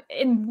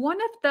 And one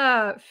of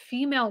the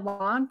female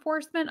law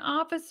enforcement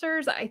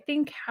officers, I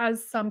think,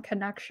 has some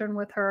connection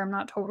with her. I'm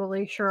not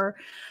totally sure.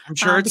 I'm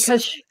sure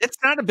Because it's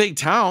not a big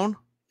town.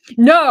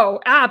 no,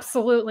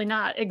 absolutely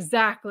not.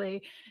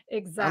 Exactly. People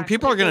Exactly.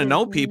 are going It to is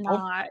know people.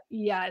 not.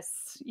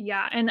 Yes.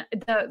 Yeah. And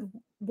the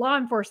law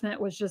enforcement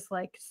was just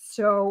like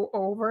so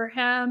over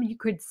him. You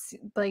could see,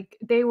 like,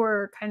 they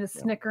were kind of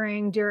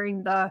snickering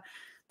during the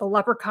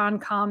leprechaun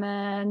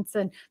comments,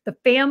 and the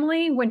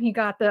family, when he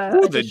got the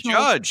Ooh, the additional.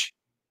 judge.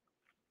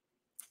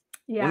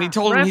 When he Yeah.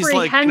 told him, he's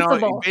like,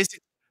 Reprehensible.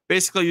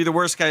 basically, you're the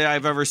worst guy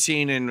I've ever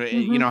seen in,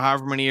 Mhm.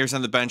 however many years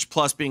on the bench,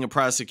 plus being a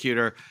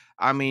prosecutor.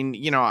 I mean,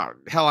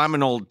 hell, I'm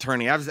an old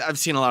attorney. I've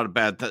seen a lot of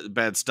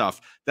bad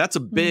stuff. That's a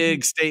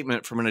big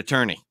statement from an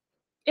attorney.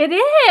 It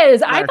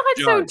is. I Slash thought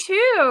so judge.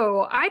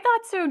 too. I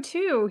thought so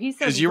too. He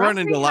said Because you run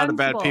into a lot of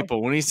bad reprehensible.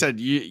 people. When he said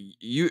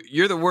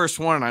you're the worst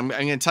one, I'm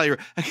going to tell you.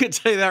 I can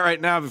tell you that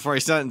right now before I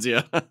sentence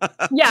you.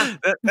 Yeah,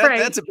 right.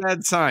 That's a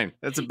bad sign.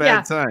 That's a Yeah.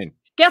 bad sign.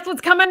 Guess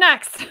what's coming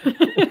next?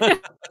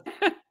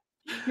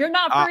 You're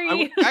not I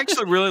free.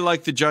 actually really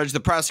like the judge. The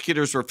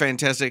prosecutors were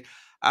fantastic.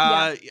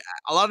 A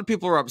lot of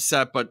people were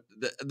upset, but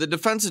the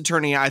defense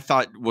attorney, I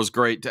thought, was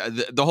great.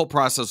 The whole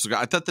process was good.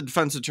 I thought the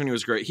defense attorney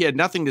was great. He had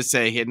nothing to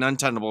say. He had an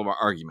untenable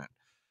argument.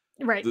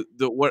 Right.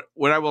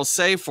 What I will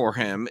say for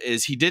him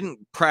is he didn't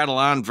prattle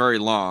on very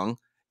long.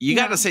 You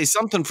got to say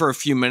something for a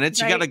few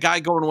minutes. You got Right. a guy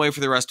going away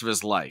for the rest of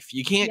his life.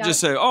 You can't just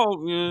say,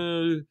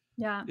 "Oh,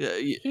 Yeah. yeah."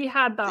 He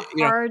had the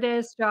You know.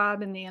 hardest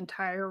job in the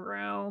entire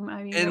room.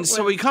 I mean, And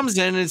so he comes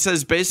in and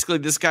says, basically,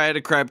 this guy had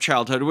a crap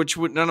childhood, which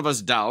none of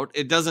us doubt.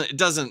 It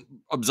doesn't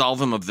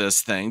absolve him of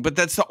this thing, but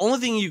that's the only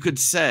thing you could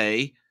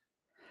say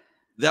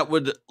that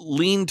would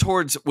lean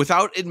towards,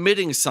 without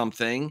admitting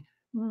something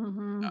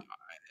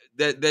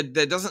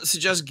that doesn't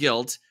suggest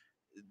guilt,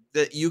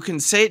 that you can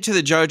say it to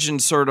the judge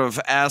and sort of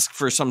ask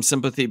for some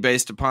sympathy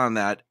based upon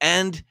that,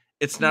 and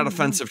it's not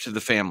offensive to the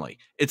family.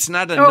 It's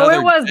not another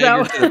it was,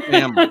 dagger though. to the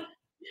family.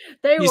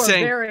 They He's were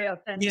saying- very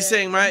offended. He's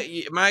saying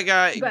my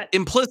guy, But-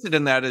 implicit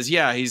in that is,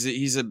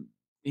 he's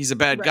a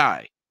bad Right.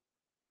 guy.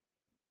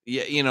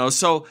 Yeah,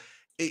 so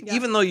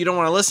even though you don't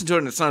want to listen to it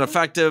and it's not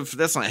effective,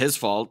 that's not his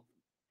fault.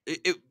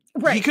 He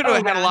Right. could have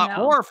Oh, had a yeah, lot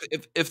no. more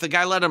if the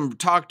guy let him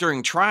talk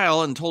during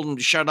trial and told him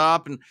to shut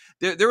up, and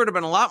there would have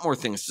been a lot more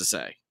things to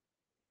say.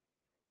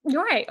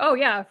 You're right. Oh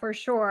yeah, for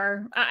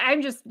sure.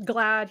 I'm just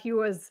glad he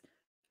was.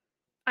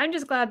 I'm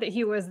just glad that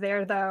he was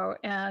there, though,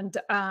 and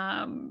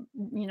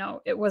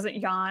it wasn't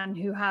Yohn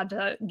who had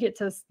to get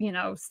to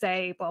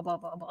say blah blah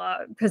blah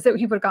blah, because he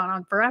would have gone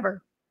on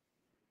forever.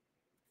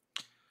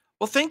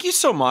 Well, thank you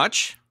so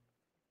much.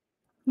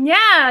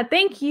 Yeah,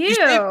 thank you. You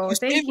Thank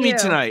saved me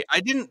tonight.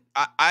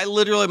 I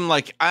literally am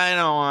like, I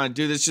don't want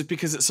to do this just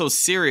because it's so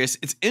serious.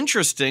 It's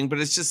interesting, but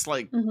it's just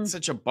like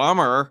such a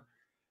bummer.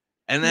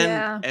 And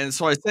then, and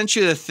so I sent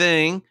you the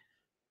thing,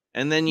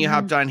 and then you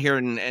hopped on here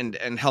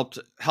and helped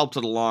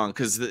it along,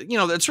 because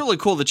it's really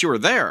cool that you were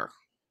there.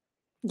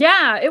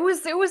 Yeah, it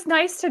was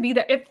nice to be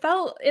there.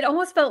 It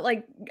almost felt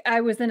like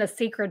I was in a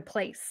sacred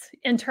place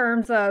in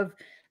terms of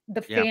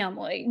the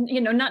family.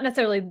 Not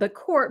necessarily the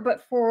court,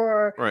 but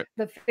for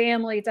the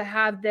family to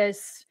have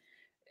this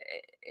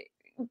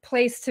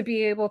place to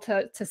be able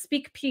to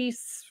speak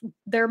peace,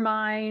 their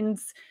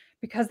minds,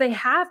 because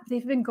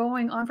they've been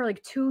going on for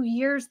like 2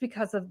 years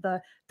because of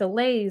the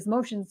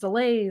motions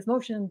delays.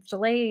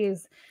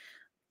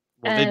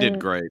 Well, they did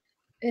great.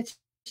 It's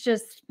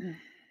just,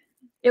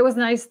 it was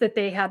nice that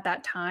they had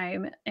that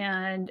time,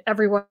 and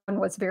everyone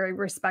was very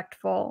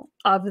respectful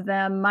of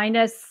them,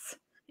 minus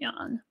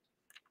Yohn.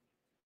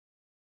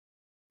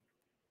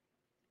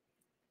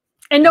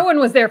 And no one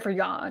was there for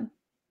Yohn.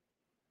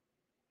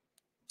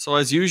 So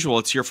as usual,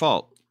 it's your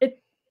fault.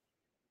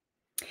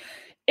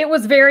 It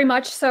was very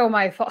much so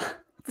my fault.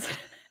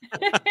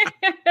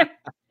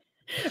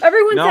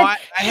 Everyone said, I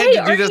had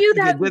to do this you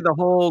because I that did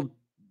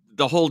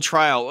the whole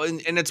trial,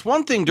 and it's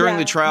one thing during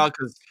the trial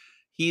because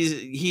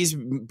he's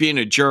being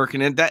a jerk,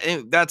 and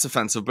that's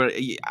offensive. But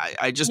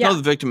I just know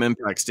the victim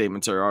impact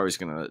statements are always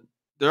gonna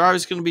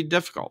be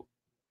difficult.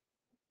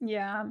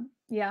 Yeah.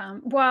 Yeah.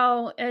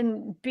 Well,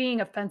 and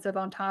being offensive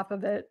on top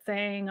of it,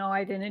 saying, "Oh,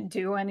 I didn't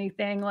do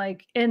anything,"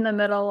 like in the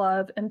middle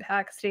of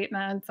impact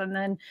statements, and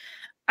then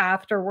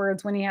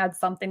afterwards when he had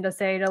something to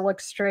say, to look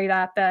straight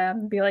at them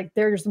and be like,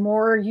 "There's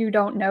more you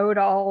don't know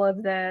to all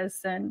of this,"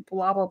 and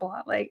blah blah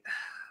blah. Like,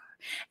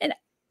 and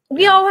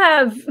we all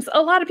have,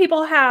 a lot of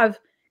people have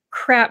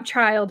crap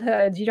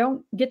childhoods. You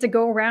don't get to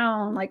go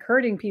around like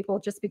hurting people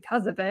just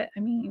because of it. I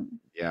mean,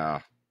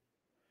 Yeah,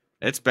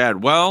 it's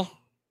bad. Well,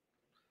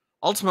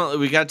 ultimately,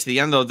 we got to the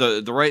end, though.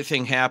 The right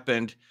thing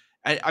happened.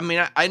 I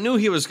mean, I knew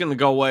he was going to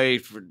go away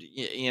for,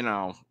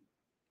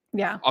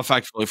 yeah.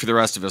 effectively for the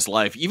rest of his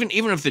life. Even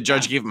if the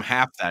judge Yeah. gave him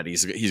half that,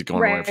 he's going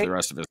away for the Right.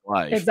 rest of his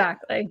life.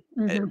 Exactly.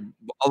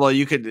 Although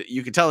you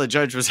could tell the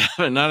judge was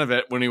having none of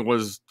it when he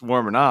was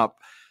warming up.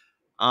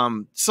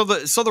 So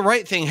the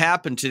right thing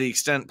happened to the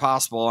extent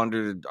possible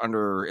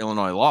under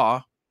Illinois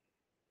law.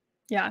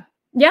 Yeah.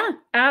 Yeah.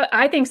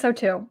 I think so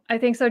too. I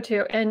think so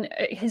too. And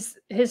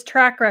his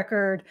track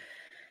record,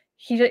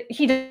 he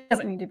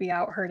doesn't need to be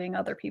out hurting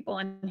other people,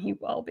 and he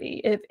will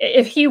be.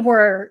 If he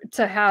were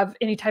to have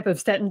any type of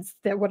sentence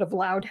that would have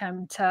allowed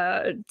him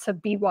to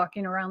be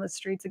walking around the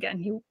streets again,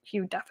 he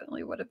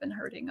definitely would have been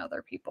hurting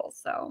other people.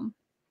 So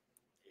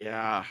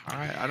Yeah,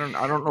 I don't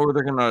know where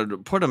they're gonna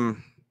put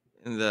him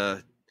in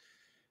the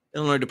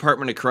Illinois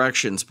Department of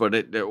Corrections, but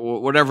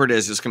whatever it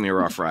is, it's gonna be a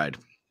rough ride.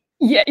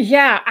 yeah,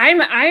 yeah.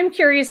 I'm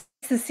curious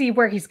to see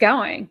where he's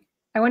going.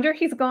 I wonder if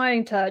he's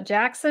going to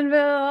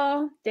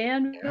Jacksonville,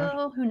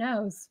 Danville. Who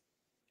knows?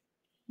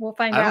 We'll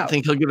find I don't out.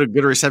 think he'll get a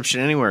good reception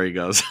anywhere he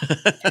goes.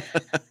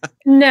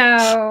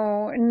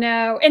 No,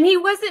 no. And he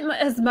wasn't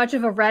as much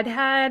of a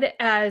redhead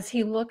as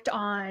he looked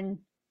on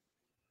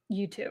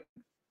YouTube,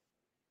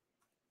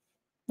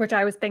 which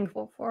I was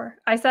thankful for.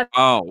 I sat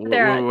Oh,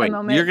 there at the wait.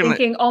 moment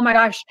thinking, "Oh my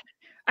gosh,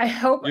 I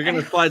hope You're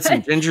gonna slide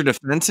some ginger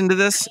defense into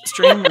this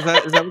stream? Is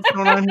that what's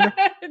going on here?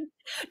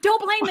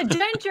 Don't blame the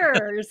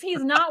gingers.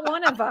 He's not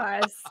one of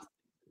us."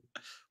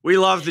 We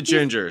love the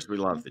gingers. We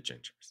love the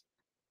gingers.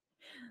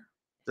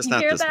 Just You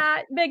not hear this one.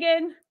 that,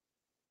 Biggin?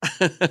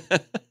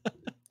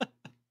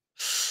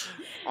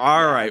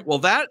 All right. Well,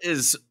 that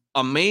is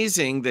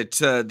amazing that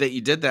that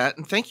you did that,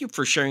 and thank you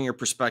for sharing your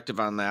perspective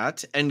on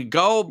that. And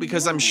go,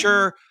 because I'm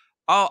sure.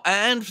 Oh,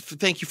 and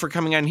thank you for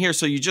coming on here.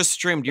 So you just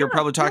streamed. You're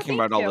probably talking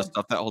about all this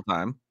stuff that whole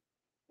time.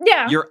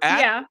 Yeah. You're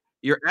yeah.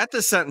 at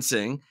the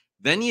sentencing.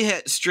 Then you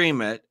hit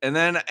stream it, and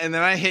then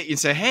I hit you and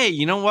say, "Hey,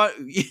 you know what?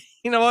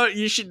 You know what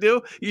you should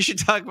do? You should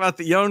talk about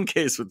the Yohn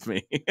case with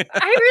me."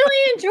 I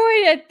really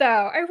enjoyed it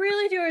though. I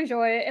really do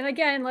enjoy it. And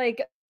again,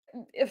 like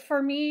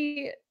for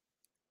me,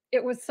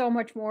 it was so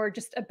much more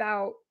just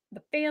about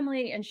the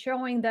family and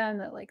showing them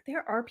that like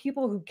there are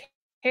people who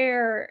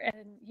care,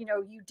 and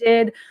you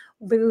did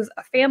lose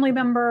a family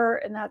member,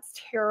 and that's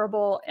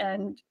terrible,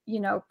 and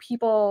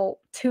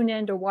people tune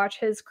in to watch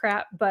his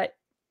crap, but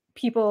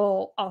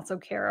people also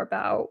care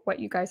about what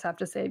you guys have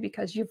to say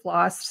because you've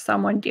lost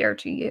someone dear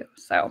to you.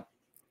 So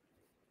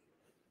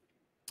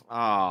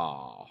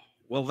Oh,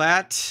 well,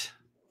 that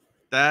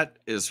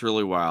is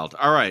really wild.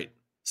 All right,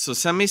 so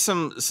send me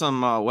some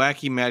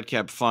wacky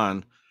madcap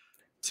fun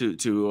to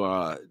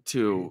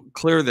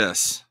clear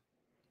this.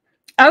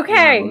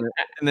 okay,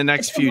 In the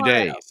next few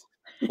days,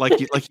 like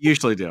you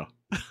usually do.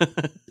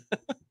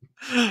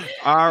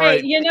 All hey,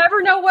 right. you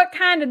never know what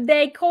kind of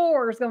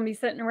decor is going to be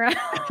sitting around.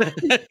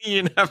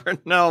 You never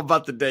know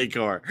about the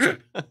decor.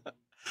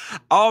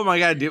 Oh my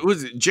God, it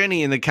was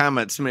Jenny in the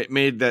comments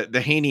made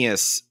the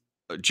heinous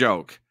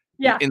joke.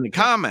 Yeah. In the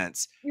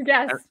comments.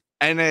 Yes.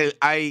 And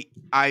I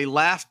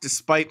laughed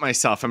despite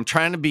myself. I'm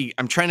trying to be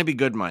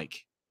good,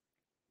 Mike.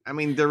 I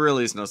mean, there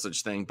really is no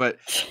such thing, but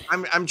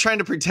I'm trying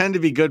to pretend to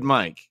be good,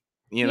 Mike.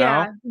 You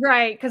Yeah, know,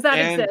 right? Because that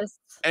exists.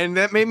 And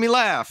that made me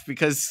laugh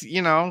because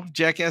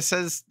Jackass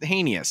says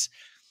heinous.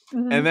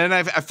 Mhm. And then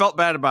I felt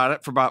bad about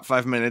it for about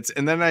 5 minutes,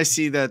 and then I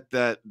see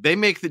that they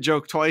make the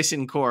joke twice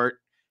in court,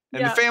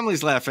 and the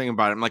family's laughing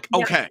about it. I'm like,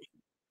 okay.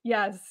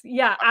 Yes.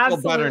 Yeah, I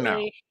feel better now.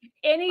 absolutely.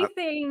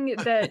 Anything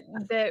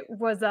that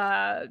was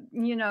a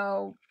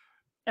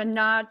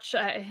notch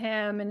at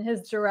him in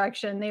his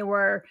direction, they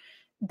were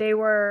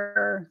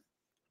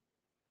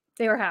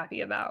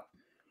happy about.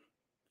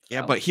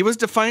 Yeah, but he was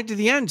defiant to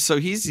the end, so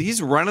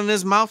he's running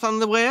his mouth on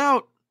the way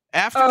out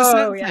after the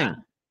sentencing.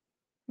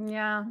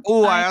 Yeah.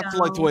 Oh, I also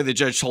like the way the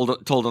judge told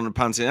him to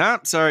pounce.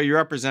 Sorry, you're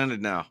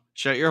represented now.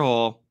 Shut your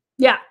hole.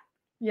 Yeah.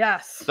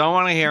 Yes. Don't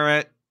want to hear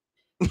it.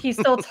 He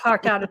still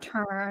talked out of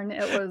turn.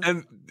 It was,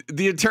 and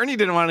the attorney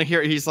didn't want to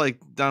hear it. He's like,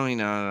 dummy,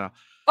 no.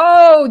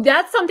 Oh,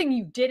 that's something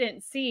you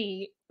didn't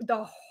see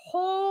the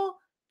whole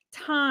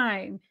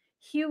time.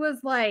 He was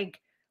like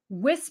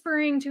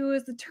whispering to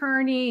his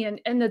attorney,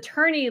 and the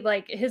attorney,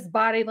 like his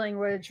body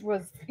language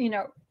was,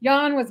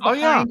 Yohn was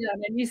behind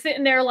him, and he's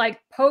sitting there like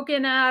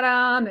poking at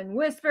him and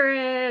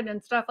whispering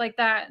and stuff like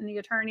that. And the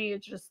attorney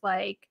is just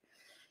like,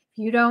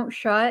 "You don't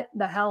shut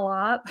the hell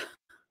up."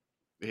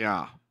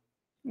 Yeah.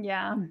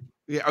 Yeah.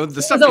 Yeah, the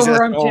It stuff was he's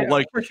over asking, him too,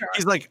 like for sure.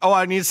 he's like, oh,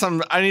 I need some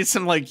like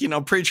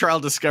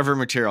pretrial discovery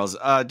materials.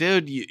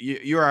 Dude,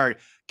 you are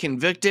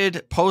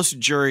convicted post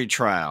jury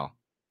trial.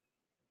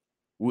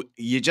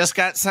 You just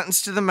got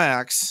sentenced to the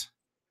max.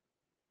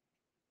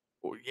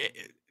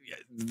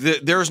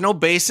 There's no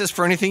basis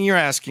for anything you're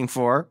asking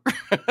for.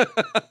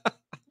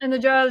 And the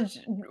judge,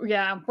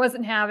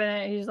 wasn't having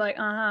it. He's like,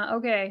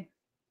 okay.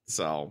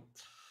 So,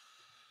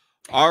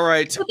 all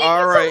right,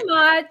 Well, thank you so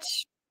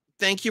much.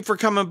 Thank you for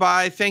coming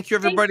by. Thank you,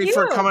 everybody,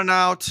 for coming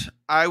out.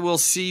 I will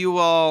see you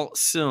all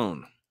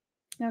soon.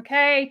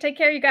 Okay, take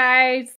care, you guys.